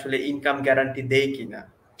আমরা আসলে ইনকাম গ্যারান্টি দেই কিনা।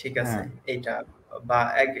 ঠিক আছে, হ্যাঁ, এইটা বা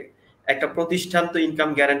একটা প্রতিষ্ঠান তো ইনকাম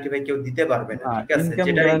গ্যারান্টি ভাই কেউ দিতে পারবে না। ঠিক আছে, ইনকাম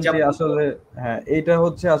যেটার গ্যারান্টি এক্সাম্পল। আসলে, হ্যাঁ, এইটা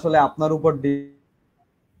হচ্ছে আসলে আপনার উপর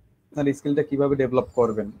আপনার স্কিলটা কিভাবে ডেভেলপ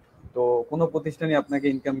করবেন। তো কোনো প্রতিষ্ঠানই আপনাকে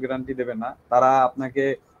ইনকাম গ্যারান্টি দেবে না। তারা আপনাকে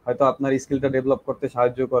হয়তো আপনার স্কিলটা ডেভেলপ করতে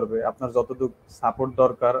সাহায্য করবে, আপনার যতটুকু সাপোর্ট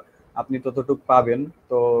দরকার আপনি ততটুকু পাবেন।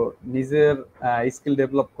 তো নিজের স্কিল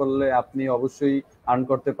ডেভেলপ করলে আপনি অবশ্যই আর্ন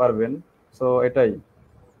করতে পারবেন। সো এটাই।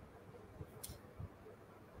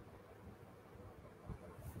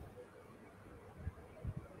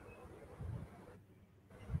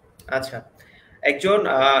 আচ্ছা,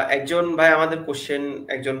 একজন ভাই আমাদের কোশ্চেন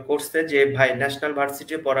একজন করছে যে ভাই ন্যাশনাল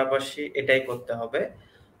ভার্সিটি পড়াপাশি এটাই করতে হবে।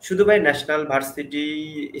 শুধু ভাই ন্যাশনাল ভার্সিটি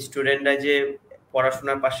স্টুডেন্টরা যে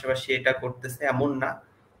পড়াশোনার পাশাপাশি এটা করতেছে এমন না।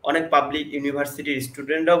 অনেক পাবলিক ইউনিভার্সিটির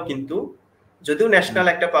স্টুডেন্টরাও কিন্তু, যদিও হুম, ন্যাশনাল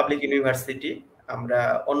একটা পাবলিক ইউনিভার্সিটি, আমরা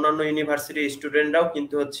অন্যান্য ইউনিভার্সিটির স্টুডেন্টরাও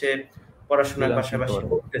কিন্তু হচ্ছে পড়াশোনার ফ্রিল্যান্সিং পাশাপাশি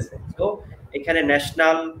করে। করতেছে। তো এখানে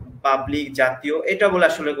ন্যাশনাল, পাবলিক, জাতীয় এটা বলে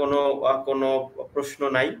আসলে কোনো প্রশ্ন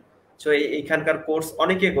নাই। তো এখানকার কোর্স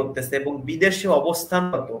অনেকে করতেছে এবং বিদেশে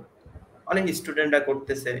অবস্থানরত অনেক স্টুডেন্টরা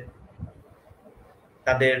করতেছে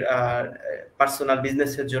তাদের পার্সোনাল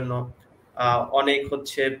বিজনেসের জন্য। অনেক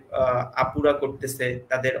হচ্ছে আপুরা করতেছে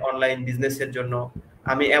তাদের অনলাইন বিজনেসের জন্য।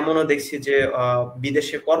 আমি এমনও দেখছি যে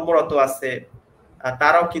বিদেশে কর্মরত আছে,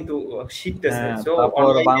 তারাও কিন্তু শিখতেছে। হ্যাঁ, সো তারপর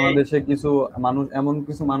অনলাইনে বাংলাদেশে কিছু মানুষ, এমন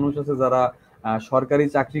কিছু মানুষ আছে যারা সরকারি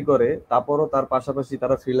চাকরি করে, তারপরও তার পাশাপাশি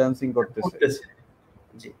তারা ফ্রিল্যান্সিং করতেছে। করতেছে।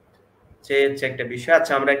 জি, সে হচ্ছে একটা বিষয়।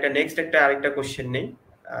 আচ্ছা, আমরা আরেকটা কোশ্চেন নেই।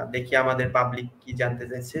 দেখি আমাদের পাবলিক কি জানতে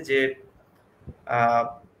চাইছে যে আহ,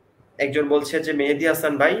 একজন বলছে যে মেহেদী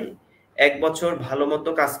হাসান ভাই, এক বছর ভালো মতো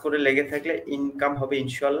কাজ করে লেগে থাকলে ইনকাম হবে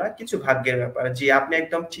ইনশাল্লাহ, কিছু ভাগ্যের ব্যাপার। জি, আপনি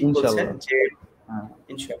একদম ঠিক বলছেন ইনশাল্লাহ। যে হ্যাঁ।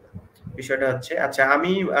 ইনশাল্লাহ। বিষয়টা হচ্ছে, আচ্ছা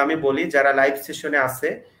আমি আমি বলি যারা লাইভ সেশনে আছে,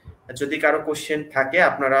 যদি কারো কোশ্চেন থাকে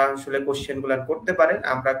আপনারা আসলে কোশ্চেন গুলা করতে পারেন।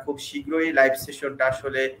 আমরা খুব শীঘ্রই লাইভ সেশনটা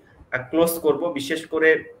আসলে ক্লোজ করব। বিশেষ করে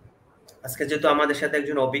আজকে যেহেতু আমাদের সাথে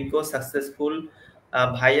একজন অভিজ্ঞ সাকসেসফুল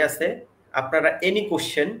ভাই আছে, আপনারা এনি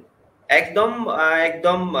কোশ্চেন, একদম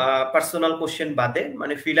একদম পার্সোনাল কোশ্চেন বাদে,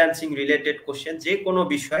 মানে ফ্রিল্যান্সিং রিলেটেড কোশ্চেন যে কোনো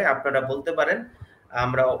বিষয় আপনারা বলতে পারেন।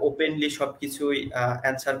 আমরা ওপেনলি সবকিছুই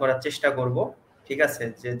অ্যান্সার করার চেষ্টা করব। ঠিক আছে,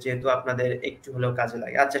 যে যেহেতু আপনাদের একটু হলেও কাজে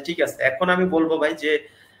লাগে। আচ্ছা ঠিক আছে, এখন আমি বলবো ভাই যে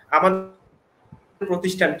আমাদের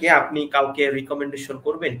প্রতিষ্ঠানকে আপনি কাউকে রিকমেন্ডেশন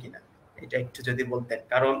করবেন কিনা, এটা একটু যদি বলতেন।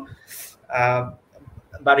 কারণ আহ,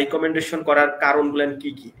 বা রিকমেন্ডেশন করার কারণগুলো কি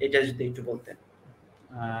কি, এটা যদি একটু বলতেন।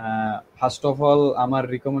 ফার্স্ট অফ অল আমার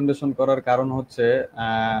রিকমেন্ডেশন করার কারণ হচ্ছে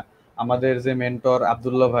আমাদের যে মেন্টর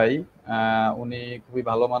আব্দুল্লাহ ভাই, উনি খুবই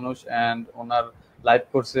ভালো মানুষ, অ্যান্ড ওনার লাইভ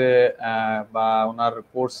কোর্সে বা ওনার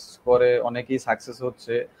কোর্স করে অনেকেই সাকসেস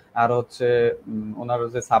হচ্ছে। আর হচ্ছে ওনার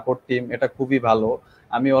যে সাপোর্ট টিম, এটা খুবই ভালো।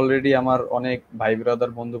 আমি অলরেডি আমার অনেক ভাই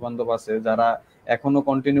ব্রাদার বন্ধু বান্ধব আছে যারা এখনো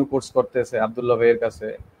কন্টিনিউ কোর্স করতেছে আব্দুল্লাহ ভাইয়ের কাছে।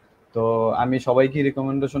 তো আমি সবাইকে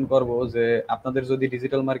রিকমেন্ডেশন করব যে আপনাদের যদি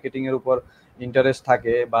ডিজিটাল মার্কেটিং এর উপর ইন্টারেস্ট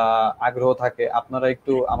থাকে বা আগ্রহ থাকে, আপনারা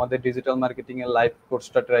একটু আমাদের ডিজিটাল মার্কেটিং এর লাইভ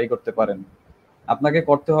কোর্সটা ট্রাই করতে পারেন। আপনাকে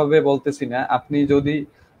করতে হবে বলতেছি না, আপনি যদি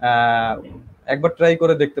আহ, একবার ট্রাই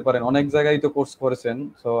করে দেখতে পারেন, অনেক জায়গায় তো কোর্স করেছেন,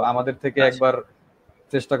 তো আমাদের থেকে আচ্ছা একবার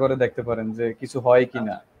চেষ্টা করে দেখতে পারেন যে কিছু হয়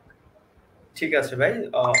কিনা। আচ্ছা, ঠিক আছে ভাই।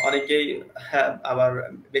 অনেকেই, হ্যাঁ, আবার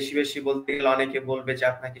বেশি বেশি বলতে গেলে অনেকে বলবে যে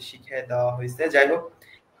আপনাকে শিখিয়ে দেওয়া হয়েছে। যাই হোক,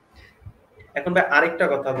 এখন ভাই আরেকটা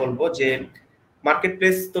কথা বলবো যে মার্কেট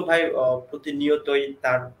প্লেস তো ভাই প্রতিনিয়তই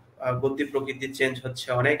তার গতি প্রকৃতি চেঞ্জ হচ্ছে,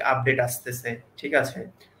 অনেক আপডেট আসতেছে। ঠিক আছে,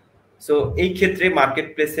 সো এই ক্ষেত্রে মার্কেট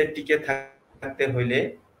প্লেসে টিকে থাকতে হইলে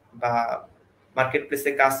বা মার্কেট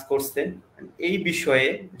প্লেসে কাজ করছেন এই বিষয়ে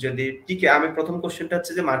যদি টিকে, আমি প্রথম কোশ্চেনটা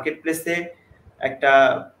হচ্ছে যে মার্কেট প্লেসে একটা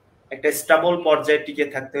একটা স্টেবল পর্যায়ে টিকে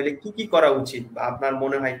থাকতে হলে কি কি করা উচিত বা আপনার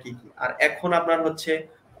মনে হয় কি কি। আর এখন আপনার হচ্ছে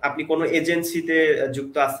আপনি কোনো এজেন্সিতে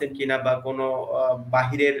যুক্ত আছেন কিনা বা কোনো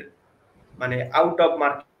বাহিরের, মানে আউট অফ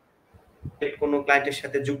মার্কেট কোনো ক্লায়েন্টের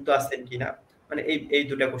সাথে যুক্ত আছেন কিনা, মানে এই এই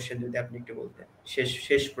দুটা কোশ্চেন যদি আপনি একটু বলতেন। শেষ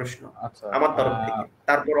শেষ প্রশ্ন আচ্ছা, আমার তরফ থেকে,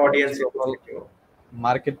 তারপর ফার্স্ট অডিয়েন্সের অফ অল প্রশ্ন কেউ।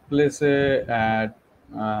 মার্কেট প্লেসে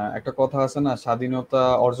একটা কথা আছে না, স্বাধীনতা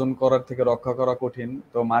অর্জন করার থেকে রক্ষা করা কঠিন।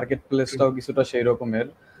 তো মার্কেট প্লেসটাও কিছুটা সেই রকমের।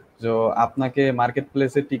 যে আপনাকে মার্কেট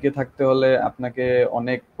প্লেসে টিকে থাকতে হলে আপনাকে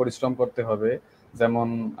অনেক পরিশ্রম করতে হবে। যেমন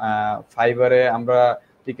ফাইবারে আমরা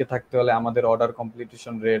টিকে থাকতে হলে আমাদের order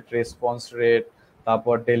completion rate, response rate,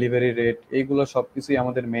 তারপর ডেলিভারি রেট, এইগুলো সবকিছুই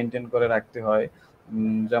আমাদের মেনটেন করে রাখতে হয়।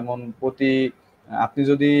 যেমন আপনি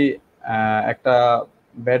যদি একটা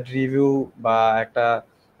ব্যাড রিভিউ বা একটা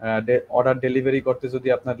অর্ডার ডেলিভারি করতে যদি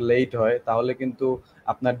আপনার লেট হয়, তাহলে কিন্তু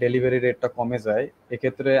আপনার ডেলিভারি রেটটা কমে যায়।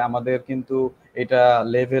 এক্ষেত্রে আমাদের কিন্তু এটা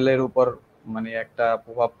লেভেলের উপর মানে একটা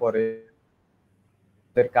প্রভাব পড়ে,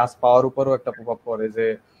 এর কাজ পাওয়ার উপরও একটা প্রভাব পড়ে যে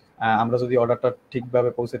আমরা যদি অর্ডারটা ঠিকভাবে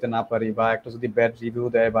পৌঁছাতে না পারি বা একটা যদি ব্যাড রিভিউ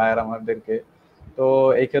দেয় বায়ার আমাদেরকে, তো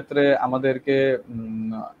এই ক্ষেত্রে আমাদেরকে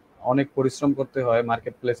অনেক পরিশ্রম করতে হয়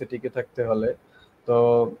মার্কেট প্লেসে টিকে থাকতে হলে। তো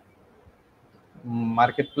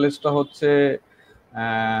মার্কেট প্লেসটা হচ্ছে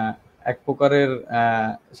আহ, এক প্রকারের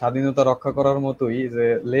স্বাধীনতা রক্ষা করার মতোই, যে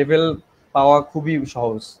লেভেল পাওয়া খুবই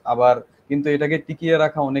সহজ, আবার কিন্তু এটাকে টিকিয়ে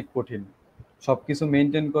রাখা অনেক কঠিন। সবকিছু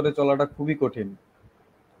মেনটেন করে চলাটা খুবই কঠিন।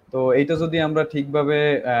 তো এইটা যদি আমরা ঠিকভাবে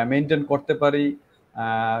মেনটেন করতে পারি,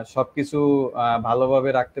 সবকিছু ভালোভাবে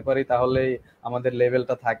রাখতে পারি, তাহলেই আমাদের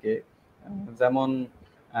লেভেলটা থাকে। যেমন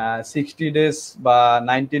 60 ডেজ বা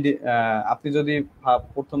 90 ডে, আপনি যদি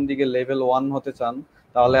প্রথম দিকে লেভেল 1 হতে চান,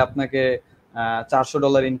 তাহলে আপনাকে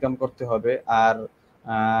 $400 ইনকাম করতে হবে, আর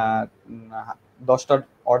 10টা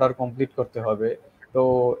অর্ডার কমপ্লিট করতে হবে। তো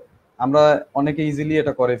আমরা অনেকে ইজিলি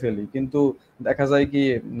এটা করে ফেলি, কিন্তু দেখা যায় কি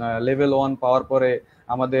লেভেল 1 পাওয়ার পরে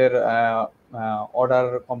আমাদের অর্ডার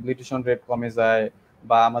কমপ্লিটেশন রেট কমে যায়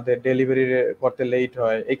বা আমাদের ডেলিভারি করতে লেট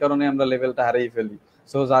হয়, এই কারণে আমরা লেভেলটা হারিয়ে ফেলি।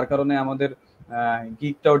 সো যার কারণে আমাদের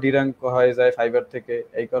গিগটাও ডিরাঙ্ক হয়ে যায় ফাইবার থেকে।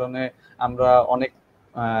 এই কারণে আমরা অনেক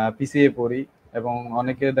পিছিয়ে পড়ি, এবং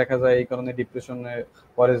অনেকে দেখা যায় এই কারণে ডিপ্রেশনে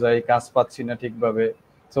পড়ে যায়, কাজ পাচ্ছি না ঠিকভাবে।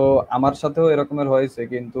 তো আমার সাথেও এরকমের হয়েছে,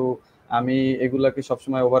 কিন্তু আমি এগুলাকে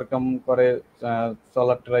সবসময় ওভারকাম করে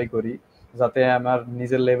চলার ট্রাই করি, যাতে আমার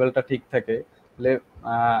নিজের লেভেলটা ঠিক থাকে।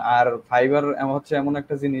 আর ফাইবার হচ্ছে এমন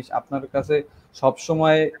একটা জিনিস, আপনার কাছে সব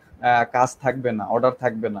সময় কাজ থাকবে না, অর্ডার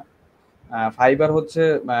থাকবে না। ফাইবার হচ্ছে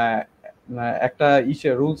একটা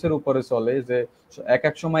রুলস এর উপরে চলে, যে এক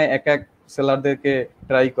এক সময় এক এক সেলারদেরকে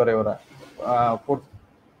ট্রাই করে ওরা।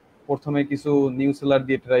 প্রথমে কিছু নিউ সেলার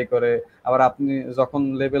দিয়ে ট্রাই করে, আবার আপনি যখন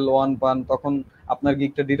লেভেল 1 পান তখন আপনার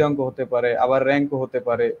গিগটা ডিরাঙ্ক হতে পারে, আবার র্যাঙ্কও হতে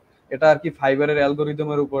পারে। এটা আর কি ফাইবারের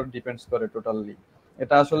অ্যালগোরিদমের উপর ডিপেন্ডস করে টোটালি।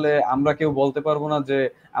 এটা আসলে আচ্ছা আমরা কেউ বলতে পারবো না যে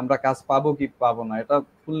আমরা কাজ পাবো কি পাবো না, এটা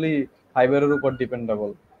ফুললি ফাইবারের উপর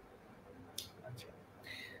ডিপেন্ডেবল। আচ্ছা।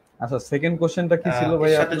 আচ্ছা, সেকেন্ড কোশ্চেনটা কি ছিল এর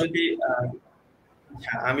ভাই সাথে আপনার? যদি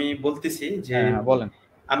হ্যাঁ, আমি বলতেছি যে হ্যাঁ হ্যাঁ, বলেন।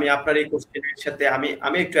 আমি আপনার এই কোশ্চেনের সাথে আমি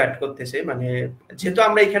আমি একটু অ্যাড করতেছি, মানে যেহেতু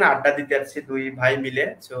আমরা এখানে আড্ডা দিতে যাচ্ছি দুই ভাই মিলে,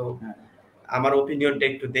 তো হ্যাঁ আমার ওপিনিয়নটা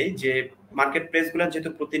একটু দেই যে মার্কেট প্লেস গুলো যেহেতু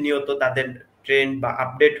প্রতিনিয়ত তাদের ট্রেন্ড বা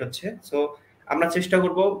আপডেট হচ্ছে, সো আমরা চেষ্টা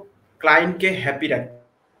করব ক্লায়েন্টকে হ্যাপি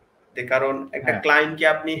রাখতে, কারণ একটা হ্যাঁ ক্লায়েন্টকে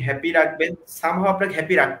আপনি হ্যাপি রাখবেন, সামহাও আপনাকে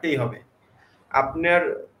হ্যাপি রাখতেই হবে। আপনার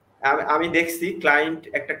আমি দেখছি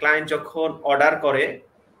একটা ক্লায়েন্ট যখন অর্ডার করে,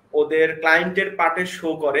 ওদের ক্লায়েন্টের পার্টে শো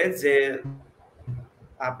করে যে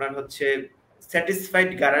আপনার হচ্ছে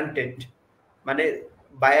স্যাটিসফাইড গ্যারান্টেড, মানে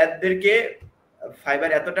বায়ারদেরকে ফাইবার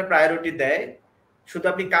এতটা প্রায়োরিটি দেয়, শুধু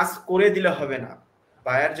আপনি কাজ করে দিলে হবে না,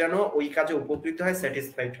 বায়ার যেন ওই কাজে উপকৃত হয়,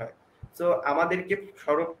 স্যাটিসফাইড হয়। তো আমাদেরকে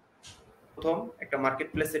সর্বপ্রথম একটা মার্কেট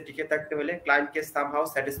প্লেসে টিকে থাকতে হলে ক্লায়েন্টকে সামহাও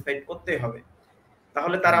স্যাটিসফাইড করতে হবে,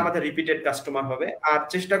 তাহলে তারা হ্যাঁ, আমাদের রিপিটেড কাস্টমার হবে। আর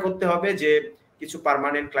চেষ্টা করতে হবে যে কিছু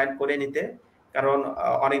পার্মানেন্ট ক্লায়েন্ট করে নিতে, কারণ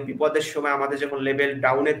অনেক বিপদের সময় আমাদের যখন লেভেল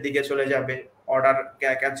ডাউনের দিকে চলে যাবে, অর্ডার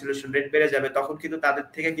ক্যান্সেলেশন রেট বেড়ে যাবে, তখন কিন্তু তাদের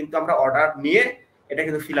থেকে কিন্তু আমরা অর্ডার নিয়ে এটা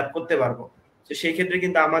কিন্তু ফিল আপ করতে পারবো। তো সেই ক্ষেত্রে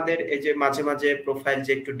কিন্তু আমাদের এই যে মাঝে মাঝে প্রোফাইল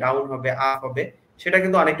যে একটু ডাউন হবে আপ হবে, সেটা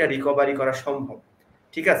কিন্তু অনেকটা রিকভারি করা সম্ভব।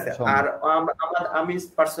 ঠিক আছে। আর সম্ভব। আমি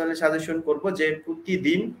পার্সোনালি সাজেশন করব যে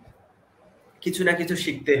প্রতিদিন কিছু না কিছু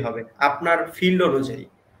শিখতে হবে আপনার ফিল্ড অনুযায়ী।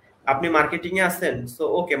 আপনি মার্কেটিং এ আছেন, সো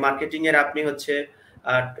ওকে, মার্কেটিং এর আপনি হচ্ছে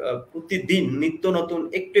প্রতিদিন নিত্য নতুন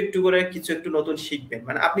একটু একটু করে কিছু একটু নতুন শিখবেন,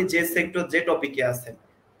 মানে আপনি যে সেক্টর যে টপিকে আছেন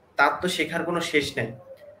তার তো শেখার কোনো শেষ নাই,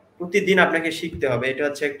 প্রতিদিন আপনাকে শিখতে হবে। এটা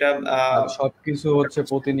হচ্ছে একটা আর সবকিছু হচ্ছে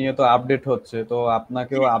প্রতিনিয়ত আপডেট হচ্ছে, তো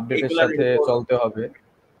আপনাকেও আপডেটের এগুলার সাথে উপর। চলতে হবে।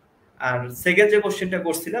 আর সেকেন্ড যে কোশ্চেনটা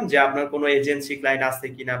করছিলাম যে আপনার কোনো এজেন্সি ক্লায়েন্ট আছে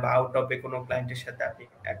কিনা, বা আউট অফ কোনো ক্লায়েন্টের সাথে আপনি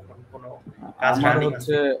এখন কোনো কাজ আমার রানিং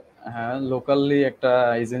হচ্ছে, আছে? হ্যাঁ, লোকালি একটা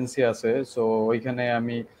এজেন্সি আছে, সো ওইখানে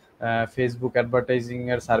আমি ফেসবুক অ্যাডভার্টাইজিং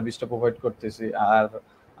এর সার্ভিসটা প্রোভাইড করতেছি। আর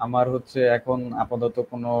আমার হচ্ছে এখন আপাতত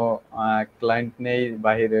কোনো ক্লায়েন্ট নেই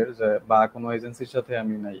বাহিরের, বা কোনো এজেন্সির সাথে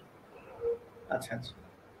আমি নাই। আচ্ছা আচ্ছা।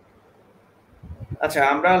 আচ্ছা,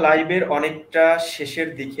 আমরা লাইভের অনেকটা শেষের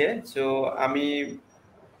দিকে, তো আমি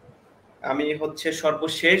আমি হচ্ছে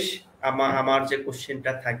সর্বশেষ আমার যে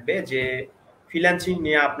কোশ্চেনটা থাকবে যে ফ্রিল্যান্সিং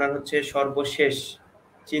নিয়ে আপনার হচ্ছে সর্বশেষ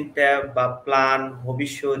চিন্তা বা প্ল্যান,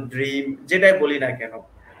 ভবিষ্যৎ, ড্রিম, যেটাই বলি না কেন,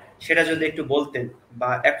 সেটা যদি একটু বলতেন, বা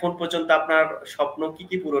এখন পর্যন্ত আপনার স্বপ্ন কি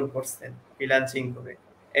কি পূরণ করছেন ফ্রিল্যান্সিং করে,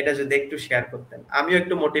 এটা যদি একটু শেয়ার করতেন, আমিও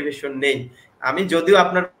একটু মোটিভেশন নেই। আমি যদিও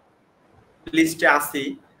আপনার লিস্টে আছি,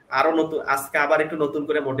 আরো নতুন আজকে আবার একটু নতুন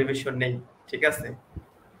করে মোটিভেশন নেই। ঠিক আছে।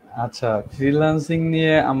 আচ্ছা, ফ্রিল্যান্সিং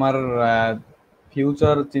নিয়ে আমার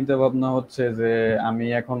ফিউচার চিন্তা ভাবনা হচ্ছে যে আমি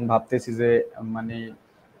এখন ভাবতেছি যে মানে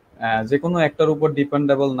যে কোনো একটার উপর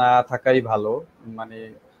ডিপেন্ডেবল না থাকাই ভালো। মানে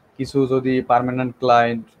কিছু যদি পার্মানেন্ট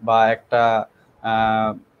ক্লায়েন্ট বা একটা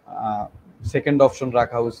সেকেন্ড অপশন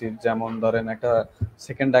রাখা উচিত, যেমন ধরেন একটা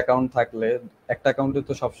সেকেন্ড অ্যাকাউন্ট থাকলে, একটা অ্যাকাউন্টে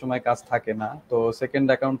তো সবসময় কাজ থাকে না, তো সেকেন্ড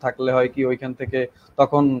অ্যাকাউন্ট থাকলে হয় কি ওইখান থেকে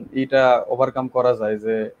তখন এটা ওভারকাম করা যায়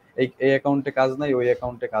যে এই এই অ্যাকাউন্টে কাজ নাই, ওই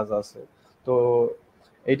অ্যাকাউন্টে কাজ আছে। তো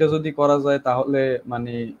এইটা যদি করা যায় তাহলে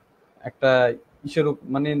মানে একটা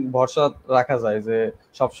মানে ভরসা রাখা যায় যে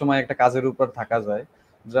সবসময় একটা কাজের উপর থাকা যায়।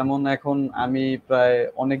 যেমন এখন আমি প্রায়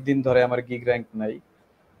অনেক দিন ধরে আমার গিগ র্যাঙ্ক নাই,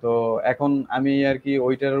 তো এখন আমি আর কি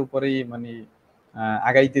ওইটার উপরেই মানে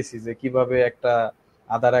আগাইতেছি যে কিভাবে একটা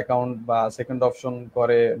আদার অ্যাকাউন্ট বা সেকেন্ড অপশন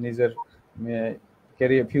করে নিজের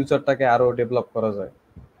ক্যারিয়ার ফিউচারটাকে আরো ডেভেলপ করা যায়।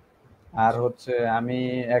 আর হচ্ছে আমি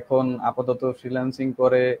এখন আপাতত ফ্রিল্যান্সিং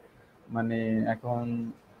করে মানে এখন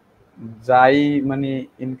যাই মানে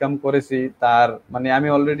ইনকাম করেছি তার মানে আমি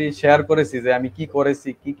অলরেডি শেয়ার করেছি যে আমি কি করেছি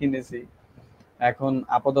কি কিনেছি। এখন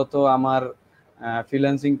আপাতত আমার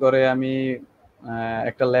ফ্রিল্যান্সিং করে আমি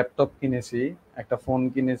একটা ল্যাপটপ কিনেছি, একটা ফোন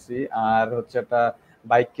কিনেছি, আর হচ্ছে একটা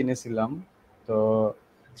বাইক কিনেছিলাম। তো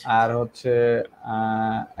আর হচ্ছে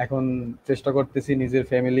এখন চেষ্টা করতেছি নিজের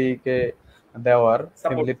ফ্যামিলিকে দেওয়ার, সাপোর্ট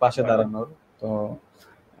ফ্যামিলির পাশে করার। দাঁড়ানোর। তো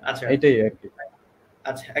আচ্ছা এইটাই আর কি।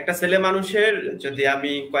 আচ্ছা, একটা ছেলে মানুষের যদি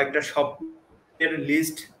আমি কয়েকটা স্বপ্নের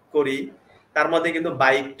লিস্ট করি, তার মধ্যে কিন্তু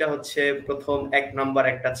বাইকটা হচ্ছে প্রথম এক নম্বর,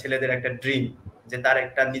 একটা ছেলেদের একটা ড্রিম, যে তার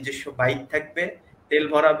একটা নিজস্ব বাইক থাকবে, তেল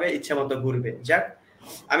ভরাবে, ইচ্ছা মতো ঘুরবে। যাক,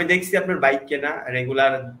 আমি দেখছি আপনার বাইক কেনা,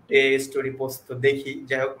 রেগুলার ডে স্টোরি পোস্ট তো দেখি,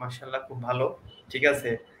 যাই হোক মাশাআল্লাহ খুব ভালো। ঠিক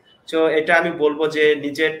আছে। তো এটা আমি বলবো যে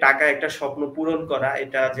নিজের টাকা একটা স্বপ্ন পূরণ করা,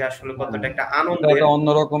 এটা যে আসলে কতটা একটা এটা আনন্দের, একটা অন্য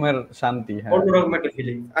রকমের শান্তি। হ্যাঁ, অন্যরকম একটা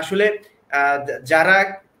ফিলিং আসলে। যারা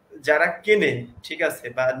যারা কেনে, ঠিক আছে,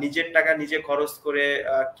 বা নিজের টাকা নিজে খরচ করে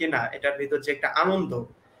কেনা, এটার ভিতর যে একটা আনন্দ,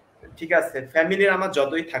 ঠিক আছে, ফ্যামিলির আমার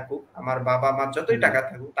যতই থাকুক, আমার বাবা মার যতই হুম, টাকা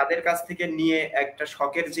থাকুক, তাদের কাছ থেকে নিয়ে একটা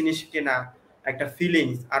শখের জিনিস কেনা একটা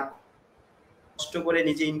ফিলিংস, আর কষ্ট করে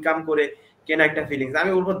নিজে ইনকাম করে কেনা একটা ফিলিংস,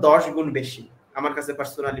 আমি বলবো 10 গুণ বেশি আমার কাছে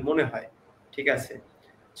পার্সোনালি মনে হয়। ঠিক আছে,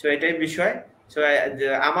 তো এটাই বিষয়। তো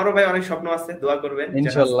আমারও ভাই অনেক স্বপ্ন আছে, দোয়া করবেন যেন আস্তে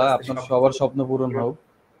ইনশাল্লাহ আস্তে আপনার সব সবার স্বপ্ন পূরণ হোক।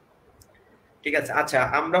 ঠিক আছে। আচ্ছা,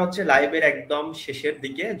 আমরা হচ্ছে লাইভের একদম শেষের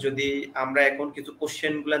দিকে, যদি আমরা এখন কিছু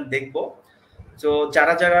কোশ্চেন গুলা দেখবো। তো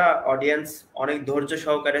যারা যারা অডিয়েন্স অনেক ধৈর্য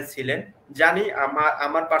সহকারে ছিলেন, জানি আমার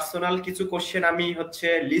আমার পার্সোনাল কিছু কোশ্চেন আমি হচ্ছে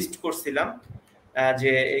লিস্ট করছিলাম,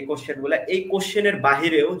 যে এই কোশ্চেন গুলা, এই কোশ্চেনের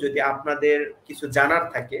বাহিরেও যদি আপনাদের কিছু জানার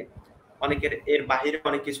থাকে, অনেকের এর বাহিরে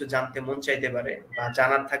অনেক কিছু জানতে মন চাইতে পারে বা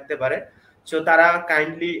জানার থাকতে পারে, তো তারা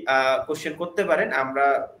কাইন্ডলি কোশ্চেন করতে পারেন। আমরা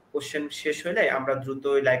কোশ্চেন শেষ হলে আমরা দ্রুত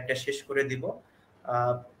ওই লাইভটা শেষ করে দিব।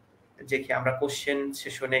 আহ, দেখি আমরা কোশ্চেন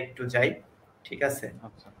সেশনে একটু যাই। ঠিক আছে।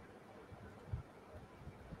 আচ্ছা,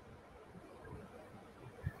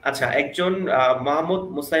 আচ্ছা, একজন মাহমুদ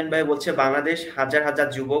মুসাইন ভাই বলছে, বাংলাদেশ হাজার হাজার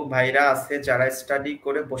যুবক ভাইরা আছে যারা স্টাডি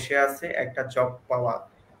করে বসে আছে একটা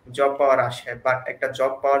জব পাওয়ার আশায়, বাট একটা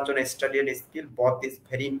জব পাওয়ার জন্য study and skill both is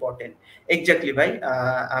very important. Exactly ভাই,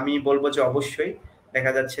 আমি বলবো যে অবশ্যই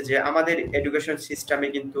দেখা যাচ্ছে যে আমাদের এডুকেশন সিস্টেমে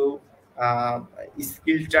কিন্তু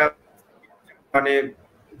স্কিলটা মানে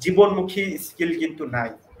জীবনমুখী স্কিল কিন্তু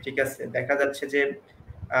নাই। ঠিক আছে, দেখা যাচ্ছে যে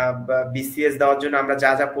বিসিএস দেওয়ার জন্য আমরা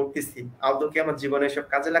যা যা পড়তেছি, আদৌ কি আমার জীবনে সব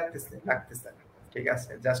কাজে লাগতেছে না। ঠিক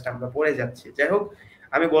আছে, জাস্ট আমরা পড়ে যাচ্ছি। যাই হোক,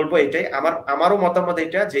 আমি বলবো এটাই, আমারও মতামত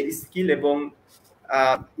এটা, যে স্কিল এবং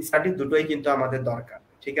স্টাডি দুটোই কিন্তু আমাদের দরকার।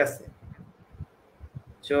 ঠিক আছে,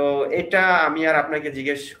 তো এটা আমি আর আপনাকে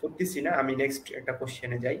জিজ্ঞেস করতেছি না, আমি নেক্সট একটা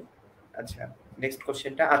কোশ্চেনে যাই। আচ্ছা, নেক্সট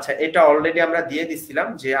কোশ্চেনটা, আচ্ছা এটা অলরেডি আমরা দিয়ে দিছিলাম,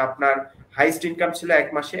 যে আপনার হাইস্ট ইনকাম ছিল এক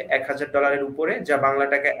মাসে $1,000 উপরে, যা বাংলা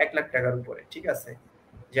টাকা 1,00,000 টাকার উপরে। ঠিক আছে,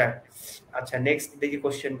 যাক। আচ্ছা, নেক্সট দেখি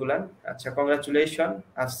কোশ্চেন গুলা। আচ্ছা, কংগ্রাচুলেশন।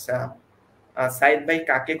 আচ্ছা, সাইদ ভাই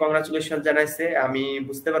কাকে কংগ্রাচুলেশন জানাইছে আমি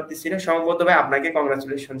বুঝতে পারতেছি না, সম্ভবত ভাই আপনাকে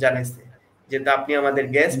কংগ্রাচুলেশন জানাইছে, যেহেতু আপনি আমাদের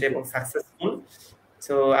গেস্ট থ্যাংক ইউ। এবং সাকসেসফুল।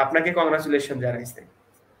 তো আপনাকে কংগ্রাচুলেশন জানাইছে।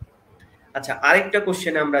 আচ্ছা, আরেকটা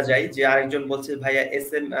কোশ্চেনে আমরা যাই, যে আরেকজন বলছে, ভাইয়া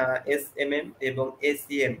এসএমএম এবং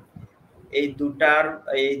এসিএম এই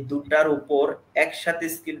দুটার উপর একসাথে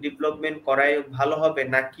স্কিল ডেভেলপমেন্ট করাই ভালো হবে,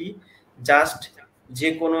 নাকি জাস্ট যে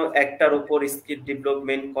কোনো একটার উপর স্কিল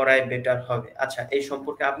ডেভেলপমেন্ট করাই বেটার হবে? আচ্ছা, এই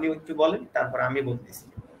সম্পর্কে আপনি একটু বলেন, তারপর আমি বলতেছি।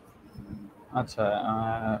 আচ্ছা,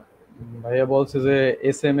 ভাইয়া বলছে যে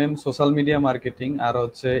এসএমএম সোশ্যাল মিডিয়া মার্কেটিং আর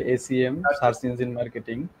হচ্ছে এসিএম সার্চ ইঞ্জিন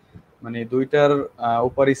মার্কেটিং, মানে দুইটার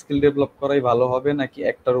উপর স্কিল ডেভেলপ করাই ভালো হবে নাকি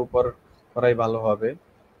একটার উপর করাই ভালো হবে?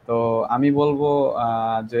 তো আমি বলবো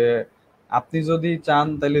যে আপনি যদি চান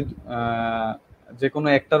তাহলে আহ, যে কোনো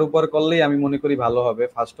একটার উপর করলেই আমি মনে করি ভালো হবে।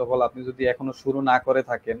 ফার্স্ট অফ অল আপনি যদি এখনো শুরু না করে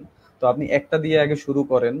থাকেন, তো আপনি একটা দিয়ে আগে শুরু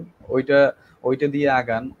করেন, ওইটা ওইটা দিয়ে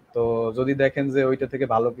আগান। তো যদি দেখেন যে ওইটা থেকে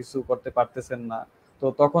ভালো কিছু করতে পারতেছেন না, তো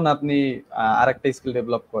তখন আপনি আরেকটা স্কিল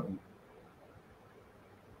ডেভেলপ করেন।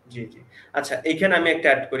 জি জি। আচ্ছা, এখানে আমি একটা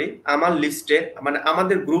অ্যাড করি, আমার লিস্টে মানে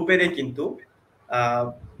আমাদের গ্রুপেরই কিন্তু আহ,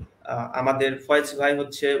 আমাদের ফয়েজ ভাই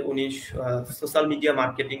হচ্ছে, উনি সোশ্যাল মিডিয়া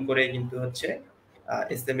মার্কেটিং করে কিন্তু হচ্ছে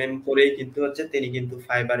এসএমএম করে কিন্তু হচ্ছে, তিনি কিন্তু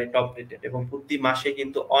ফাইবারে টপ রেটেড, এবং প্রতি মাসে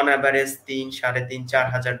কিন্তু অন অ্যাভারেজ 3, 3.5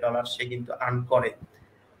 হাজার ডলার সে কিন্তু আর্ন করে।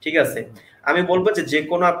 ঠিক আছে, আমি বলবো যে যে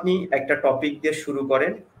কোনো আপনি একটা টপিক দিয়ে শুরু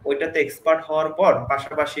করেন, ওইটাতে এক্সপার্ট হওয়ার পর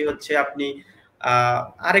পাশাপাশি হচ্ছে আপনি আহ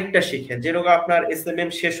আরেকটা শিখেন, যেরকম আপনার এসএমএম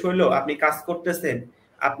শেষ হইলো, আপনি কাজ করতেছেন,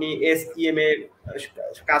 আপনি এসইএম এ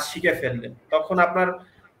কাজ শিখে ফেললেন, তখন আপনার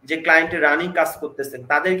যে ক্লায়েন্ট রানিং কাজ করতেছেন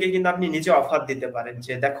তাদেরকে কিন্তু আপনি নিজে অফার দিতে পারেন,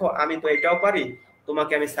 যে দেখো আমি তো এটাও পারি,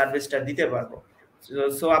 তোমাকে আমি সার্ভিসটা দিতে পারবো।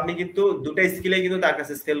 সো আপনি কিন্তু দুটা স্কিলে কিন্তু তার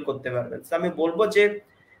কাছে সেল করতে পারবেন। তো আমি বলবো যে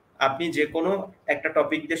আপনি যে কোনো একটা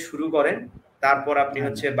টপিক দিয়ে শুরু করেন, তারপর আপনি হ্যাঁ,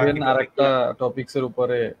 হচ্ছে দেন বাকি আর টপিক একটা গুলা। টপিকস এর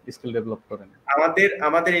উপরে স্কিল ডেভেলপ করেন।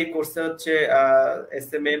 আমাদের এই কোর্সে হচ্ছে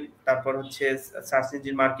এসএমএম, তারপর হচ্ছে সার্চ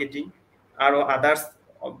ইঞ্জিন মার্কেটিং, আরো আদার্স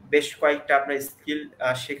বেশ কয়েকটা আপনার স্কিল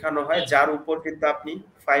শেখানো হয়, যার উপর কিন্তু আপনি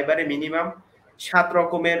ফাইবারে মিনিমাম 7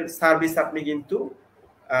 রকমের সার্ভিস আপনি কিন্তু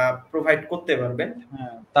প্রোভাইড করতে পারবেন।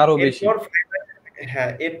 হ্যাঁ, তারও বেশি। এরপর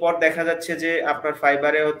হ্যাঁ, এরপর দেখা যাচ্ছে যে আপনার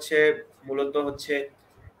ফাইবারে হচ্ছে মূলত হচ্ছে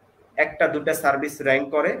একটা দুটা সার্ভিস র্যাঙ্ক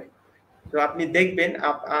করে। তো আপনি দেখবেন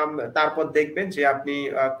তারপর দেখবেন যে আপনি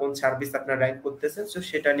কোন সার্ভিস আপনার র্যাঙ্ক করতেছেন, তো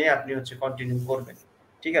সেটা নিয়ে আপনি হচ্ছে কন্টিনিউ করবেন।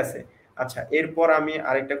 ঠিক আছে। আচ্ছা, এরপর আমি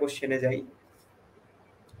আরেকটা কোশ্চেনে যাই।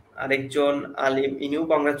 আরেকজন আলিম, ইনিও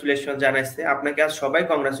কংগ্রাচুলেশন জানাইছে আপনাকে, আজ সবাই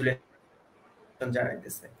কংগ্রাচুলেশন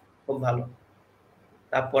জানাইতেছে, খুব ভালো।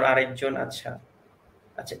 তারপর আরেকজন, আচ্ছা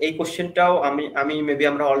আচ্ছা, এই কোশ্চেনটাও আমি আমি মেবি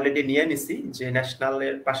আমরা অলরেডি নিয়ে নিছি যে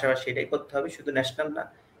ন্যাশনালের পাশাপাশি এটাই করতে হবে, শুধু ন্যাশনাল না,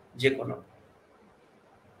 যে কোনো।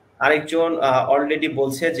 আরেকজন অলরেডি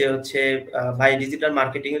বলছে যে হচ্ছে ভাই ডিজিটাল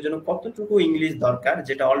মার্কেটিং এর জন্য কতটুকু ইংলিশ দরকার,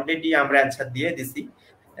 যেটা অলরেডি আমরা অ্যানসার দিয়ে দিছি,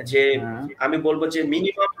 যে হ্যাঁ, আমি বলবো যে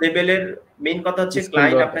মিনিমাম লেভেলের মেইন কথা হচ্ছে স্কিল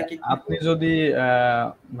ক্লায়েন্ট দরকার। আপনাকে আপনি যদি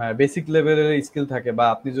বেসিক লেভেলের স্কিল থাকে বা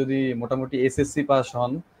আপনি যদি মোটামুটি এসএসসি পাস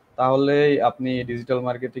হন, তাহলেই আপনি ডিজিটাল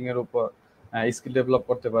মার্কেটিং এর উপর স্কিল ডেভেলপ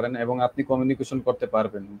করতে পারেন এবং আপনি কমিউনিকেশন করতে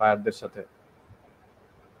পারবেন বায়ারদের সাথে।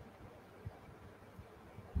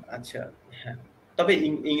 আচ্ছা, হ্যাঁ, তবে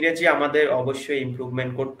ইংরেজি আমাদের অবশ্যই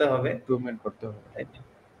ইমপ্রুভমেন্ট করতে হবে। ইমপ্রুভমেন্ট করতে হবে।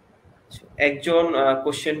 একজন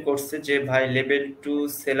কোশ্চেন করছে যে ভাই লেভেল 2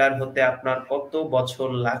 সেলার হতে আপনার কত বছর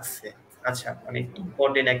লাগছে। আচ্ছা, অনেক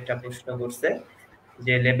ইম্পর্টেন্ট একটা প্রশ্ন করছে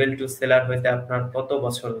যে লেভেল 2 সেলার হতে আপনার কত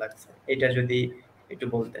বছর লাগছে, এটা যদি একটু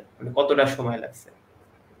বলতেন, মানে কতটা সময় লাগছে।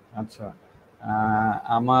 আচ্ছা,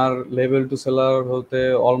 আমার লেভেল টু সেলার হতে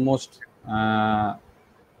অলমোস্ট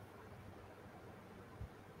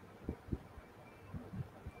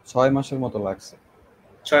 6 মাসের মতো লাগছে।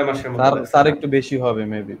 6 মাসের মতো তার লাগছে তার না? একটু বেশি হবে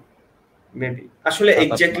মেবি, মেবি আসলে 7-8 মাস।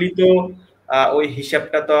 এক্স্যাক্টলি তো ওই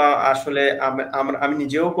হিসাবটা তো আসলে আমি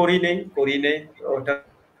নিজেও করি নেই ওটা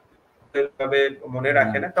ভাবে মনে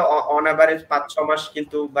রাখে হ্যাঁ, না, তো অন এভারেজ 5-6 মাস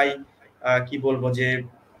কিন্তু ভাই কি বলবো যে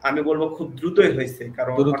আমি বলবো খুব দ্রুতই হয়েছে,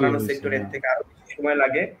 কারণ দ্রুতই অন্যান্য হয়েছে। সেক্টর এর হ্যাঁ, থেকে আরো বেশি সময়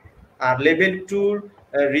লাগে। আর লেভেল 2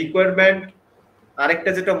 রিকোয়ারমেন্ট, আরেকটা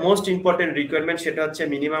যেটা মোস্ট ইম্পর্টেন্ট রিকোয়ারমেন্ট, সেটা হচ্ছে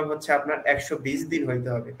মিনিমাম হচ্ছে আপনার 120 দিন হইতে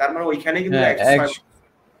হবে, তার মানে ওইখানে কিন্তু হ্যাঁ, 6 মাস,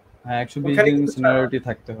 হ্যাঁ, 120 ওইখানে দিন কিন্তু 6 মাস। সিনিয়রিটি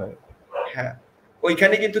থাকতে হয়। হ্যাঁ,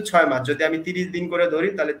 ওইখানে কিন্তু 6 মাস, যদি আমি 30 দিন করে ধরি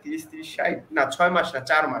তাহলে 30-30-60 না, 6 মাস না,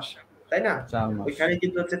 4 মাস, তাই না? 4 মাস। ওইখানে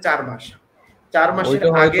কিন্তু হচ্ছে 4 মাস, 4 মাসের ওইটা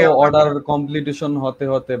আগে হয়তো আপনার অর্ডার কমপ্লিটেশন হতে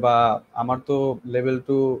হতে বা আমার তো লেভেল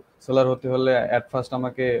টু সেলার হতে হলে অ্যাট ফার্স্ট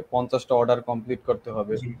আমাকে 50টা অর্ডার কমপ্লিট করতে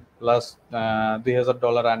হবে, জি, প্লাস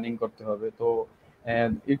 $2000 আর্নিং করতে হবে। তো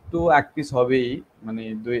একটু এক পিস হবেই, মানে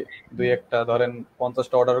দুই দুই একটা ধরেন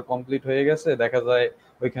 50টা অর্ডার কমপ্লিট হয়ে গেছে, দেখা যায়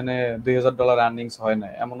ওইখানে $2000 আর্নিংস হয় না,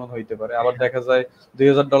 এমনও হইতে পারে। আবার হ্যাঁ, দেখা যায়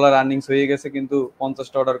 $2000 আর্নিংস হয়ে গেছে কিন্তু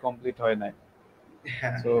 50টা অর্ডার কমপ্লিট হয় নাই।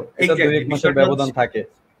 হ্যাঁ, তো হ্যাঁ, এটা দুই এক্স্যাক্টলি এক মাসের বিষয়টা ব্যবধান হচ্ছে থাকে।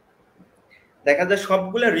 দেখা যায়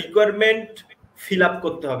সবগুলা রিকোয়ারমেন্ট ফিল আপ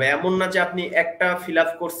করতে হবে, এমন না যে আপনি একটা ফিল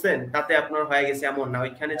আপ করছেন তাতে আপনার হয়ে গেছে, এমন না।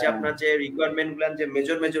 ওইখানে যে হ্যাঁ, আপনার যে রিকোয়ারমেন্ট গুলা, যে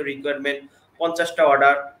major major requirement, 50টা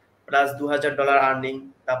order plus $2000 earning,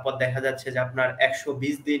 তারপর দেখা যাচ্ছে যে আপনার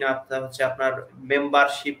 120 দিন আপনার হচ্ছে আপনার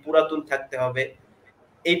মেম্বারশিপ পুরাতন থাকতে হবে,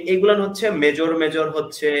 এইগুলা হচ্ছে মেজর মেজর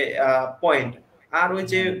হচ্ছে পয়েন্ট। আর ওই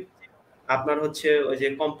যে হ্যাঁ। আপনার হচ্ছে ওই যে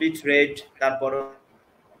কমপ্লিট রেট, তারপর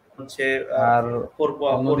হচ্ছে আর ফোর ফোর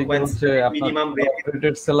অন্যদিকে পয়েন্ট হচ্ছে আপনার minimum top rate,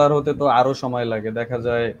 rated seller হতে তো আরো সময় লাগে, দেখা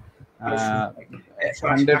যায় আরো সময় লাগে, 100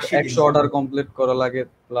 180 দিন। অর্ডার কমপ্লিট করা লাগে,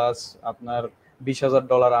 প্লাস আপনার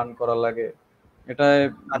 $20,000 আর্ন করা লাগে। এটায়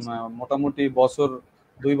আচ্ছা, মোটামুটি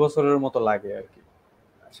 2 বছরের মতো লাগে আর কি।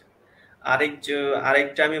 আচ্ছা।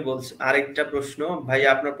 আরেকটা আমি বলছি, আরেকটা প্রশ্ন ভাই,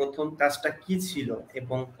 আপনার প্রথম কাজটা কি ছিল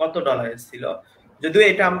এবং কত ডলারের ছিল? যদিও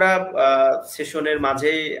এটা আমরা সেশনের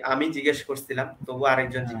মাঝে আমি জিজ্ঞেস করছিলাম, তবু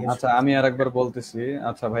আরেকজন হ্যাঁ, জিজ্ঞেস আচ্ছা, করছে। আমি আরেকবার বলতেছি।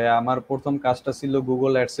 আচ্ছা ভাইয়া, আমার প্রথম কাজটা ছিল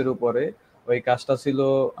গুগল অ্যাডস এর উপরে। ওই কাজটা ছিল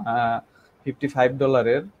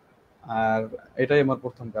 $55। আর এটাই আমার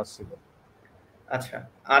প্রথম কাজ ছিল। আচ্ছা,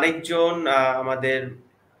 আরেকজন আমাদের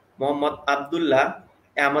মোহাম্মদ আব্দুল্লাহ,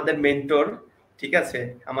 আমাদের মেন্টর, ঠিক আছে,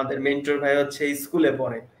 আমাদের মেন্টর ভাই হচ্ছে স্কুলে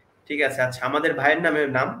পড়ে, ঠিক আছে। আচ্ছা, আমাদের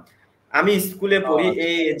ভাইয়ের নাম, আমি স্কুলে ও পড়ি,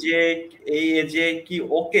 আচ্ছা, এই এজে কি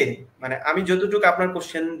ওকে, মানে আমি যতটুকু আপনার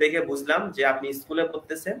কোশ্চেন দেখে বুঝলাম যে আপনি স্কুলে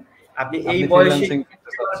পড়তেছেন, আপনি এই আপনি বয়সে ফ্রিল্যান্সিং কি করতে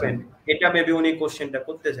করতে চাচ্ছেন? পারবেন, এটা মেবি উনি কোশ্চেনটা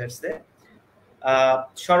করতে চাইছে।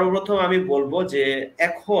 সর্বপ্রথম আমি বলবো যে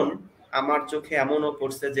এখন আমার চোখে এমনও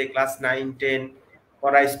পড়ছে যে ক্লাস 9-10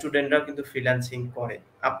 পড়া স্টুডেন্টরা কিন্তু ফ্রিল্যান্সিং করে।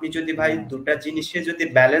 আপনি যদি ভাই হ্যাঁ, দুটা জিনিসে যদি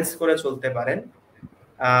ব্যালেন্স করে চলতে পারেন,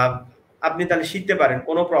 আহ, আপনি তাহলে শিখতে পারেন,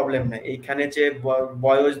 কোনো প্রবলেম নাই। এইখানে যে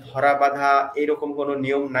বয়স ধরা বাঁধা এরকম কোনো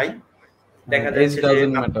নিয়ম নাই। হ্যাঁ, দেখা এজ যাচ্ছে যে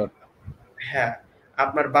ডাজন্ট ম্যাটার। হ্যাঁ,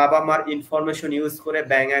 আপনার বাবা মার ইনফরমেশন ইউজ করে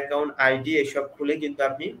ব্যাংক অ্যাকাউন্ট, আইডি এসব খুলে কিন্তু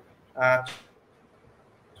আপনি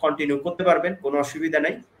কন্টিনিউ করতে পারবেন, কোনো অসুবিধা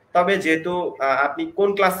নাই। তবে যেহেতু আপনি কোন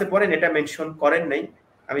ক্লাসে পড়েন এটা মেনশন করেন নাই,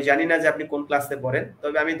 আমি জানি না যে আপনি কোন ক্লাসে পড়েন,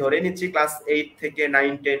 তবে আমি ধরে নিচ্ছি ক্লাস 8 থেকে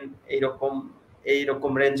 9-10 এইরকম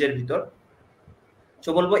এইরকম রেঞ্জের ভিতর। তো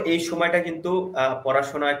বলবো এই সময়টা কিন্তু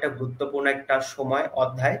পড়াশোনা একটা গুরুত্বপূর্ণ একটা সময়,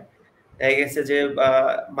 অধ্যায়। দেখা গেছে যে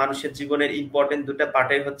মানুষের জীবনের ইম্পর্টেন্ট দুটো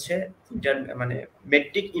পার্টই হচ্ছে মানে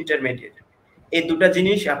মেট্রিক, ইন্টারমিডিয়েট। এই দুটা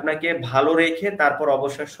জিনিস আপনাকে ভালো রেখে তারপর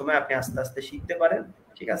অবসর সময় আপনি আস্তে আস্তে শিখতে পারেন,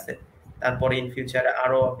 ঠিক আছে? তারপরে ইন ফিউচারে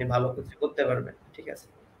আরো আপনি ভালো কিছু করতে পারবেন, ঠিক আছে?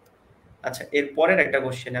 আচ্ছা, এর পরের একটা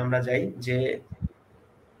কোশ্চেনে আমরা যাই যে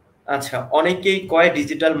আচ্ছা, অনেকেই কয়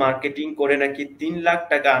ডিজিটাল মার্কেটিং করে নাকি 3 লাখ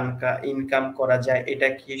টাকা ইনকাম করা যায়, এটা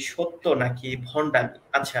কি সত্য নাকি ভন্ডামি?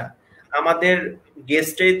 আচ্ছা, আমাদের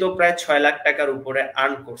গেস্টেই তো প্রায় 6 লাখ টাকার উপরে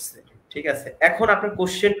আর্ন করছে, ঠিক আছে? এখন আপনার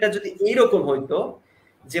কোশ্চেনটা যদি এইরকম হইতো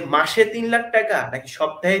যে মাসে 3 লাখ টাকা নাকি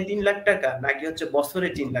সপ্তাহে 3 লাখ টাকা নাকি হচ্ছে বছরে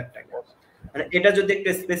 3 লাখ টাকা, মানে এটা যদি একটু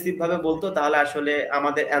স্পেসিফিক ভাবে বলতো তাহলে আসলে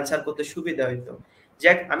আমাদের অ্যান্সার করতে সুবিধা হইতো।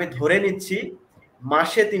 যাক, আমি ধরে নিচ্ছি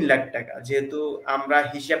মাসে 3 লাখ টাকা, যেহেতু আমরা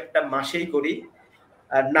হিসাবটা মাসেই করি।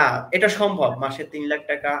 আর না, এটা সম্ভব, মাসে 3 লাখ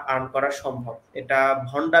টাকা আর্ন করা সম্ভব, এটা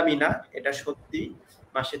ভন্ডামি না, এটা সত্যি।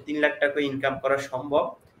 মাসে 3 লাখ টাকা ইনকাম করা সম্ভব,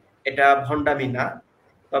 এটা ভন্ডামি না।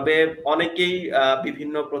 তবে অনেকেই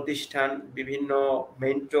বিভিন্ন প্রতিষ্ঠান, বিভিন্ন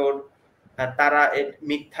মেন্টর, তারা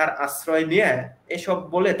মিথ্যার আশ্রয় নিয়ে এসব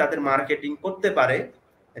বলে তাদের মার্কেটিং করতে পারে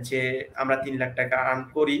যে আমরা 3 লাখ টাকা আর্ন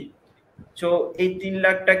করি। তো এই 3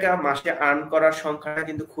 লাখ টাকা মাসে আর্ন করার সংখ্যাটা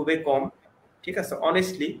কিন্তু খুবই কম, ঠিক আছে?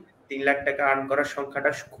 অনেস্টলি 3 লাখ টাকা আর্ন করার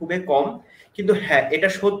সংখ্যাটা খুবই কম, কিন্তু হ্যাঁ, এটা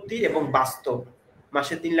সত্যি এবং বাস্তব,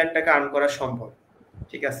 মাসে 3 লাখ টাকা আর্ন করা সম্ভব,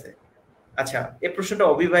 ঠিক আছে? আচ্ছা, এই প্রশ্নটা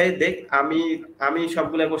অভিভাই দেখ, আমি আমি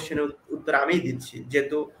সবগুলো কোশ্চেনের উত্তর আমিই দিচ্ছি,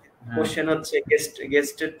 যেহেতু হ্যাঁ, কোশ্চেন হচ্ছে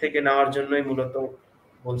গেস্টের থেকে নেওয়ার জন্যই মূলত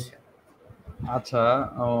বলছে। আচ্ছা,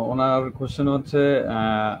 ওনার কোশ্চেন হচ্ছে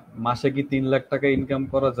মাসে কি 3 লাখ টাকা ইনকাম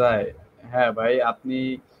করা যায়? হ্যাঁ ভাই, আপনি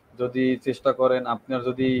যদি চেষ্টা করেন, আপনার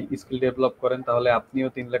যদি স্কিল ডেভেলপ করেন, তাহলে আপনিও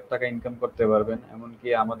 3 লাখ টাকা ইনকাম করতে পারবেন। এমনকি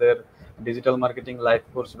আমাদের ডিজিটাল মার্কেটিং লাইফ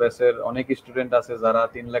কোর্স ব্যাচের অনেক স্টুডেন্ট আছে যারা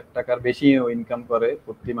 3 লাখ টাকার বেশিও ইনকাম করে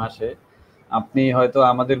প্রতি মাসে। আপনি হয়তো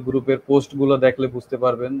আমাদের গ্রুপের পোস্টগুলো দেখলে বুঝতে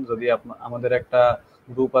পারবেন। যদি আমাদের একটা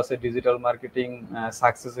গ্রুপ আছে ডিজিটাল মার্কেটিং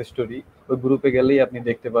সাকসেস স্টোরি, ওই গ্রুপে গেলেই আপনি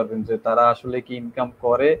দেখতে পারবেন যে তারা আসলে কি ইনকাম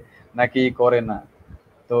করে নাকি করে না।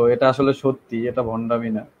 তো এটা আসলে সত্যি, এটা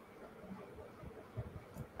ভন্ডামি না।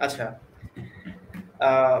 আচ্ছা,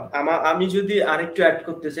 আমি যদি আরেকটু অ্যাড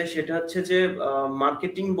করতে চাই, সেটা হচ্ছে যে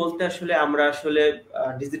মার্কেটিং বলতে আসলে আমরা আসলে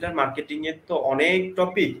ডিজিটাল মার্কেটিং এর তো অনেক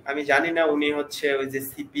টপিক, আমি জানি না উনি হচ্ছে ওই যে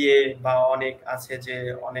সিপিএ বা অনেক আছে যে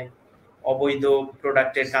অনেক অবৈধ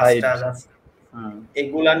প্রোডাক্টের সাইট। কাজটা হ্যাঁ।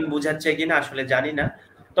 এগুলান বুঝাচ্ছে কিনা আসলে জানি না।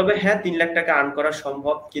 তবে হ্যাঁ, 3 লাখ টাকা আর্ন করা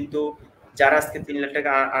সম্ভব, কিন্তু যারা আজকে 3 লাখ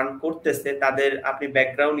টাকা আর্ন করতেছে তাদের আপনি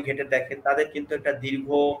ব্যাকগ্রাউন্ড ঘেটে দেখেন, তাদের কিন্তু একটা দীর্ঘ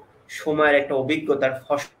সময়ের একটা অভিজ্ঞতার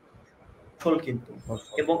ফসল কিন্তু,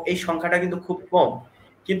 এবং এই সংখ্যাটা কিন্তু খুব কম।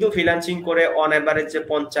 কিন্তু ফ্রিল্যান্সিং করে অন এভারেজ যে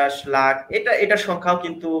 50 লাখ, এটার সংখ্যাও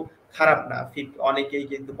কিন্তু খারাপ না, অনেকেই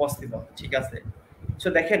কিন্তু পসিবল, ঠিক আছে? সো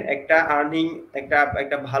দেখেন, একটা আর্নিং, একটা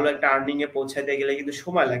একটা ভালো একটা আর্নিং এ পৌঁছাতে গেলে কিন্তু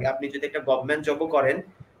সময় লাগে। আপনি যদি একটা গভর্নমেন্ট জবও করেন,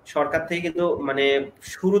 সরকার থেকে কিন্তু মানে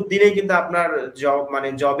শুরুর দিনেই কিন্তু আপনার জব, মানে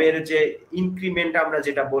জবের যে ইনক্রিমেন্ট আমরা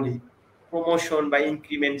যেটা বলি, প্রমোশন বা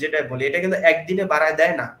ইনক্রিমেন্ট যেটা বলি, এটা কিন্তু একদিনে বাড়ায়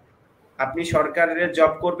দেয় না। আপনি সরকারের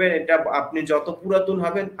জব করবেন, এটা আপনি যত পুরাতন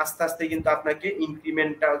হবেন আস্তে আস্তে কিন্তু আপনাকে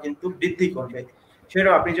ইনক্রিমেন্টটাও কিন্তু বৃদ্ধি করবে।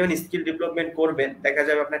 সেটাও আপনি যখন স্কিল ডেভেলপমেন্ট করবেন, দেখা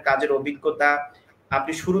যাবে আপনার কাজের অভিজ্ঞতা,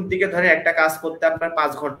 আপনি শুরুর দিকে ধরে একটা কাজ করতে আপনার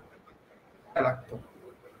 5 ঘন্টা লাগতো,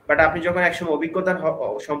 বাট আপনি যখন একসময় অভিজ্ঞতা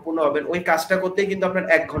সম্পূর্ণ হবেন, ওই কাজটা করতেই কিন্তু আপনার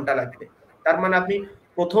 1 ঘন্টা লাগবে। তার মানে আপনি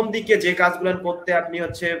প্রথম দিকে যে কাজগুলো করতে আপনি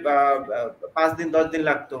হচ্ছে 5 দিন 10 দিন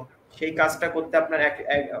লাগতো, সেই কাজটা করতে আপনার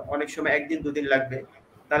অনেক সময় 1 দিন 2 দিন লাগবে।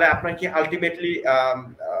 তাহলে আপনার কি আলটিমেটলি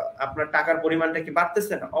আপনার টাকার পরিমাণটা কি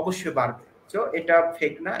বাড়তেছে না? অবশ্যই বাড়বে। তো এটা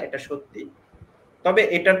ফেক না, এটা সত্যি। তবে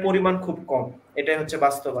এটার পরিমাণ খুব কম, এটাই হচ্ছে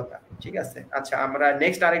বাস্তবতা, ঠিক আছে? আচ্ছা, আমরা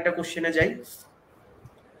নেক্সট আরেকটা কোশ্চেনে যাই।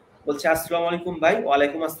 বলছে, আসসালামু আলাইকুম ভাই।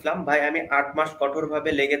 ওয়ালাইকুম আসসালাম ভাই, আমি 8 মাস কঠোরভাবে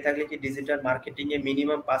লেগে থাকলে কি ডিজিটাল মার্কেটিং এ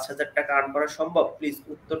মিনিমাম 5,000 টাকা আর্ন করা সম্ভব? প্লিজ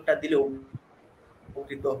উত্তরটা দিলে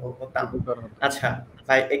উপকৃত হতাম। উপকার হতো। আচ্ছা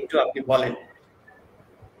ভাই, একটু আপনি বলেন।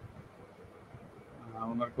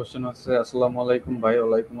 ওনার কোশ্চেন হচ্ছে, আসসালামু আলাইকুম ভাই।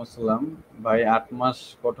 ওয়ালাইকুম আসসালাম। ভাই, 8 মাস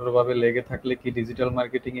কঠোরভাবে লেগে থাকলে কি ডিজিটাল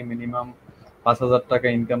মার্কেটিং এ মিনিমাম 5,000 টাকা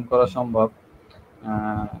ইনকাম করা সম্ভব?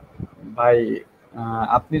 আহ, ভাই,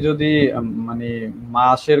 আপনি যদি মানে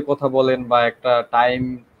মাসের কথা বলেন বা একটা টাইম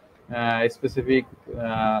স্পেসিফিক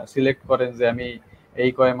সিলেক্ট করেন যে আমি এই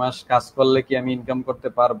কয় মাস কাজ করলে কি আমি ইনকাম করতে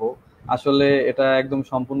পারবো, আসলে এটা একদম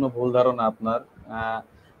সম্পূর্ণ ভুল ধারণা আপনার। আহ,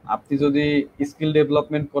 আপনি যদি স্কিল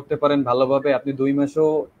ডেভেলপমেন্ট করতে পারেন ভালোভাবে, আপনি 2 মাসেও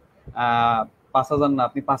 5,000 না,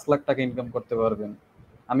 আপনি 5 লাখ টাকা ইনকাম করতে পারবেন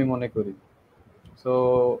আমি মনে করি। তো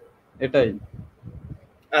এটাই।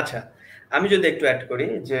 আচ্ছা, আমি যদি একটু অ্যাড করি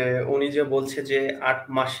যে উনি যে বলছে যে 8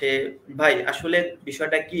 মাসে, ভাই আসলে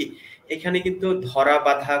বিষয়টা কি, এখানে কিন্তু ধরা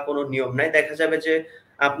বাঁধা কোনো নিয়ম নাই। দেখা যাবে যে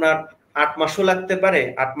আপনার 8 মাসও লাগতে পারে,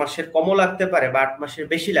 8 মাসের কমও লাগতে পারে, বা 8 মাসের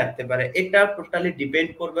বেশি লাগতে পারে। এটা টোটালি ডিপেন্ড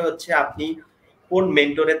করবে হচ্ছে আপনি কোন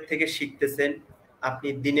মেন্টরের থেকে শিখতেছেন, আপনি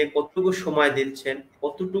দিনে কতটুকু সময় দিচ্ছেন,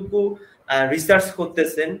 কতটুকু রিসার্চ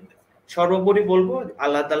করতেছেন। সর্বোপরি বলবো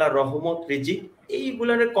আল্লাহ তাআলার রহমত, রিজিক,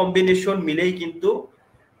 এইগুলোর কম্বিনেশন মিলেই কিন্তু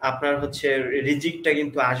আপনার হচ্ছে রিজিকটা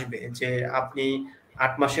কিন্তু আসবে, যে আপনি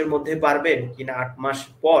 8 মাসের মধ্যে পারবেন কিনা 8 মাস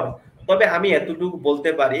পর। তবে আমি এতটুকু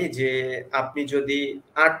বলতে পারি যে আপনি যদি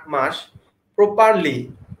 8 মাস প্রপারলি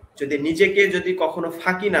যদি নিজেকে যদি কখনো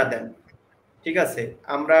ফাঁকি না দেন, ঠিক আছে,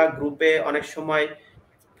 আমরা গ্রুপে অনেক সময়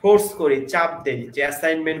ফোর্স করি, চাপ দেই যে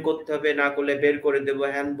অ্যাসাইনমেন্ট করতে হবে, না করলে বের করে দেবো,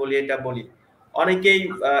 হ্যান বলি এটা বলি। অনেকেই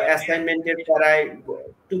অ্যাসাইনমেন্টের প্যারায়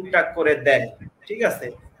টুকটাক করে দেয়, ঠিক আছে।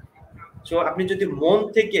 সো আপনি যদি মন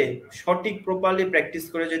থেকে সঠিক প্রপারলি প্র্যাকটিস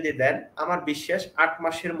করে যদি দেন, আমার বিশ্বাস 8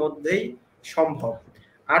 মাসের মধ্যেই সম্ভব।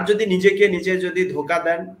 আর যদি নিজেকে নিজে যদি ধোকা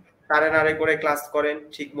দেন, তারে নারে করে ক্লাস করেন,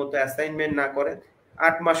 ঠিক মতো অ্যাসাইনমেন্ট না করেন,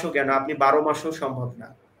 8 মাসও কেন, আপনি 12 মাসও সম্ভব না।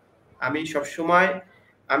 আমি সবসময়,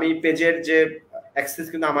 আমি পেজের যে অ্যাক্সেস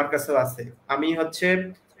কিন্তু আমার কাছেও আছে, আমি হচ্ছে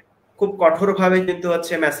খুব কঠোরভাবে কিন্তু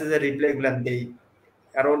হচ্ছে মেসেজের রিপ্লাই গুলা দেই।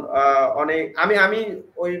 কারণ অনেক আমি আমি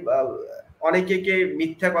ওই অনেকে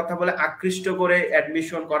মিথ্যা কথা বলে আকৃষ্ট করে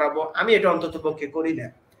অ্যাডমিশন করাবো, আমি এটা অন্তত পক্ষে করি না।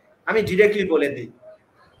 আমি ডিরেক্টলি বলে দিই,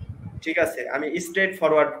 ঠিক আছে, আমি স্ট্রেট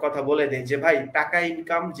ফরওয়ার্ড কথা বলে দিই যে ভাই, টাকা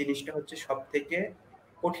ইনকাম জিনিসটা হচ্ছে সব থেকে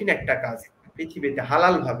কঠিন একটা কাজ পৃথিবীতে।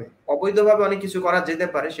 হালাল ভাবে, অবৈধভাবে অনেক কিছু করা যেতে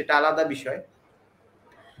পারে, সেটা আলাদা বিষয়।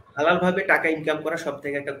 হালাল ভাবে টাকা ইনকাম করা সব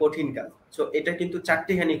থেকে একটা কঠিন কাজ। তো এটা কিন্তু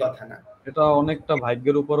চারটিখানি কথা না, এটা অনেকটা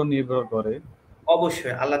ভাগ্যের উপরও নির্ভর করে।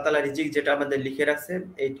 অবশ্যই আল্লাহ তাআলা রিজিক যেটা আমাদের লিখে রাখছে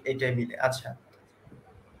এইটাই মিলে। আচ্ছা,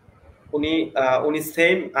 উনি উনি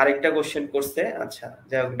সেম আরেকটা কোশ্চেন করছে। আচ্ছা,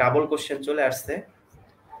 যাই হোক, ডাবল কোশ্চেন চলে আসছে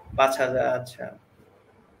 5,000। আচ্ছা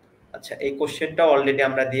আচ্ছা, এই কোশ্চেনটা অলরেডি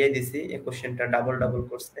আমরা দিয়ে দিছি, এই কোশ্চেনটা ডাবল ডাবল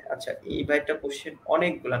করছে। আচ্ছা, এই ভাইটা কোশ্চেন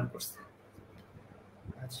অনেকগুলান করছে।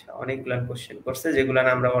 আচ্ছা, অনেকগুলান কোশ্চেন করছে যেগুলান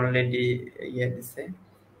আমরা অলরেডি ইয়ে দিছে।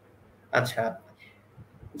 আচ্ছা,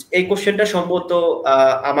 এই কোশ্চেনটা সম্ভবত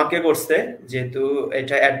আমাকে করছে, যেহেতু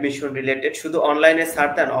এটা অ্যাডমিশন রিলেটেড। শুধু অনলাইনে স্যার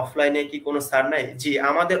দেন, অফলাইনে কি কোনো স্যার নাই? জি,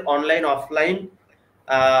 আমাদের অনলাইন অফলাইন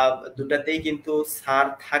দুটাতেই কিন্তু স্যার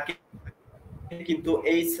থাকে, কিন্তু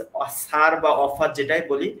এই সার বা অফার যেটাই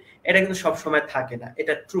বলি, এটা কিন্তু সব সময় থাকে না,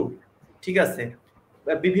 এটা ট্রু, ঠিক আছে।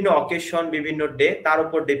 বিভিন্ন অকেশন, বিভিন্ন ডে, তার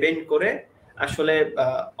উপর ডিপেন্ড করে আসলে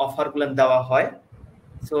অফার গুলো দেওয়া হয়।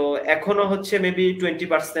 সো এখনো হচ্ছে মেবি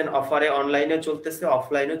 20% অফারে অনলাইনে চলতেছে,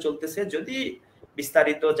 অফলাইনেও চলতেছে। যদি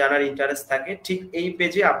বিস্তারিত জানার ইন্টারেস্ট থাকে, ঠিক এই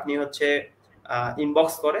পেজে আপনি হচ্ছে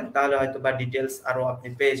ইনবক্স করেন, তাহলে হয়তো বা ডিটেলস আরো আপনি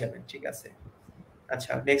পেয়ে যাবেন, ঠিক আছে।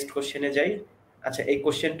 আচ্ছা, নেক্সট কোশ্চেনে যাই। আচ্ছা, এই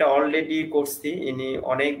কোশ্চেনটা অলরেডি করছি, ইনি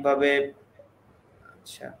অনেকভাবে,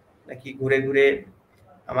 আচ্ছা, নাকি ঘুরে ঘুরে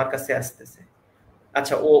আমার কাছে আসতেছে।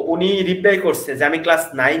 আচ্ছা, উনি রিপ্লাই করছে যে আমি ক্লাস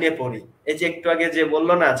 9-এ পড়ি। এই যে একটু আগে যে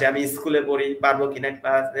বললো না যে আমি স্কুলে পড়ি, পারবো কিনা,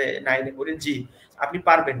 ক্লাস 9-এ পড়ি। জি, আপনি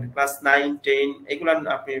পারবেন, ক্লাস 9, 10 এগুলো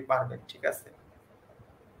আপনি পারবেন, ঠিক আছে।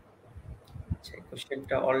 আচ্ছা, এই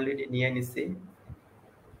কোশ্চেনটা অলরেডি নিয়ে নিছি।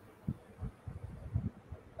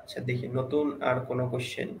 আচ্ছা, দেখি নতুন আর কোনো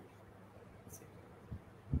কোশ্চেন।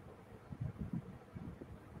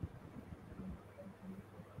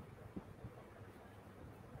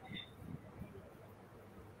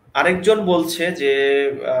 আরেকজন বলছে যে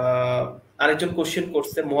আরেকজন কোশ্চেন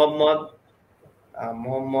করছে, মোহাম্মদ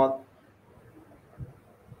মোহাম্মদ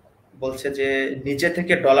বলছে যে নিজে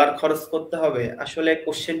থেকে ডলার খরচ করতে হবে। আসলে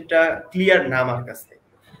কোশ্চেনটা ক্লিয়ার না আমার কাছে।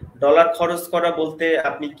 ডলার খরচ করা বলতে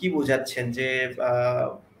আপনি কি বুঝাচ্ছেন? যে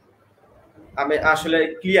আমি আসলে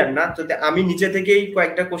ক্লিয়ার না। যদি আমি নিজে থেকেই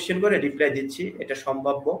কয়েকটা কোশ্চেন করে রিপ্লাই দিচ্ছি, এটা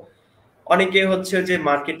সম্ভাব্য। অনেকে হচ্ছে যে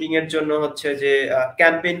মার্কেটিং এর জন্য হচ্ছে যে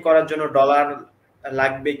ক্যাম্পেইন করার জন্য ডলার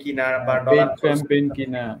লাগবে কিনা, বা পেইড ডলার খরচ ক্যাম্পেইন করতে হবে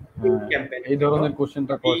কিনা, হ্যাঁ, ক্যাম্পেইনের এই জন্য। ধরনের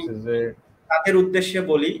কোশ্চেনটা আমি করছে যে তাদের উদ্দেশ্যে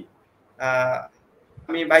বলি, আহ,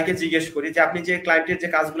 আমি ভাইকে জিজ্ঞেস করি যে আপনি যে ক্লায়েন্টের যে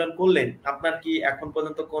কাজগুলো করলেন, আপনার কি এখন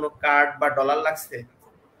পর্যন্ত কোনো কার্ড বা ডলার লাগছে?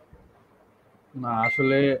 না,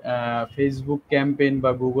 আসলে ফেসবুক ক্যাম্পেইন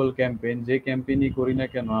বা গুগল ক্যাম্পেইন যে ক্যাম্পেইনই করি না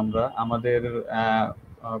কেন আমরা, আমাদের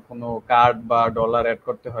কোনো কার্ড বা ডলার অ্যাড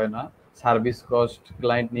করতে হয় না। সার্ভিস কস্ট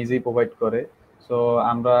ক্লায়েন্ট নিজেই প্রোভাইড করে। সো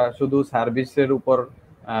আমরা শুধু সার্ভিসের উপর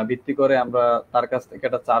ভিত্তি করে আমরা তার কাছ থেকে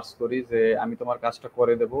একটা চার্জ করি যে আমি তোমার কাজটা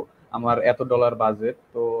করে দেব, আমার এত ডলার বাজেট।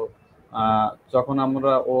 তো যখন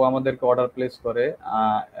ও আমাদেরকে অর্ডার প্লেস করে,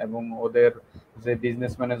 এবং ওদের যে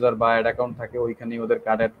বিজনেস ম্যানেজার বা অ্যাড অ্যাকাউন্ট থাকে, ওইখানেই ওদের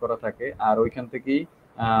কার্ড অ্যাড করা থাকে, আর ওইখান থেকেই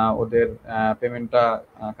ওদের পেমেন্টটা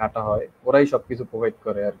কাটা হয়, ওরাই সবকিছু প্রোভাইড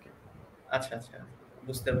করে আর কি। আচ্ছা আচ্ছা,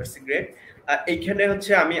 বুঝতে পারছি, গ্রেট। এইখানে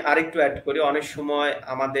হচ্ছে আমি আরেকটু অ্যাড করি। অনেক সময়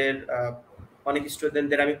আমাদের অনেক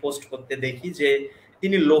স্টুডেন্টদের আমি পোস্ট করতে দেখি যে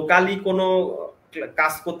তিনি লোকালি কোনো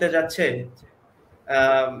কাজ করতে যাচ্ছে,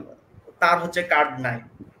 তার হচ্ছে কার্ড নাই,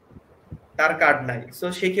 তার কার্ড নাই। সো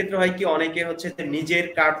সেই ক্ষেত্রে হয় কি, অনেকে হচ্ছে নিজের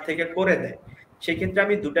কার্ড থেকে করে দেয়। সেক্ষেত্রে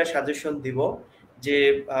আমি দুটা সাজেশন দিব যে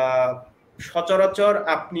সচরাচর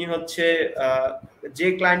আপনি হচ্ছে যে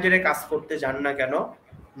ক্লায়েন্টের কাজ করতে যান না কেন,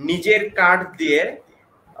 নিজের কার্ড দিয়ে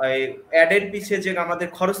অ্যাডের পিছে যে আমাদের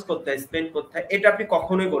খরচ করতে হয়, স্পেন্ড করতে হয়, এটা আপনি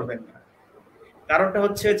কখনোই করবেন না। কারণটা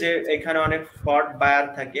হচ্ছে যে এখানে অনেক ফ্রড বায়ার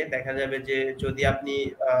থাকে। দেখা যাবে যে যদি আপনি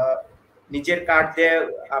নিজের কার্ড দিয়ে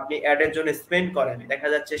আপনি অ্যাডের জন্য স্পেন্ড করেন, দেখা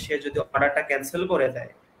যাচ্ছে সে যদি অর্ডারটা ক্যান্সেল করে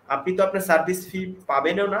দেয়, আপনি তো আপনার সার্ভিস ফি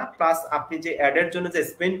পাবেনও না, প্লাস আপনি যে অ্যাডের জন্য যে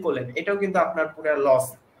স্পেন্ড করলেন এটাও কিন্তু আপনার পুরো লস।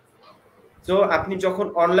 তো আপনি যখন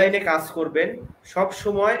অনলাইনে কাজ করবেন, সব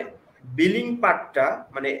সময় বিলিং পার্টটা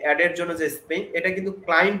মানে অ্যাডের জন্য যে স্পেন্ড, এটা কিন্তু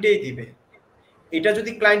ক্লায়েন্টেই দিবে। এটা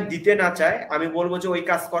যদি ক্লায়েন্ট দিতে না চায়, আমি বলবো যে ওই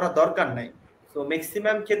কাজ করার দরকার নাই। তো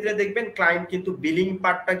ম্যাক্সিমাম ক্ষেত্রে দেখবেন ক্লায়েন্ট কিন্তু বিলিং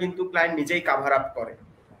পার্টটা কিন্তু ক্লায়েন্ট নিজেই কভার আপ করে,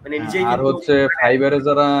 মানে নিজেই আর কিন্তু। হচ্ছে ফাইবারে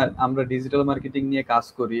যারা আমরা ডিজিটাল মার্কেটিং নিয়ে কাজ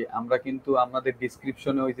করি, আমরা কিন্তু আমাদের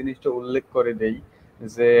ডিসক্রিপশনে ওই জিনিসটা উল্লেখ করে দেই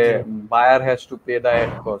যে buyer has to pay the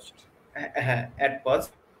add cost. হ্যাঁ, অ্যাড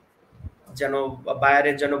কস্ট যেন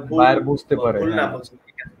বায়ারের যেন বায়ার বুঝতে পারে, ভুল না হ্যাঁ বোঝে,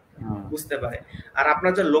 বুঝতে পারে। আর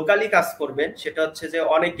আপনার যে লোকালি কাজ করবেন, সেটা হচ্ছে যে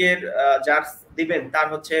অনেকের যার দিবেন তার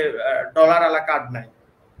হচ্ছে ডলার আলা কার্ড নাই।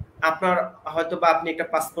 আপনার হয়তো বা আপনি একটা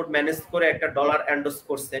পাসপোর্ট ম্যানেজ করে একটা ডলার এন্ডোর্স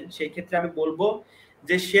করছেন, সেই ক্ষেত্রে আমি বলবো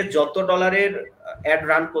যে সে যত ডলারের অ্যাড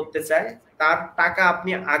রান করতে চায়, তার টাকা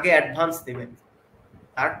আপনি আগে অ্যাডভান্স দিবেন,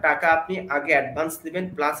 তার টাকা আপনি আগে অ্যাডভান্স দিবেন,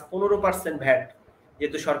 প্লাস 15% ভ্যাট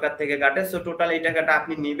যেহেতু সরকার থেকে কাটে, সো টোটাল এই টাকাটা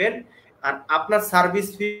আপনি নিবেন। আর আপনার সার্ভিস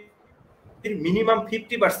ফি মিনিমাম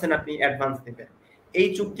 50% আপনি অ্যাডভান্স দিবেন। এই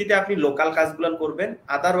চুক্তিতে আপনি লোকাল কাজগুলো করবেন।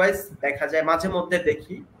 আদারওয়াইজ দেখা যায় মাঝে মধ্যে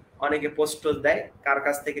দেখি অনেকে পোস্ট দেয়, কার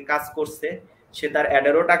কাছ থেকে কাজ করছে, সে তার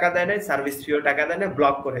অ্যাডেরও টাকা দেয় না, সার্ভিস ফিও টাকা দেয় না,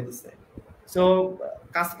 ব্লক করে দিছে। সো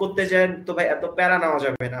কাজ করতে যায় তো ভাই এত প্যারা নেওয়া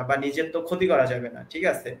যাবে না, বা নিজের তো ক্ষতি করা যাবে না, ঠিক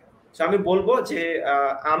আছে? সো আমি বলবো যে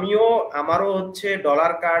আমারও হচ্ছে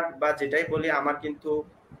ডলার কার্ড বা যেটাই বলি, আমার কিন্তু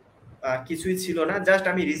কিছুই ছিল না। জাস্ট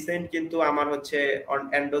আমি রিসেন্ট কিন্তু আমার হচ্ছে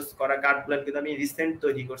এন্ডোর্স করা কার্ডগুলো কিন্তু আমি রিসেন্ট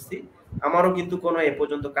তৈরি করছি। আমারও কিন্তু কোনো এ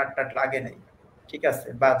পর্যন্ত কার্ড টার্ড লাগে নাই, ঠিক আছে?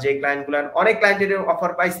 বা যে ক্লায়েন্টগুলো, অনেক ক্লায়েন্টের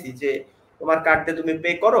অফার পাইছি যে তোমার কার্ড দিয়ে তুমি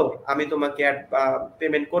পে করো, আমি তোমাকে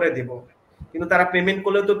পেমেন্ট করে দেব, কিন্তু তারা পেমেন্ট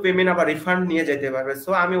করলে তো পেমেন্ট আবার রিফান্ড নিয়ে যেতে পারবে।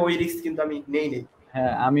 সো আমি ওই রিস্ক কিন্তু আমি নেই।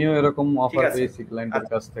 হ্যাঁ, আমিও এরকম ঠিক অফার আছে, পেয়েছি ক্লায়েন্টের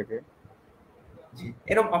কাছ থেকে। জি,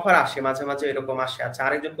 এরকম অফার আসে মাঝে মাঝে, এরকম আসে। আচ্ছা,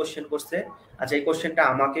 আরেকজন কোশ্চেন করছে, আচ্ছা এই কোশ্চেনটা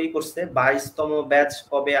আমাকেই করছে, 22তম ব্যাচ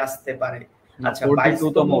কবে আসতে পারে? আচ্ছা,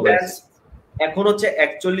 42তম 22তম ব্যাচ। ব্যাচ এখন হচ্ছে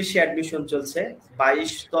 41 অ্যাডমিশন চলছে,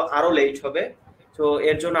 22 তো আরো লেট হবে, তো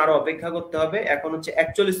এর জন্য আরো অপেক্ষা করতে হবে। এখন হচ্ছে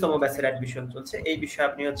 41তম ব্যাচের অ্যাডমিশন চলছে, এই বিষয়ে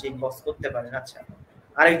আপনি হচ্ছে ইনবক্স করতে পারেন। আচ্ছা,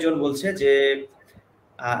 আরেকজন বলছে যে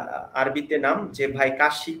আরবিতে নাম, যে ভাই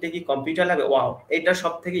কাজ শিখতে কি কম্পিউটার লাগে? ওয়াও, এটা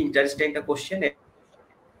সব থেকে ইন্টারেস্টিং একটা কোশ্চেন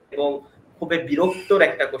এবং খুবই বিরক্তর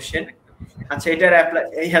একটা কোশ্চেন। আচ্ছা, এটার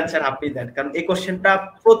এই অ্যান্সার আপনি দেন, কারণ এই কোশ্চেনটা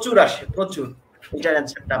প্রচুর আসে, প্রচুর। এটার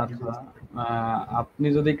অ্যান্সারটা আপনি আচ্ছা, দেন। আপনি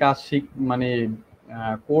যদি কাজ মানে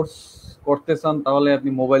কোর্স করতে চান, তাহলে আপনি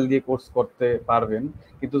মোবাইল দিয়ে কোর্স করতে পারবেন,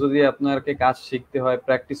 কিন্তু যদি আপনাকে কাজ শিখতে হয়,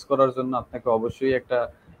 প্র্যাকটিস করার জন্য আপনাকে অবশ্যই একটা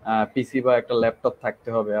পিসি বা একটা ল্যাপটপ থাকতে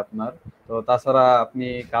হবে আপনার। তো তাছাড়া আপনি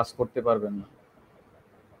কাজ করতে পারবেন না।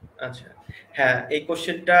 আচ্ছা, হ্যাঁ, এই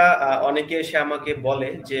কোশ্চেনটা অনেকে এসে আমাকে বলে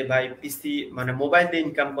যে ভাই পিসি মানে মোবাইল দিয়ে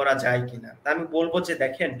ইনকাম করা যায় কিনা। তা আমি বলবো যে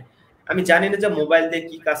দেখেন, আমি জানি না যে মোবাইল দিয়ে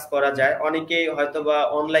কি কাজ করা যায়। অনেকে হয়তো বা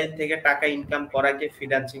অনলাইন থেকে টাকা ইনকাম করাকে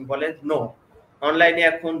ফ্রিল্যান্সিং বলে। নো, অনলাইনে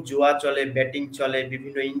এখন জুয়া চলে, ব্যাটিং চলে,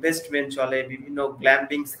 বিভিন্ন ইনভেস্টমেন্ট চলে, বিভিন্ন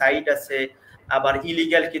গ্ল্যাম্পিং সাইট আছে, আবার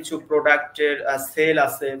ইলিগাল কিছু প্রোডাক্টের সেল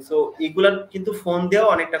আছে। সো এগুলা কিন্তু ফোন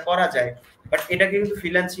দিয়েও অনেকটা করা যায়, বাট এটাকে কিন্তু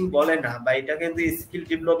ফ্রিল্যান্সিং বলে না, বা এটা কিন্তু স্কিল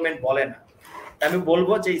ডেভেলপমেন্ট বলে না। আমি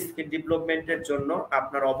বলবো যে স্কিল ডেভেলপমেন্টের জন্য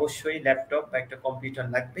আপনার অবশ্যই ল্যাপটপ বা একটা কম্পিউটার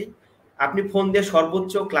লাগবেই। আপনি ফোন দিয়ে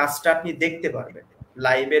সর্বোচ্চ ক্লাসটা আপনি দেখতে পারবেন,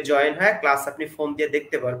 লাইভে জয়েন হয় ক্লাস আপনি ফোন দিয়ে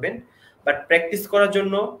দেখতে পারবেন, বাট প্র্যাকটিস করার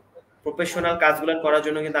জন্য, প্রফেশনাল কাজগুলো করার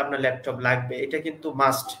জন্য কিন্তু আপনার ল্যাপটপ লাগবে, এটা কিন্তু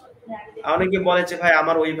মাস্ট। অনেকে বলে যে ভাই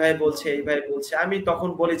আমার ওই ভাই বলছে, এই ভাই বলছে, আমি তখন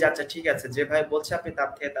বলি যে আচ্ছা ঠিক আছে, যে ভাই বলছে আপনি তার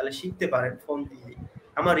থেকে তাহলে শিখতে পারেন ফোন দিয়ে।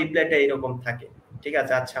 আমার রিপ্লাইটা এরকম থাকে, ঠিক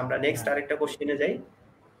আছে? আচ্ছা, আমরা নেক্সট আরেকটা কোশ্চেনে যাই,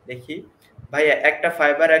 দেখি। ভাইয়া, একটা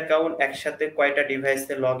ফাইবার অ্যাকাউন্ট একসাথে কয়টা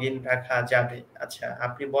ডিভাইসে লগ ইন রাখা যাবে? আচ্ছা,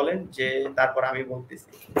 আপনি বলেন, যে তারপর আমি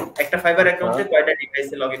বলতেছি একটা ফাইবার আচ্ছা, অ্যাকাউন্টে কয়টা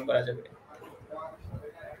ডিভাইসে লগ ইন করা যাবে।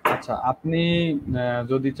 আচ্ছা, আপনি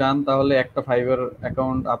যদি চান তাহলে একটা ফাইবার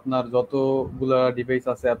অ্যাকাউন্ট আপনার যতগুলা ডিভাইস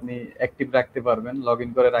আছে আপনি অ্যাক্টিভ রাখতে পারবেন, লগ ইন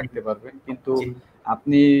করে রাখতে পারবেন, কিন্তু জি,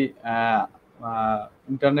 আপনি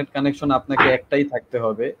ইন্টারনেট কানেকশন আপনাকে একটাই থাকতে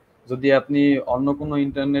হবে। যদি আপনি অন্য কোনো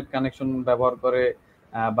ইন্টারনেট কানেকশন ব্যবহার করে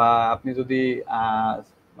বা আপনি যদি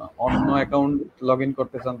অন্য অ্যাকাউন্ট লগ ইন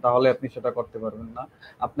করতে চান, তাহলে আপনি সেটা করতে পারবেন না।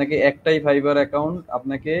 আপনাকে একটাই ফাইবার অ্যাকাউন্ট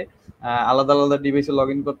আপনাকে আলাদা আলাদা ডিভাইসে লগ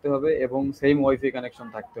ইন করতে হবে এবং সেম ওয়াইফাই কানেকশন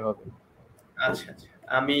থাকতে হবে। আচ্ছা আচ্ছা,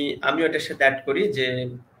 আমি আমি ওটার সাথে অ্যাড করি যে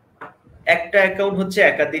একটা অ্যাকাউন্ট হচ্ছে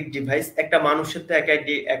একাধিক ডিভাইস, একটা মানুষের তো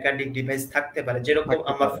একাধিক ডিভাইস থাকতে পারে, যেরকম থাকতে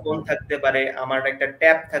আমার পারে, ফোন হ্যাঁ। থাকতে পারে, আমার একটা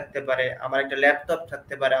ট্যাব থাকতে পারে, আমার একটা ল্যাপটপ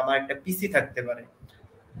থাকতে পারে, আমার একটা পিসি থাকতে পারে।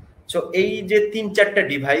 তো এই যে ৩-৪টা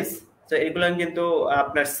ডিভাইস, তো এগুলো কিন্তু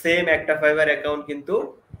আপনার সেম একটা ফাইবার অ্যাকাউন্ট কিন্তু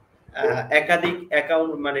একাধিক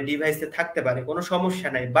অ্যাকাউন্ট মানে ডিভাইসে থাকতে পারে, কোনো সমস্যা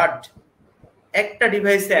নাই। বাট একটা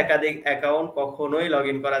ডিভাইসে একাধিক অ্যাকাউন্ট কখনোই লগ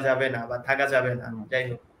ইন করা যাবে না বা থাকা যাবে না, যাই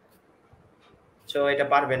হোক। তো এটা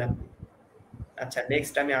পারবেন আপনি। আচ্ছা,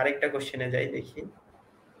 নেক্সট আমি আরেকটা কোশ্চেনে যাই, দেখি।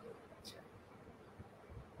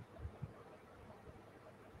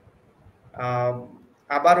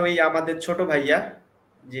 আবার ওই আমাদের ছোট ভাইয়া,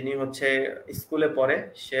 যিনি হচ্ছে স্কুলে পড়ে,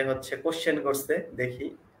 সে হচ্ছে কোশ্চেন করছে, দেখি।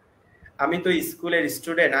 আমি তো স্কুলের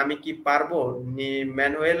স্টুডেন্ট, আমি কি পারবো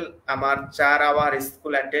ম্যানুয়াল আমার 4 আওয়ার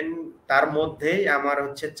স্কুল অ্যাটেন্ড, তার মধ্যেই আমার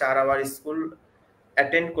হচ্ছে 4 আওয়ার স্কুল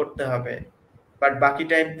অ্যাটেন্ড করতে হবে, বাট বাকি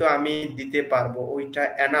টাইম তো আমি দিতে পারবো, ওইটা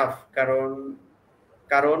এনাফ? কারণ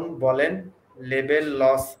কারণ বলেন লেভেল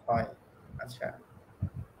লস হয়। আচ্ছা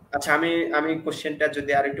আচ্ছা, আমি আমি কোশ্চেনটা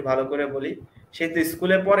যদি আর একটু ভালো করে বলি, সে তো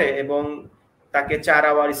স্কুলে পড়ে এবং তাকে 4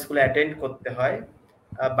 আওয়ার স্কুলে অ্যাটেন্ড করতে হয়,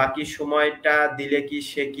 বাকি সময়টা দিলে কি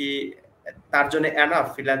সে কি তার জন্য এনাফ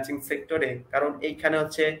ফ্রিল্যান্সিং সেক্টরে? কারণ এইখানে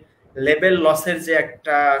হচ্ছে লেভেল লসের যে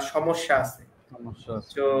একটা সমস্যা আছে। সমস্যা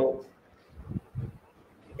আছে। তো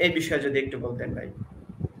এই বিষয়ে যদি একটু বলতেন ভাই।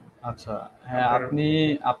 আচ্ছা, হ্যাঁ, আপনার আপনি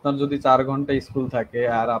আপনার যদি 4 ঘন্টা স্কুল থাকে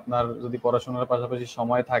আর আপনার যদি পড়াশোনার পাশাপাশি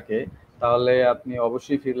সময় থাকে, তাহলে আপনি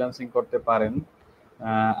অবশ্যই ফ্রিল্যান্সিং করতে পারেন।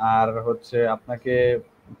 আর হচ্ছে আপনাকে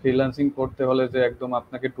ফ্রিল্যান্সিং করতে হলে যে একদম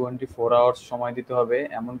আপনাকে 24 আওয়ার্স সময় দিতে হবে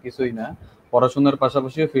এমন কিছুই না। পড়াশোনার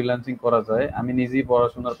পাশাপাশিও ফ্রিল্যান্সিং করা যায়। আমি নিজেই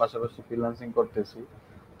পড়াশোনার পাশাপাশি ফ্রিল্যান্সিং করতেছি।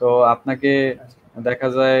 তো আপনাকে দেখা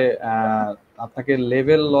যায় আপনাকে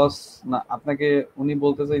লেভেল লস না, আপনাকে উনি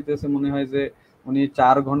বলতে চাইতেছে মনে হয় যে উনি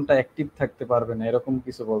 4 ঘন্টা অ্যাক্টিভ থাকতে পারবে না, এরকম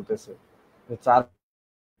কিছু বলতেছে। 4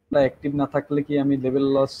 ঘন্টা অ্যাক্টিভ না থাকলে কি আমি লেভেল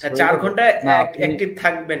লস হ্যাঁ, হয়ে 4 যাব? ঘন্টা না, আপনি অ্যাক্টিভ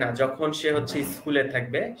থাকবে না যখন সে হচ্ছে স্কুলে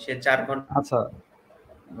থাকবে, সে 4 ঘন্টা। আচ্ছা,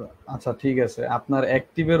 আচ্ছা, ঠিক আছে। আপনার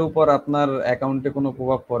অ্যাক্টিভের উপর আপনার অ্যাকাউন্টে কোনো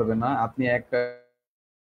প্রভাব পড়বে না। আপনি এক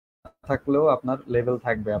থাকলেও আপনার লেভেল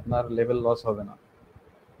থাকবে, আপনার লেভেল লস হবে না।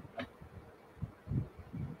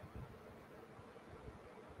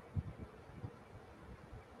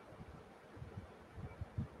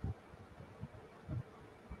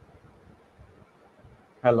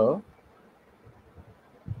 হ্যালো।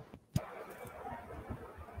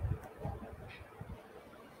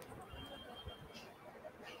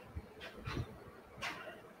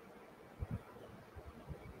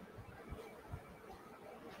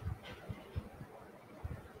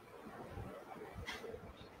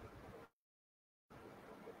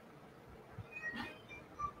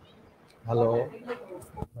 হ্যালো,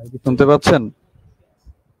 ভাই কি শুনতে পাচ্ছেন?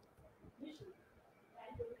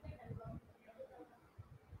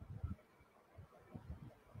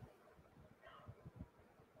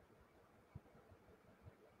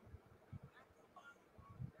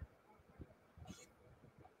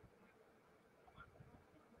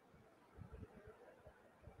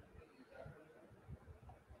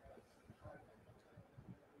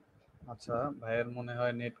 আচ্ছা, ভাইয়ের মনে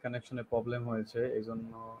হয় নেট কানেকশনে প্রবলেম হয়েছে, এই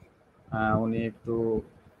জন্য উনি একটু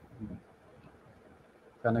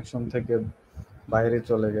কানেকশন থেকে বাইরে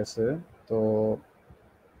চলে গেছে। তো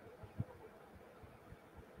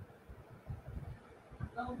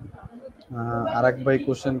আরেক ভাই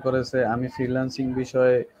কোশ্চেন করেছে, আমি ফ্রিল্যান্সিং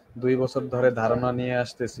বিষয়ে 2 বছর ধরে ধারণা নিয়ে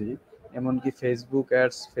আসতেছি, এমনকি Facebook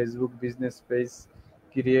ads, Facebook business page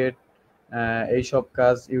create, এইসব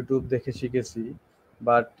কাজ ইউটিউব দেখে শিখেছি,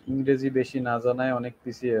 বাট ইংরেজি বেশি না জানায় অনেক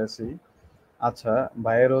পিছিয়ে আছি। আচ্ছা,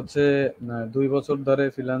 ভাইয়ের হচ্ছে 2 বছর ধরে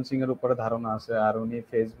ফ্রিল্যান্সিং এর উপরে ধারণা আছে, আর উনি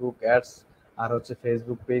ফেসবুক অ্যাডস আর হচ্ছে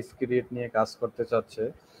ফেসবুক পেজ ক্রিয়েট নিয়ে কাজ করতে চাচ্ছে।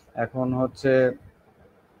 এখন হচ্ছে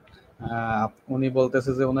উনি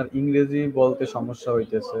বলতেছে যে ওনার ইংরেজি বলতে সমস্যা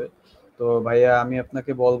হইতেছে। তো ভাইয়া, আমি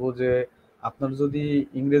আপনাকে বলবো যে আপনার যদি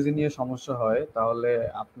ইংরেজি নিয়ে সমস্যা হয়, তাহলে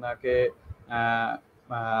আপনাকে আহ,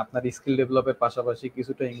 আপনার স্কিল ডেভেলপের পাশাপাশি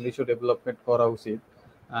কিছুটা ইংলিশও ডেভেলপমেন্ট করা উচিত।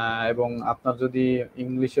 এবং আপনার যদি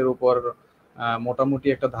ইংলিশের উপর মোটামুটি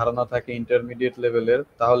একটা ধারণা থাকে ইন্টারমিডিয়েট লেভেলের,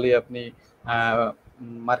 তাহলেই আপনি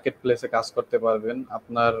মার্কেট প্লেসে কাজ করতে পারবেন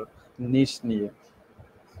আপনার নিশ নিয়ে।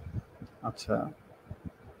 আচ্ছা,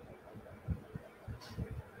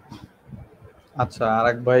 আচ্ছা,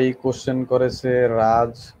 আরেক ভাই কোশ্চেন করেছে,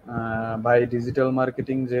 রাজ, ভাই, ডিজিটাল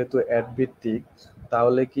মার্কেটিং যেহেতু অ্যাড ভিত্তিক,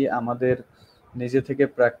 তাহলে কি আমাদের নিজে থেকে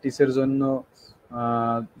প্র্যাকটিসের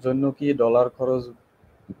জন্য কি ডলার খরচ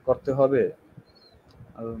করতে হবে?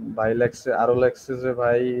 ভাই লাগছে, আরো লাগছে যে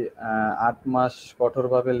ভাই 8 মাস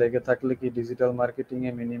কঠোরভাবে লেগে থাকলে কি ডিজিটাল মার্কেটিং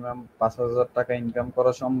এ মিনিমাম 5,000 টাকা ইনকাম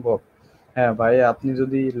করা সম্ভব? হ্যাঁ ভাই, আপনি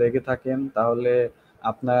যদি লেগে থাকেন তাহলে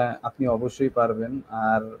আপনি অবশ্যই পারবেন।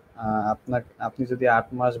 আর আপনি যদি 8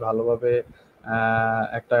 মাস ভালোভাবে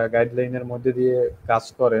একটা গাইডলাইনের মধ্যে দিয়ে কাজ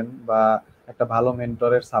করেন বা একটা ভালো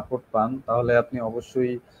মেন্টরের সাপোর্ট পান, তাহলে আপনি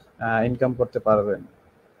অবশ্যই ইনকাম করতে পারবেন।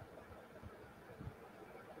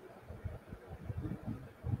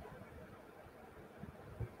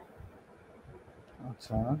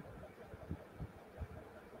 আচ্ছা,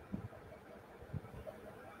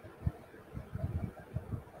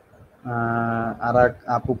 আর এক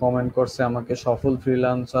আপু কমেন্ট করছে আমাকে, সফল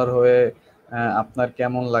ফ্রিল্যান্সার হয়ে আপনার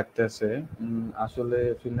কেমন লাগতেছে? আসলে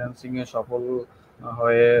ফ্রিল্যান্সিং এ সফল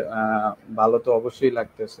হয়ে আহ, ভালো তো অবশ্যই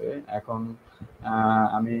লাগতেছে। এখন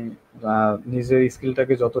আমি নিজের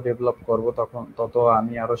স্কিলটাকে যত ডেভেলপ করব তত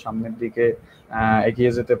আমি আরো সামনের দিকে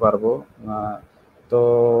এগিয়ে যেতে পারবো। আহ, তো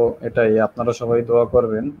এটাই, আপনারা সবাই দোয়া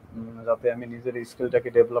করবেন যাতে আমি নিজের স্কিলটাকে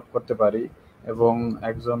ডেভেলপ করতে পারি এবং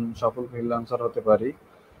একজন সফল ফ্রিল্যান্সার হতে পারি।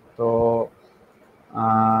 তো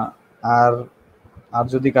আহ, আর আর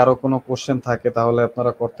যদি কারো কোনো কোশ্চেন থাকে তাহলে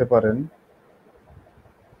আপনারা করতে পারেন।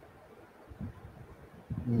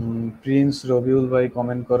 প্রিন্স রবিউল ভাই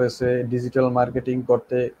কমেন্ট করেছে, ডিজিটাল মার্কেটিং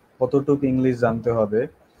করতে কতটুকু ইংলিশ জানতে হবে?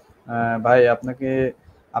 ভাই,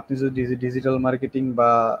 আপনি যদি ডিজিটাল মার্কেটিং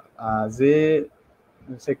বা যে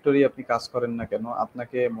সেক্টরই আপনি কাজ করেন না কেন,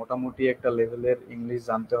 আপনাকে মোটামুটি একটা লেভেলের ইংলিশ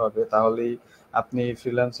জানতে হবে, তাহলেই আপনি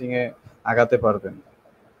ফ্রিল্যান্সিং এ আগাতে পারবেন।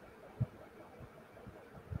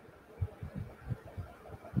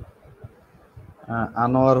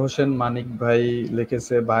 আনোয়ার হোসেন মানিক ভাই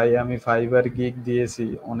লিখেছে, ভাই আমি ফাইবার গিগ দিয়েছি,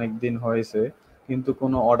 অনেক দিন হয়েছে কিন্তু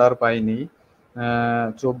কোনো অর্ডার পাইনি।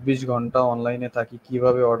 24 ঘন্টা অনলাইনে থাকি,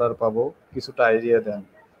 কিভাবে অর্ডার পাবো? কিছুটা আইডিয়া দেন।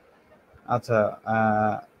 আচ্ছা,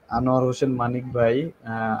 আনোয়ার হোসেন মানিক ভাই,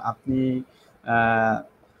 আপনি আহ,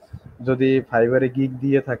 যদি ফাইবারে গিগ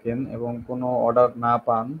দিয়ে থাকেন এবং কোনো অর্ডার না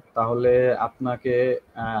পান, তাহলে আপনাকে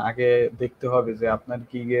আগে দেখতে হবে যে আপনার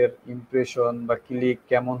গিগের ইমপ্রেশন বা ক্লিক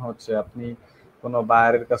কেমন হচ্ছে, আপনি কোনো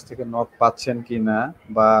বায়ারের কাছ থেকে নক পাচ্ছেন কি না,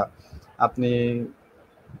 বা আপনি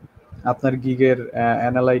আপনার গিগের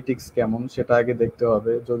অ্যানালাইটিক্স কেমন সেটা আগে দেখতে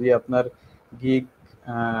হবে। যদি গিগ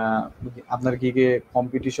আহ, আপনার গিগে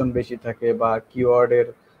কম্পিটিশন বেশি থাকে বা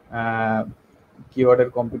কিওয়ার্ডের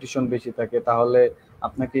কম্পিটিশন বেশি থাকে, তাহলে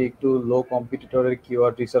আপনাকে একটু লো কম্পিটিটরের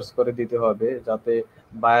কিওয়ার্ড রিসার্চ করে দিতে হবে, যাতে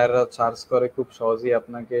বায়াররা সার্চ করে খুব সহজেই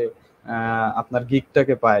আপনার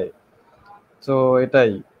গিগটাকে পায়। তো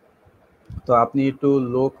এটাই। তো আপনি একটু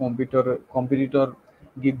লো কম্পিটিটর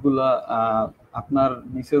গিগগুলা, আপনার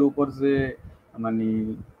নিচের উপর যে মানে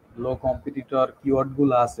লো কম্পিটিটর কিওয়ার্ড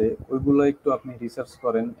গুলো আছে ওইগুলো একটু আপনি রিসার্চ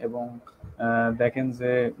করেন এবং দেখেন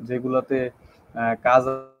যে যেগুলাতে কাজ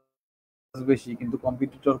বেশি কিন্তু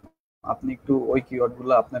কম্পিটিটর, আপনি একটু ওই কিওয়ার্ড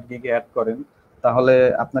গুলো আপনার গিগে অ্যাড করেন, তাহলে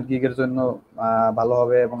আপনার গিগের জন্য ভালো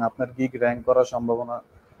হবে এবং আপনার গিগ র্যাঙ্ক করার সম্ভাবনা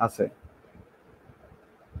আছে।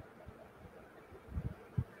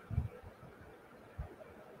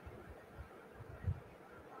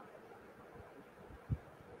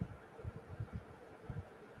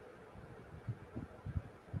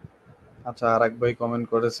 আচ্ছা, আর এক ভাই কমেন্ট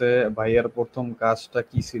করেছে, ভাইয়ার প্রথম কাজটা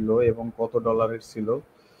কি ছিল এবং কত ডলারের ছিল?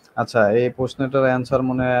 আচ্ছা, এই প্রশ্নটার অ্যান্সার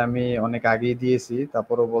মনে হয় আমি অনেক আগেই দিয়েছি,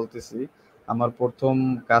 তারপরও বলতেছি। আমার প্রথম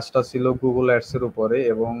কাজটা ছিল গুগল অ্যাডস এর উপরে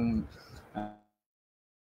এবং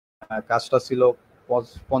কাজটা ছিল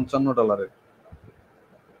 55 ডলারের।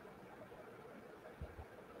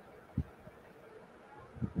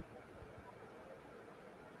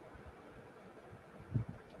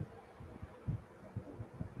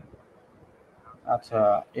 আচ্ছা,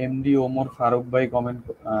 এমডি ওমর ফারুক ভাই কমেন্ট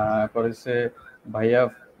করেছে, ভাইয়া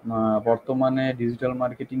বর্তমানে ডিজিটাল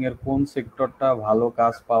মার্কেটিং এর কোন সেক্টরটা ভালো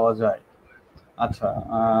কাজ পাওয়া যায়? আচ্ছা,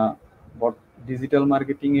 ডিজিটাল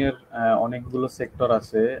মার্কেটিং এর অনেকগুলো সেক্টর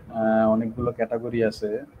আছে, অনেকগুলো ক্যাটাগরি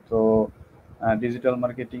আছে। তো ডিজিটাল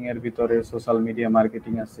মার্কেটিং এর ভিতরে সোশ্যাল মিডিয়া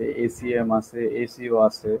মার্কেটিং আছে, এসিএম আছে, এসইও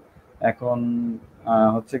আছে। এখন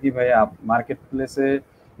হচ্ছে কি ভাই, মার্কেট প্লেসে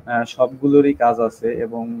সবগুলোরই কাজ আছে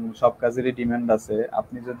এবং সব কাজেরই ডিমান্ড আছে।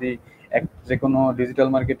 আপনি যদি যে কোনো ডিজিটাল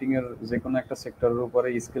মার্কেটিং এর যে কোনো একটা সেক্টরের উপরে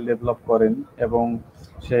স্কিল ডেভেলপ করেন এবং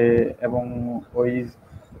সে এবং ওই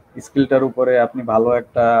স্কিলটার উপরে আপনি ভালো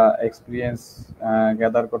একটা এক্সপিরিয়েন্স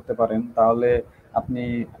গ্যাদার করতে পারেন, তাহলে আপনি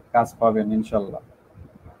কাজ পাবেন ইনশাল্লাহ।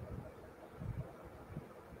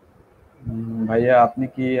 ভাইয়া, আপনি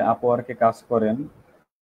কি আপওয়ার্কে কাজ করেন?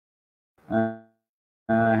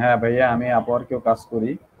 হ্যাঁ ভাইয়া, আমি আপওয়ার্কেও কাজ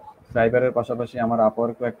করি। ফাইবারের পাশাপাশি আমার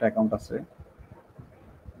আপওয়ার্কেও একটা অ্যাকাউন্ট আছে।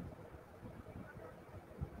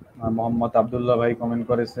 মোহাম্মদ আবদুল্লাহ ভাই কমেন্ট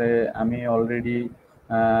করেছে, আমি অলরেডি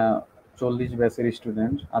 40 ব্যাচের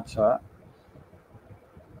স্টুডেন্ট। আচ্ছা।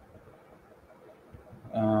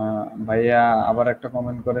 ভাইয়া আবার একটা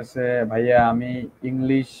কমেন্ট করেছে, ভাইয়া আমি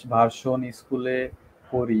ইংলিশ ভার্সন স্কুলে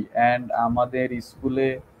পড়ি অ্যান্ড আমাদের স্কুলে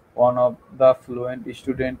one of the fluent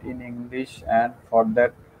student in English and for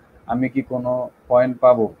that আমি কি কোনো পয়েন্ট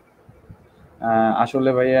পাবো? আসলে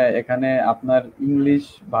ভাইয়া এখানে আপনার ইংলিশ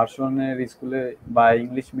ভার্সনের স্কুলে বা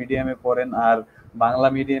ইংলিশ মিডিয়ামে পড়েন আর বাংলা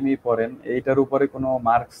মিডিয়ামে পড়েন, এইটার উপরে কোনো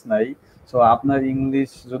মার্কস নাই। সো আপনার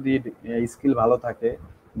ইংলিশ যদি স্কিল ভালো থাকে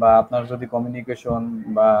বা আপনার যদি কমিউনিকেশন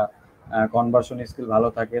বা কনভার্সন স্কিল ভালো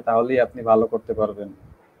থাকে, তাহলেই আপনি ভালো করতে পারবেন।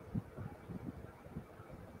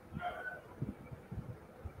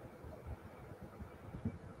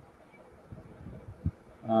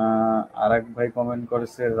 আরেক ভাই কমেন্ট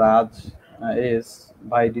করেছে, রাজ এস,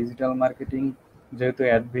 ভাই ডিজিটাল মার্কেটিং যেহেতু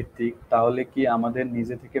অ্যাড ভিত্তিক, তাহলে কি আমাদের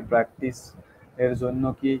নিজে থেকে প্র্যাকটিস এর জন্য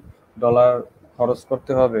কি ডলার খরচ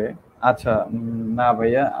করতে হবে? আচ্ছা, না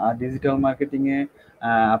ভাইয়া, ডিজিটাল মার্কেটিং এ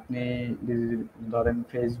আপনি ধরেন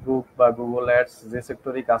ফেসবুক বা গুগল অ্যাডস যে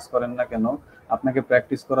সেক্টরেই কাজ করেন না কেন, আপনাকে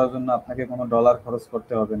প্র্যাকটিস করার জন্য আপনাকে কোনো ডলার খরচ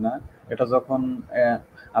করতে হবে না। এটা যখন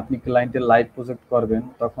আপনি ক্লায়েন্টের লাইভ প্রজেক্ট করবেন,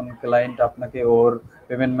 তখন ক্লায়েন্ট আপনাকে ওর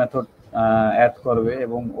পেমেন্ট মেথড অ্যাড করবে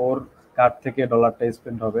এবং ওর কার্ড থেকে ডলারটা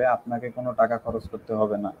স্পেন্ড হবে, আপনাকে কোনো টাকা খরচ করতে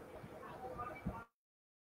হবে না।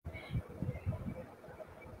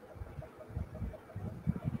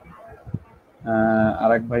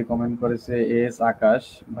 আরেক ভাই কমেন্ট করেছে, এস আকাশ,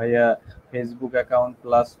 ভাইয়া Facebook account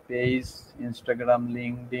plus page, Instagram,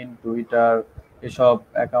 LinkedIn, Twitter এসব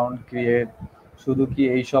অ্যাকাউন্ট ক্রিয়েট, শুধু কি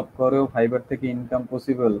এইসব করেও ফাইবার থেকে ইনকাম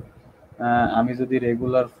পসিবল? আমি যদি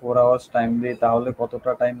রেগুলার 4 আওয়ার্স টাইম দিই তাহলে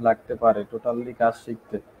কতটা টাইম লাগতে পারে টোটালি কাজ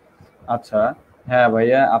শিখতে? আচ্ছা, হ্যাঁ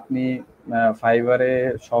ভাইয়া, আপনি ফাইবারে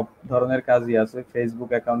সব ধরনের কাজই আছে,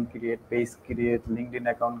 Facebook account create, page create, LinkedIn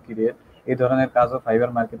account create, এই ধরনের কাজও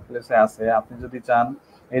ফাইবার মার্কেট প্লেসে আছে। আপনি যদি চান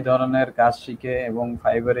এই ধরনের কাজ শিখে এবং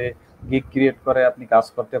ফাইবারে গিগ ক্রিয়েট করে আপনি কাজ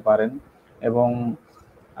করতে পারেন। এবং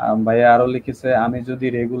ভাইয়া আরো লিখেছে, আমি যদি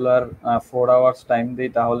রেগুলার 4 আওয়ার্স টাইম দিই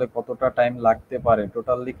তাহলে কতটা টাইম লাগতে পারে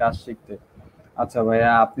টোটালি কাজ শিখতে? আচ্ছা ভাইয়া,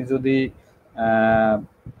 আপনি যদি আহ,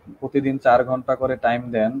 প্রতিদিন 4 ঘন্টা করে টাইম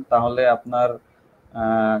দেন তাহলে আপনার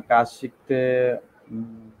কাজ শিখতে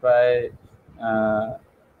প্রায়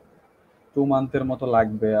 2 মান্থের মতো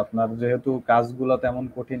লাগবে আপনার, যেহেতু কাজগুলো তেমন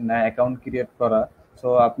কঠিন না অ্যাকাউন্ট ক্রিয়েট করা। সো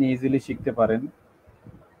আপনি ইজিলি শিখতে পারেন।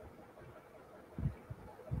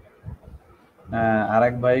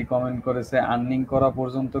 আরেক ভাই কমেন্ট করেছে, আর্নিং করা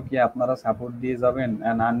পর্যন্ত কি আপনারা সাপোর্ট দিয়ে যাবেন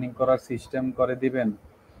এন্ড আর্নিং করার সিস্টেম করে দিবেন?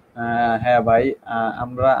 হ্যাঁ ভাই,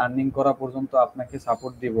 আমরা আর্নিং করা পর্যন্ত আপনাকে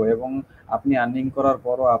সাপোর্ট দিব এবং আপনি আর্নিং করার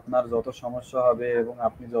পরও আপনার যত সমস্যা হবে এবং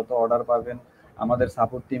আপনি যত অর্ডার পাবেন, আমাদের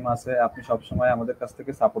সাপোর্ট টিম আছে, আপনি সবসময় আমাদের কাছ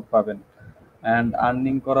থেকে সাপোর্ট পাবেন। অ্যান্ড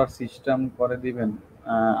আর্নিং করার সিস্টেম করে দিবেন।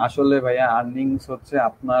 আসলে ভাইয়া আর্নিংস হচ্ছে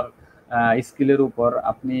আপনার স্কিলের উপর।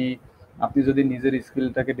 আপনি আপনি যদি নিজের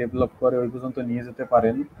স্কিলটাকে ডেভেলপ করে ওই পর্যন্ত নিয়ে যেতে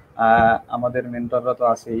পারেন, আমাদের মেন্টররা তো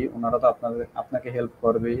আছেই, ওনারা তো আপনাকে হেল্প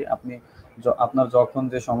করবেই। আপনি আপনার যখন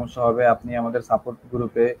যে সমস্যা হবে আপনি আমাদের সাপোর্ট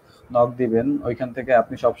গ্রুপে নক দিবেন, ওইখান থেকে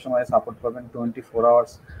আপনি সবসময় সাপোর্ট পাবেন। 24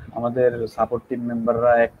 আওয়ার্স আমাদের সাপোর্ট টিম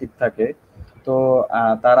মেম্বাররা অ্যাক্টিভ থাকে। তো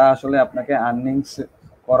তারা আসলে আপনাকে আর্নিংস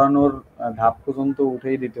করানোর ধাপ পর্যন্ত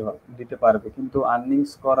উঠেই দিতে পারবে, কিন্তু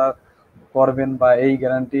আর্নিংস করবেন বা এই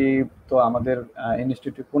গ্যারান্টি তো আমাদের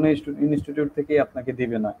ইনস্টিটিউট, কোনো ইনস্টিটিউট থেকেই আপনাকে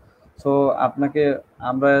দিবে না। সো আপনাকে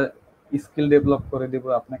আমরা স্কিল ডেভেলপ করে দেব,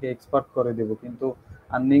 আপনাকে এক্সপার্ট করে দেব, কিন্তু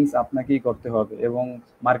আর্নিংস আপনাকেই করতে হবে এবং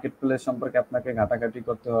মার্কেট প্লেস সম্পর্কে আপনাকে ঘাটাঘাটি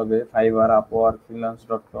করতে হবে, ফাইবার, আপওয়ার্ক,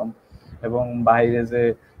 freelance.com, এবং বাইরে যে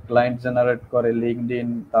ক্লায়েন্ট জেনারেট করে লিঙ্কডইন,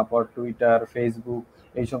 তারপর টুইটার, ফেসবুক,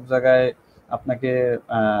 এইসব জায়গায় আপনাকে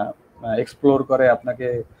এক্সপ্লোর করে আপনাকে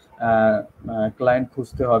ক্লায়েন্ট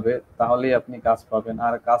খুঁজতে হবে, তাহলেই আপনি কাজ পাবেন।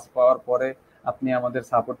 আর কাজ পাওয়ার পরে আপনি আমাদের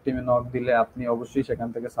সাপোর্ট টিমে নক দিলে আপনি অবশ্যই সেখান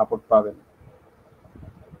থেকে সাপোর্ট পাবেন।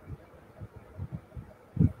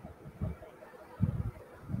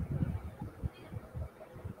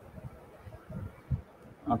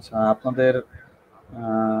 আচ্ছা, আপনাদের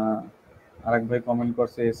আহ, আরেক ভাই কমেন্ট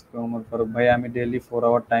করছে, এস কে ওমর ফারুক, ভাই আমি ডেইলি 4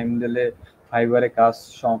 আওয়ার টাইম দিলে ফাইবারে কাজ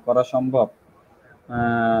করা সম্ভব?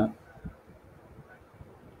 আহ,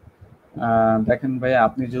 দেখেন ভাই,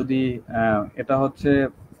 আপনি যদি এটা হচ্ছে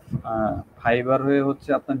ফাইবার হয়ে হচ্ছে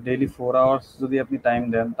আপনার ডেইলি 4 আওয়ার্স যদি আপনি টাইম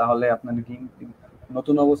দেন তাহলে আপনার গিগ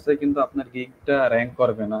নতুন অবস্থায় কিন্তু আপনার গিগটা র্যাঙ্ক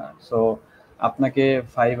করবে না। সো আপনাকে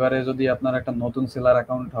ফাইবারে যদি আপনার একটা নতুন সেলার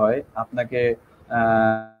অ্যাকাউন্ট হয়, আপনাকে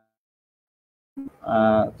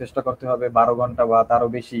চেষ্টা করতে হবে 12 ঘন্টা বা তারও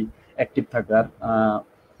বেশি অ্যাক্টিভ থাকার।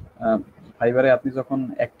 ফাইবারে আপনি যখন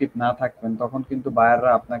অ্যাক্টিভ না থাকবেন তখন কিন্তু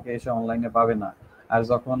বায়াররা আপনাকে এসে অনলাইনে পাবে না। আর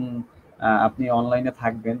যখন আপনি অনলাইনে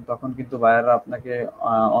থাকবেন তখন কিন্তু বায়াররা আপনাকে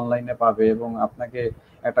অনলাইনে পাবে এবং আপনাকে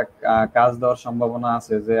একটা কাজ দেওয়ার সম্ভাবনা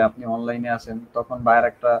আছে যে আপনি অনলাইনে আছেন, তখন বায়ার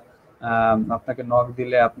একটা আপনাকে নক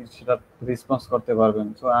দিলে আপনি সেটা রেসপন্স করতে পারবেন।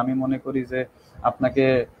 তো আমি মনে করি যে আপনাকে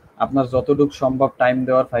আপনার যতটুকু সম্ভব টাইম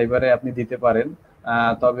দেওয়ার ফাইবারে আপনি দিতে পারেন।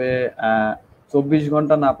 তবে 24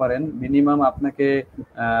 ঘন্টা না পারেন, মিনিমাম আপনাকে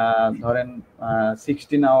ধরেন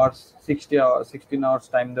 16 আওয়ার্স 16 আওয়ার্স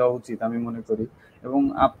টাইম দেওয়া উচিত আমি মনে করি। এবং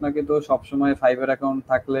আপনাকে তো সবসময় ফাইবার অ্যাকাউন্ট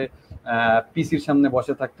থাকলে পিসির সামনে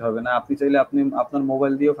বসে থাকতে হবে না, আপনি চাইলে আপনি আপনার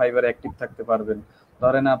মোবাইল দিয়েও ফাইবার অ্যাক্টিভ থাকতে পারবেন।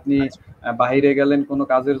 ধরেন আপনি বাহিরে গেলেন কোনো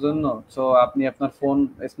কাজের জন্য, সো আপনি আপনার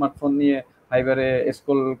স্মার্টফোন নিয়ে ফাইবারে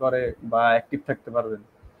স্ক্রল করে বা অ্যাক্টিভ থাকতে পারবেন।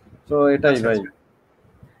 তো এটাই আচ্ছা ভাই। আচ্ছা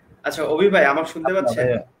আচ্ছা, অভি ভাই আমার শুনতে আচ্ছা পাচ্ছেন?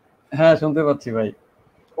 ভাইয়া, হ্যাঁ শুনতে পাচ্ছি ভাই।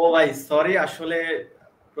 ও ভাই সরি, আসলে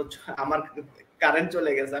আমার কারেন্ট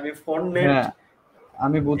চলে গেছে, আমি ফোন নেট হ্যাঁ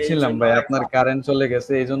আমি এই বুঝছিলাম জন্য ভাই আপনার কারেন্ট চলে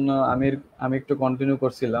গেছে, এই জন্য আমি আমি একটু কন্টিনিউ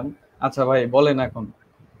করছিলাম। আচ্ছা ভাই বলেন এখন।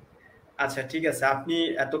 আচ্ছা ঠিক আছে, আপনি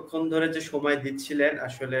এতক্ষণ ধরে যে সময় দিচ্ছিলেন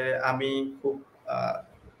আসলে আমি খুব আহ,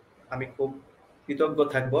 আমি খুব কৃতজ্ঞ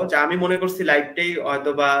থাকবো। যে আমি মনে করছি লাইভটাই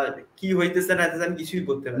হয়তো বা কি হইতেছে না হইতেছে আমি কিছুই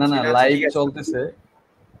করতে না পারছি না, না। আচ্ছা লাইভ ঠিক আছে, চলতেছে।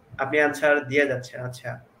 আপনি অ্যান্সার দিয়ে যাচ্ছেন। আচ্ছা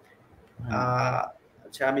হ্যাঁ আহ,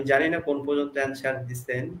 আচ্ছা আমি জানি না কোন পর্যন্ত অ্যান্সার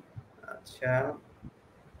দিচ্ছেন। আচ্ছা,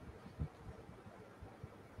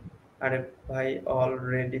 আরে ভাই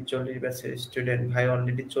অলরেডি 40 ব্যাচের স্টুডেন্ট, ভাই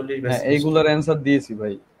অলরেডি 40 হ্যাঁ, ব্যাচের এইগুলার স্টুডেন্ট। অ্যান্সার দিয়েছি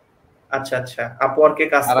ভাই। আচ্ছা আচ্ছা, আপওয়ার্কে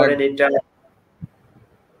কাজ আর করেন এটা?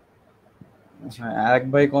 হ্যাঁ, আরেক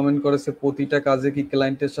ভাই কমেন্ট করেছে প্রতিটা কাজে কি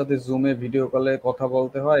ক্লায়েন্টের সাথে জুমে ভিডিও কলে কথা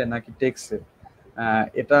বলতে হয় নাকি টেক্সটে?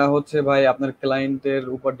 এটা হচ্ছে ভাই আপনার ক্লায়েন্টের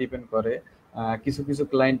উপর ডিপেন্ড করে। কিছু কিছু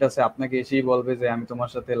ক্লায়েন্ট আছে আপনাকে এসেই বলবে যে আমি তোমার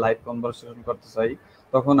সাথে লাইভ কনভারসেশন করতে চাই,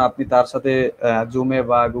 তখন আপনি তার সাথে জুমে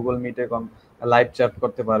বা গুগল মিটে লাইভ চ্যাট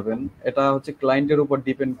করতে পারবেন। এটা হচ্ছে ক্লায়েন্টের উপর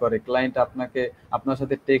ডিপেন্ড করে, ক্লায়েন্ট আপনাকে আপনার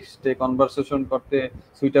সাথে টেক্সটে কনভারসেশন করতে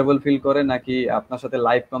সুইটেবল ফিল করে নাকি আপনার সাথে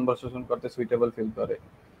লাইভ কনভারসেশন করতে সুইটেবল ফিল করে।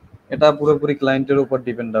 এটা পুরোপুরি ক্লায়েন্টের উপর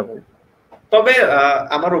ডিপেন্ডেবল। তবে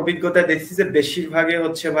আমার অভিজ্ঞতা দেখছি যে বেশিরভাগই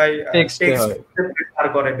হচ্ছে ভাই টেক্সটে টেক্সট হয়। প্রেফার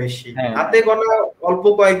করে বেশি, হ্যাঁ হাতে গোনা অল্প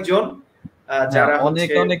কয়েকজন হ্যাঁ, যারা অনেক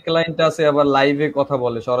হচ্ছে। অনেক ক্লায়েন্ট আছে আবার লাইভে কথা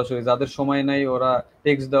বলে সরাসরি, যাদের সময় নাই ওরা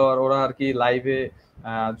টেক্সট দেওয়ার, ওরা আর কি লাইভে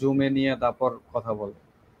জুমে নিয়ে তারপর কথা বলে।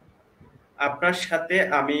 আপনার সাথে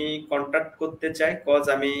আমি কন্টাক্ট করতে চাই, কজ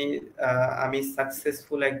আমি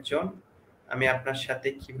সাকসেসফুল একজন। আমি আপনার সাথে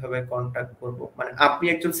কিভাবে কন্টাক্ট করব, মানে আপনি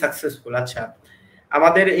একজন সাকসেসফুল। আচ্ছা,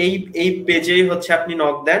 আমাদের এই এই পেজেই হচ্ছে আপনি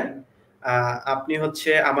নক দেন। আপনি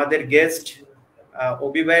হচ্ছে আমাদের গেস্ট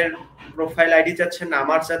অভি ভাইয়ের প্রোফাইল আইডি চাচ্ছেন না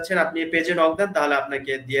আমার চাচ্ছেন, আপনি এই পেজে নক দেন, তাহলে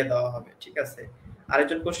আপনাকে দিয়ে দেওয়া হবে। ঠিক আছে।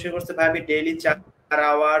 আরেকজন কোশ্চেন করছে ভাই আমি ডেইলি 4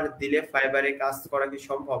 আওয়ার দিলে ফাইবারে কাজ করা কি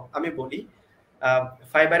সম্ভব? আমি বলি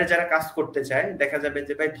ফাইবারে যারা কাজ করতে চায় দেখা যাবে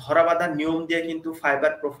যে ভাই ধরা বাঁধা নিয়ম দিয়ে কিন্তু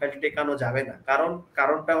ফাইবার প্রোফাইল টেকানো যাবে না।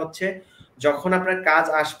 কারণটা হচ্ছে যখন আপনার কাজ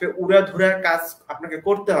আসবে উড়াধুরা কাজ আপনাকে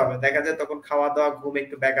করতে হবে, দেখা যায় তখন খাওয়া দাওয়া ঘুম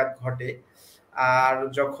একটু ব্যাঘাত ঘটে। আর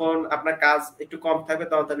যখন আপনার কাজ একটু কম থাকবে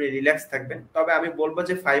তখন আপনি রিল্যাক্স থাকবেন। তবে আমি বলবো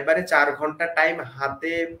যে ফাইবারে 4 ঘন্টা টাইম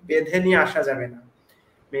হাতে বেঁধে নিয়ে আসা যাবে না।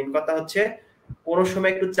 মেইন কথা হচ্ছে কোনো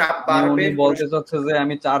সময় একটু চাপ মানে বাড়বে, উনি কোনো বলতে চাচ্ছে যে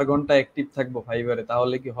আমি 4 ঘন্টা অ্যাক্টিভ থাকবো ফাইবারে,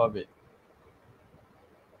 তাহলে কি হবে?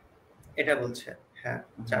 এটা বলছে। হ্যাঁ,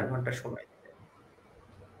 চার হ্যাঁ ঘন্টা সময়।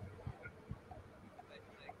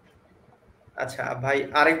 আচ্ছা ভাই,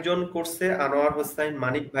 আরেকজন করছে আনোয়ার হোসেন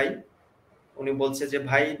মানিক ভাই। উনি বলছে যে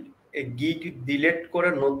ভাই গিগ ডিলিট করে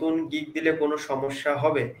নতুন গিগ দিলে কোনো সমস্যা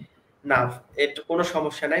হবে? না, এটা কোনো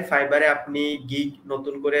সমস্যা নাই। ফাইবারে আপনি গিগ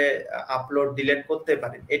নতুন করে আপলোড ডিলিট করতে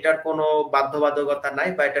পারেন, এটার কোনো বাধ্যবাধকতা নাই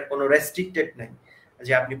বা এটার কোনো রেস্ট্রিক্টেড নাই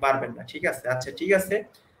যে আপনি পারবেন না। ঠিক আছে। আচ্ছা ঠিক আছে,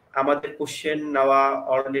 আমাদের কোশ্চেন নেওয়া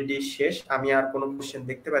অলরেডি শেষ, আমি আর কোনো কোশ্চেন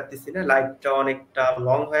দেখতে পাচ্ছি না, লাইভটা অনেকটা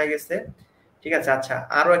লং হয়ে গেছে। ঠিক আছে। আচ্ছা,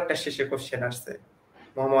 আরো একটা শেষে কোশ্চেন আসছে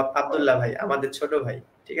মোহাম্মদ আব্দুল্লাহ ভাই, আমাদের ছোট ভাই।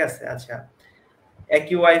 ঠিক আছে। আচ্ছা,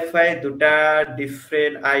 একই ওয়াইফাই দুটা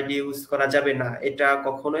ডিফারেন্ট আইডি ইউজ করা যাবে না? এটা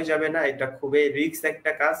কখনোই যাবে না, এটা খুবই রিস্ক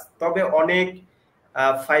একটা কাজ। তবে অনেক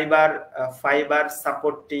ফাইবার ফাইবার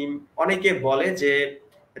সাপোর্ট টিম অনেকে বলে যে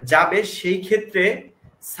যাবে, সেই ক্ষেত্রে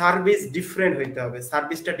সার্ভিস ডিফারেন্ট হইতে হবে।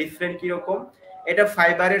 সার্ভিসটা ডিফারেন্ট কিরকম? এটা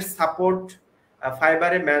ফাইবারের সাপোর্ট,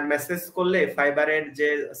 ফাইবারে মেসেজ করলে ফাইবারের যে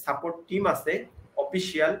সাপোর্ট টিম আছে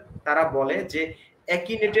অফিসিয়াল, তারা বলে যে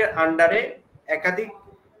একই নেটের আন্ডারে একাধিক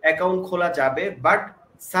অ্যাকাউন্ট খোলা যাবে, বাট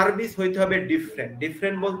সার্ভিস হইতে হবে ডিফারেন্ট।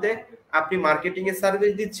 ডিফারেন্ট বলতে আপনি মার্কেটিং এর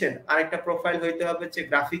সার্ভিস দিচ্ছেন, আরেকটা প্রোফাইল হইতে হবে হচ্ছে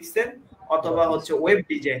গ্রাফিক্স এর অথবা হচ্ছে ওয়েব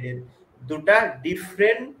ডিজাইনের। দুটা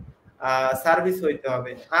ডিফারেন্ট সার্ভিস হইতে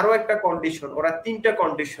হবে। আরো একটা কন্ডিশন, ওরা 3টা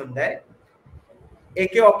কন্ডিশন দেয়।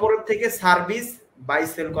 একে অপরের থেকে সার্ভিস বাই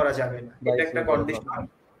সেল করা যাবে না, এটা একটা কন্ডিশন।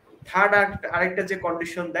 থার্ড আরেকটা যে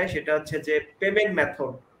কন্ডিশন দেয় সেটা হচ্ছে যে পেমেন্ট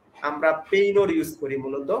মেথড আমরা পেইনোর ইউজ করি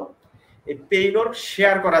মূলত, এই পেইনোর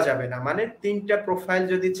শেয়ার করা যাবে না। মানে 3টা প্রোফাইল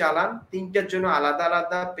যদি চালান, 3টার জন্য আলাদা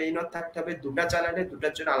আলাদা পেইনোর থাকতে হবে, 2টা চালালে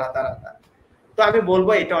 2টার জন্য আলাদা আলাদা। তো আমি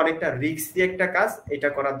বলবো এটা অনেকটা রিস্কি একটা কাজ, এটা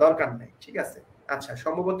করার দরকার নাই। ঠিক আছে, আচ্ছা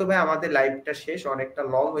সম্ভবত ভাই আমাদের লাইভটা শেষ, অনেকটা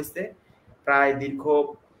লং হয়েছে, প্রায় দীর্ঘ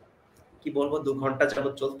কি বলবো 2 ঘন্টা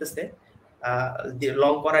যাবত চলতেছে।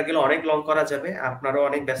 লং করা গেলে অনেক লং করা যাবে, আপনারও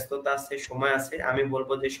অনেক ব্যস্ততা আছে, সময় আছে। আমি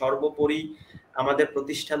বলবো যে সর্বোপরি আমাদের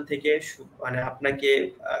প্রতিষ্ঠান থেকে মানে আপনাকে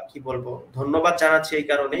কি বলবো ধন্যবাদ জানাচ্ছি এই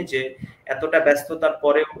কারণে যে এতটা ব্যস্ততার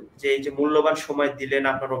পরেও যে এই যে মূল্যবান সময় দিলেন,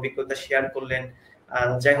 আপনার অভিজ্ঞতা শেয়ার করলেন,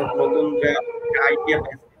 যাই হোক নতুন আইডিয়া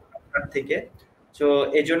আপনার থেকে। তো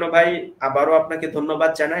এই জন্য ভাই আবারও আপনাকে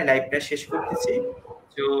ধন্যবাদ জানাই, লাইভটা শেষ করতেছি।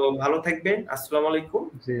 তো ভালো থাকবেন, আসসালামু আলাইকুম।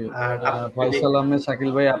 জি, ফয়সাল আহমেদ শাকিল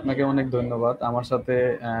ভাই, আপনাকে অনেক ধন্যবাদ আমার সাথে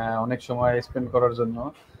অনেক সময় স্পেন্ড করার জন্য।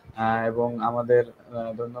 এবং আমাদের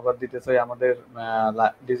ধন্যবাদ দিতে চাই আমাদের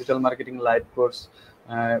digital marketing live course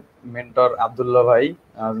mentor Abdullah ভাই।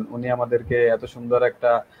 উনি আমাদেরকে এত সুন্দর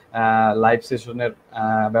একটা লাইভ সেশনের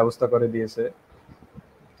ব্যবস্থা করে দিয়েছে।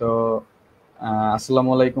 তো আসসালামু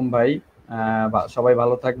আলাইকুম ভাই, সবাই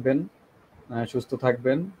ভালো থাকবেন, সুস্থ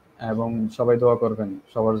থাকবেন এবং সবাই দোয়া করবেন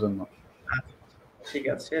সবার জন্য। ঠিক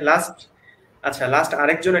আছে, লাস্ট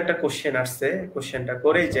আরেকজন একটা কোশ্চেন আসছে, কোশ্চেনটা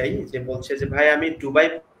করেই যাই। যে বলছে যে ভাই আমি দুবাই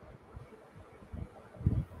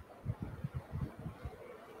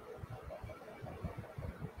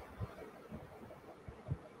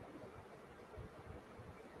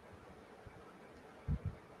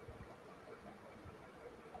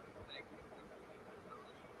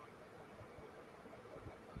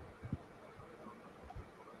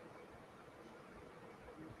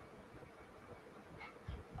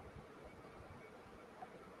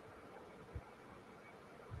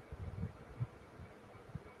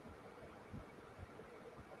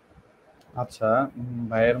আচ্ছা,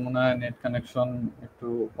 ভাইয়ের মনে হয় নেট কানেকশন একটু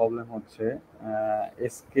প্রবলেম হচ্ছে।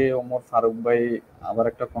 এসকে ওমর ফারুক ভাই আবার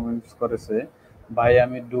একটা কমেন্টস করেছে, ভাই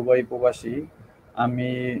আমি দুবাই প্রবাসী, আমি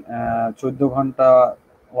 14 ঘন্টা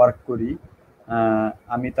ওয়ার্ক করি,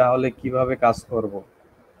 আমি তাহলে কিভাবে কাজ করব?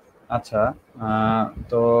 আচ্ছা,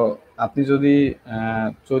 তো আপনি যদি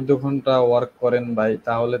 14 ঘন্টা ওয়ার্ক করেন ভাই,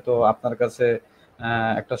 তাহলে তো আপনার কাছে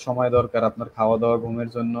একটা সময় দরকার আপনার খাওয়া দাওয়া ঘুমের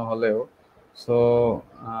জন্য হলেও। সো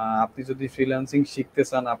আপনি যদি ফ্রিল্যান্সিং শিখতে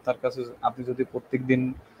চান, আপনার কাছে আপনি যদি প্রত্যেক দিন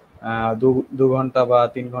 2 ঘন্টা বা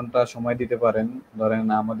 3 ঘন্টা সময় দিতে পারেন, ধরেন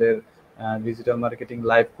আমাদের ডিজিটাল মার্কেটিং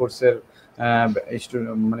লাইভ কোর্সের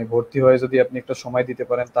মানে ভর্তি হয়ে যদি আপনি একটা সময় দিতে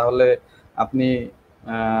পারেন, তাহলে আপনি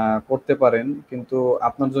করতে পারেন। কিন্তু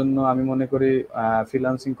আপনার জন্য আমি মনে করি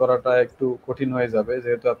ফ্রিল্যান্সিং করাটা একটু কঠিন হয়ে যাবে,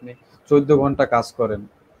 যেহেতু আপনি 14 ঘন্টা কাজ করেন।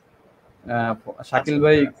 শাকিল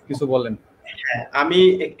ভাই কিছু বলেন। হ্যাঁ, আমি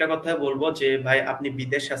একটা কথা বলবো যে ভাই আপনি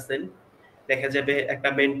বিদেশ আছেন, দেখা যাবে একটা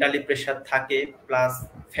মেন্টালি প্রেসার থাকে, প্লাস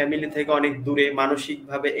ফ্যামিলি থেকে অনেক দূরে, মানসিক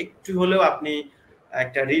ভাবে একটু হলেও আপনি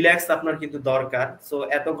একটা রিল্যাক্স আপনার কিন্তু দরকার। সো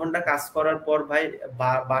এত ঘন্টা কাজ করার পর ভাই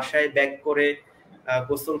বাসায় ব্যাক করে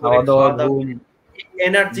গোসল করে খাওয়া দাওয়া করে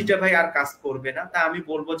এনার্জিটা ভাই আর কাজ করবে না। তা আমি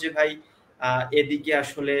বলবো যে ভাই এদিকে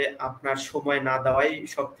আসলে আপনার সময় না দেওয়াই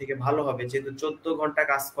সব থেকে ভালো হবে, যেহেতু 14 ঘন্টা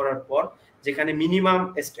কাজ করার পর যেখানে মিনিমাম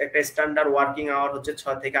একটা স্ট্যান্ডার্ড ওয়ার্কিং আওয়ার হচ্ছে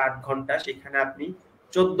 6 থেকে 8 ঘন্টা, সেখানে আপনি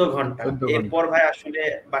 14 ঘন্টা। এরপর ভাই আসলে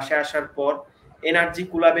বাসায় আসার পর এনার্জি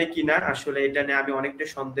কুলাবে কিনা আসলে এটা নিয়ে আমি অনেকটা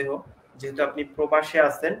সন্দেহ। যেহেতু আপনি প্রবাসে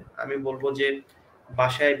আছেন, আমি বলবো যে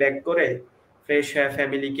বাসায় ব্যাক করে ফ্রেশ হয়ে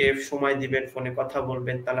ফ্যামিলিকে সময় দিবেন, ফোনে কথা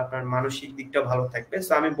বলবেন, তাহলে আপনার মানসিক দিকটা ভালো থাকবে।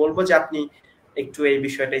 সো আমি বলবো যে আপনি একটু এই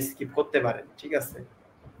বিষয়টা স্কিপ করতে পারেন। ঠিক আছে,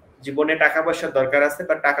 জীবনে টাকা পয়সার দরকার আছে,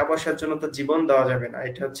 বাট টাকা পয়সার জন্য তো জীবন দেওয়া যাবে না,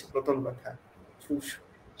 এটা হচ্ছে প্রথম কথা।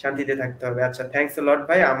 শান্তিতে থাকতে হবে। আচ্ছা, থ্যাঙ্কস এ লট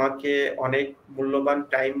ভাই আমাকে অনেক মূল্যবান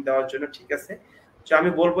টাইম দেওয়ার জন্য। ঠিক আছে, তো আমি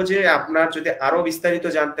বলবো যে আপনার যদি আরো বিস্তারিত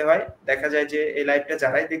জানতে হয়, দেখা যায় যে এই লাইভটা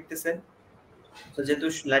যারাই দেখতেছেন, তো যেহেতু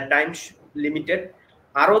টাইম লিমিটেড,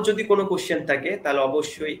 আরো যদি কোনো কোশ্চেন থাকে তাহলে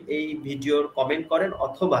অবশ্যই এই ভিডিওর কমেন্ট করেন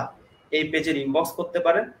অথবা এই পেজের ইনবক্স করতে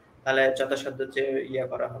পারেন, তাহলে যথাসাধ্য যে ইয়া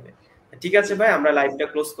করা হবে। ঠিক আছে ভাই, আমরা লাইভটা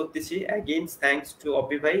ক্লোজ করতেছি। অ্যাগেইন থ্যাঙ্কস টু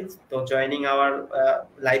অপি ভাই তো জয়নিং আওয়ার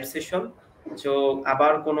লাইভ সেশন। তো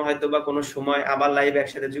আবার কোনো হয়তো বা কোনো সময় আবার লাইভ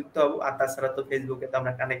একসাথে যুক্ত হব, আর তাছাড়া তো ফেসবুকে তো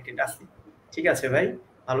আমরা কানেক্টেড আছি। ঠিক আছে ভাই,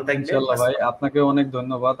 ভালো থাকবেন। ইনশাআল্লাহ ভাই, আপনাকে অনেক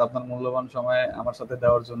ধন্যবাদ আপনার মূল্যবান সময় আমার সাথে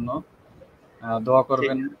দেওয়ার জন্য। দোয়া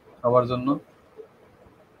করবেন সবার জন্য।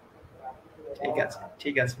 ঠিক আছে,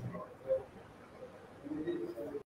 ঠিক আছে।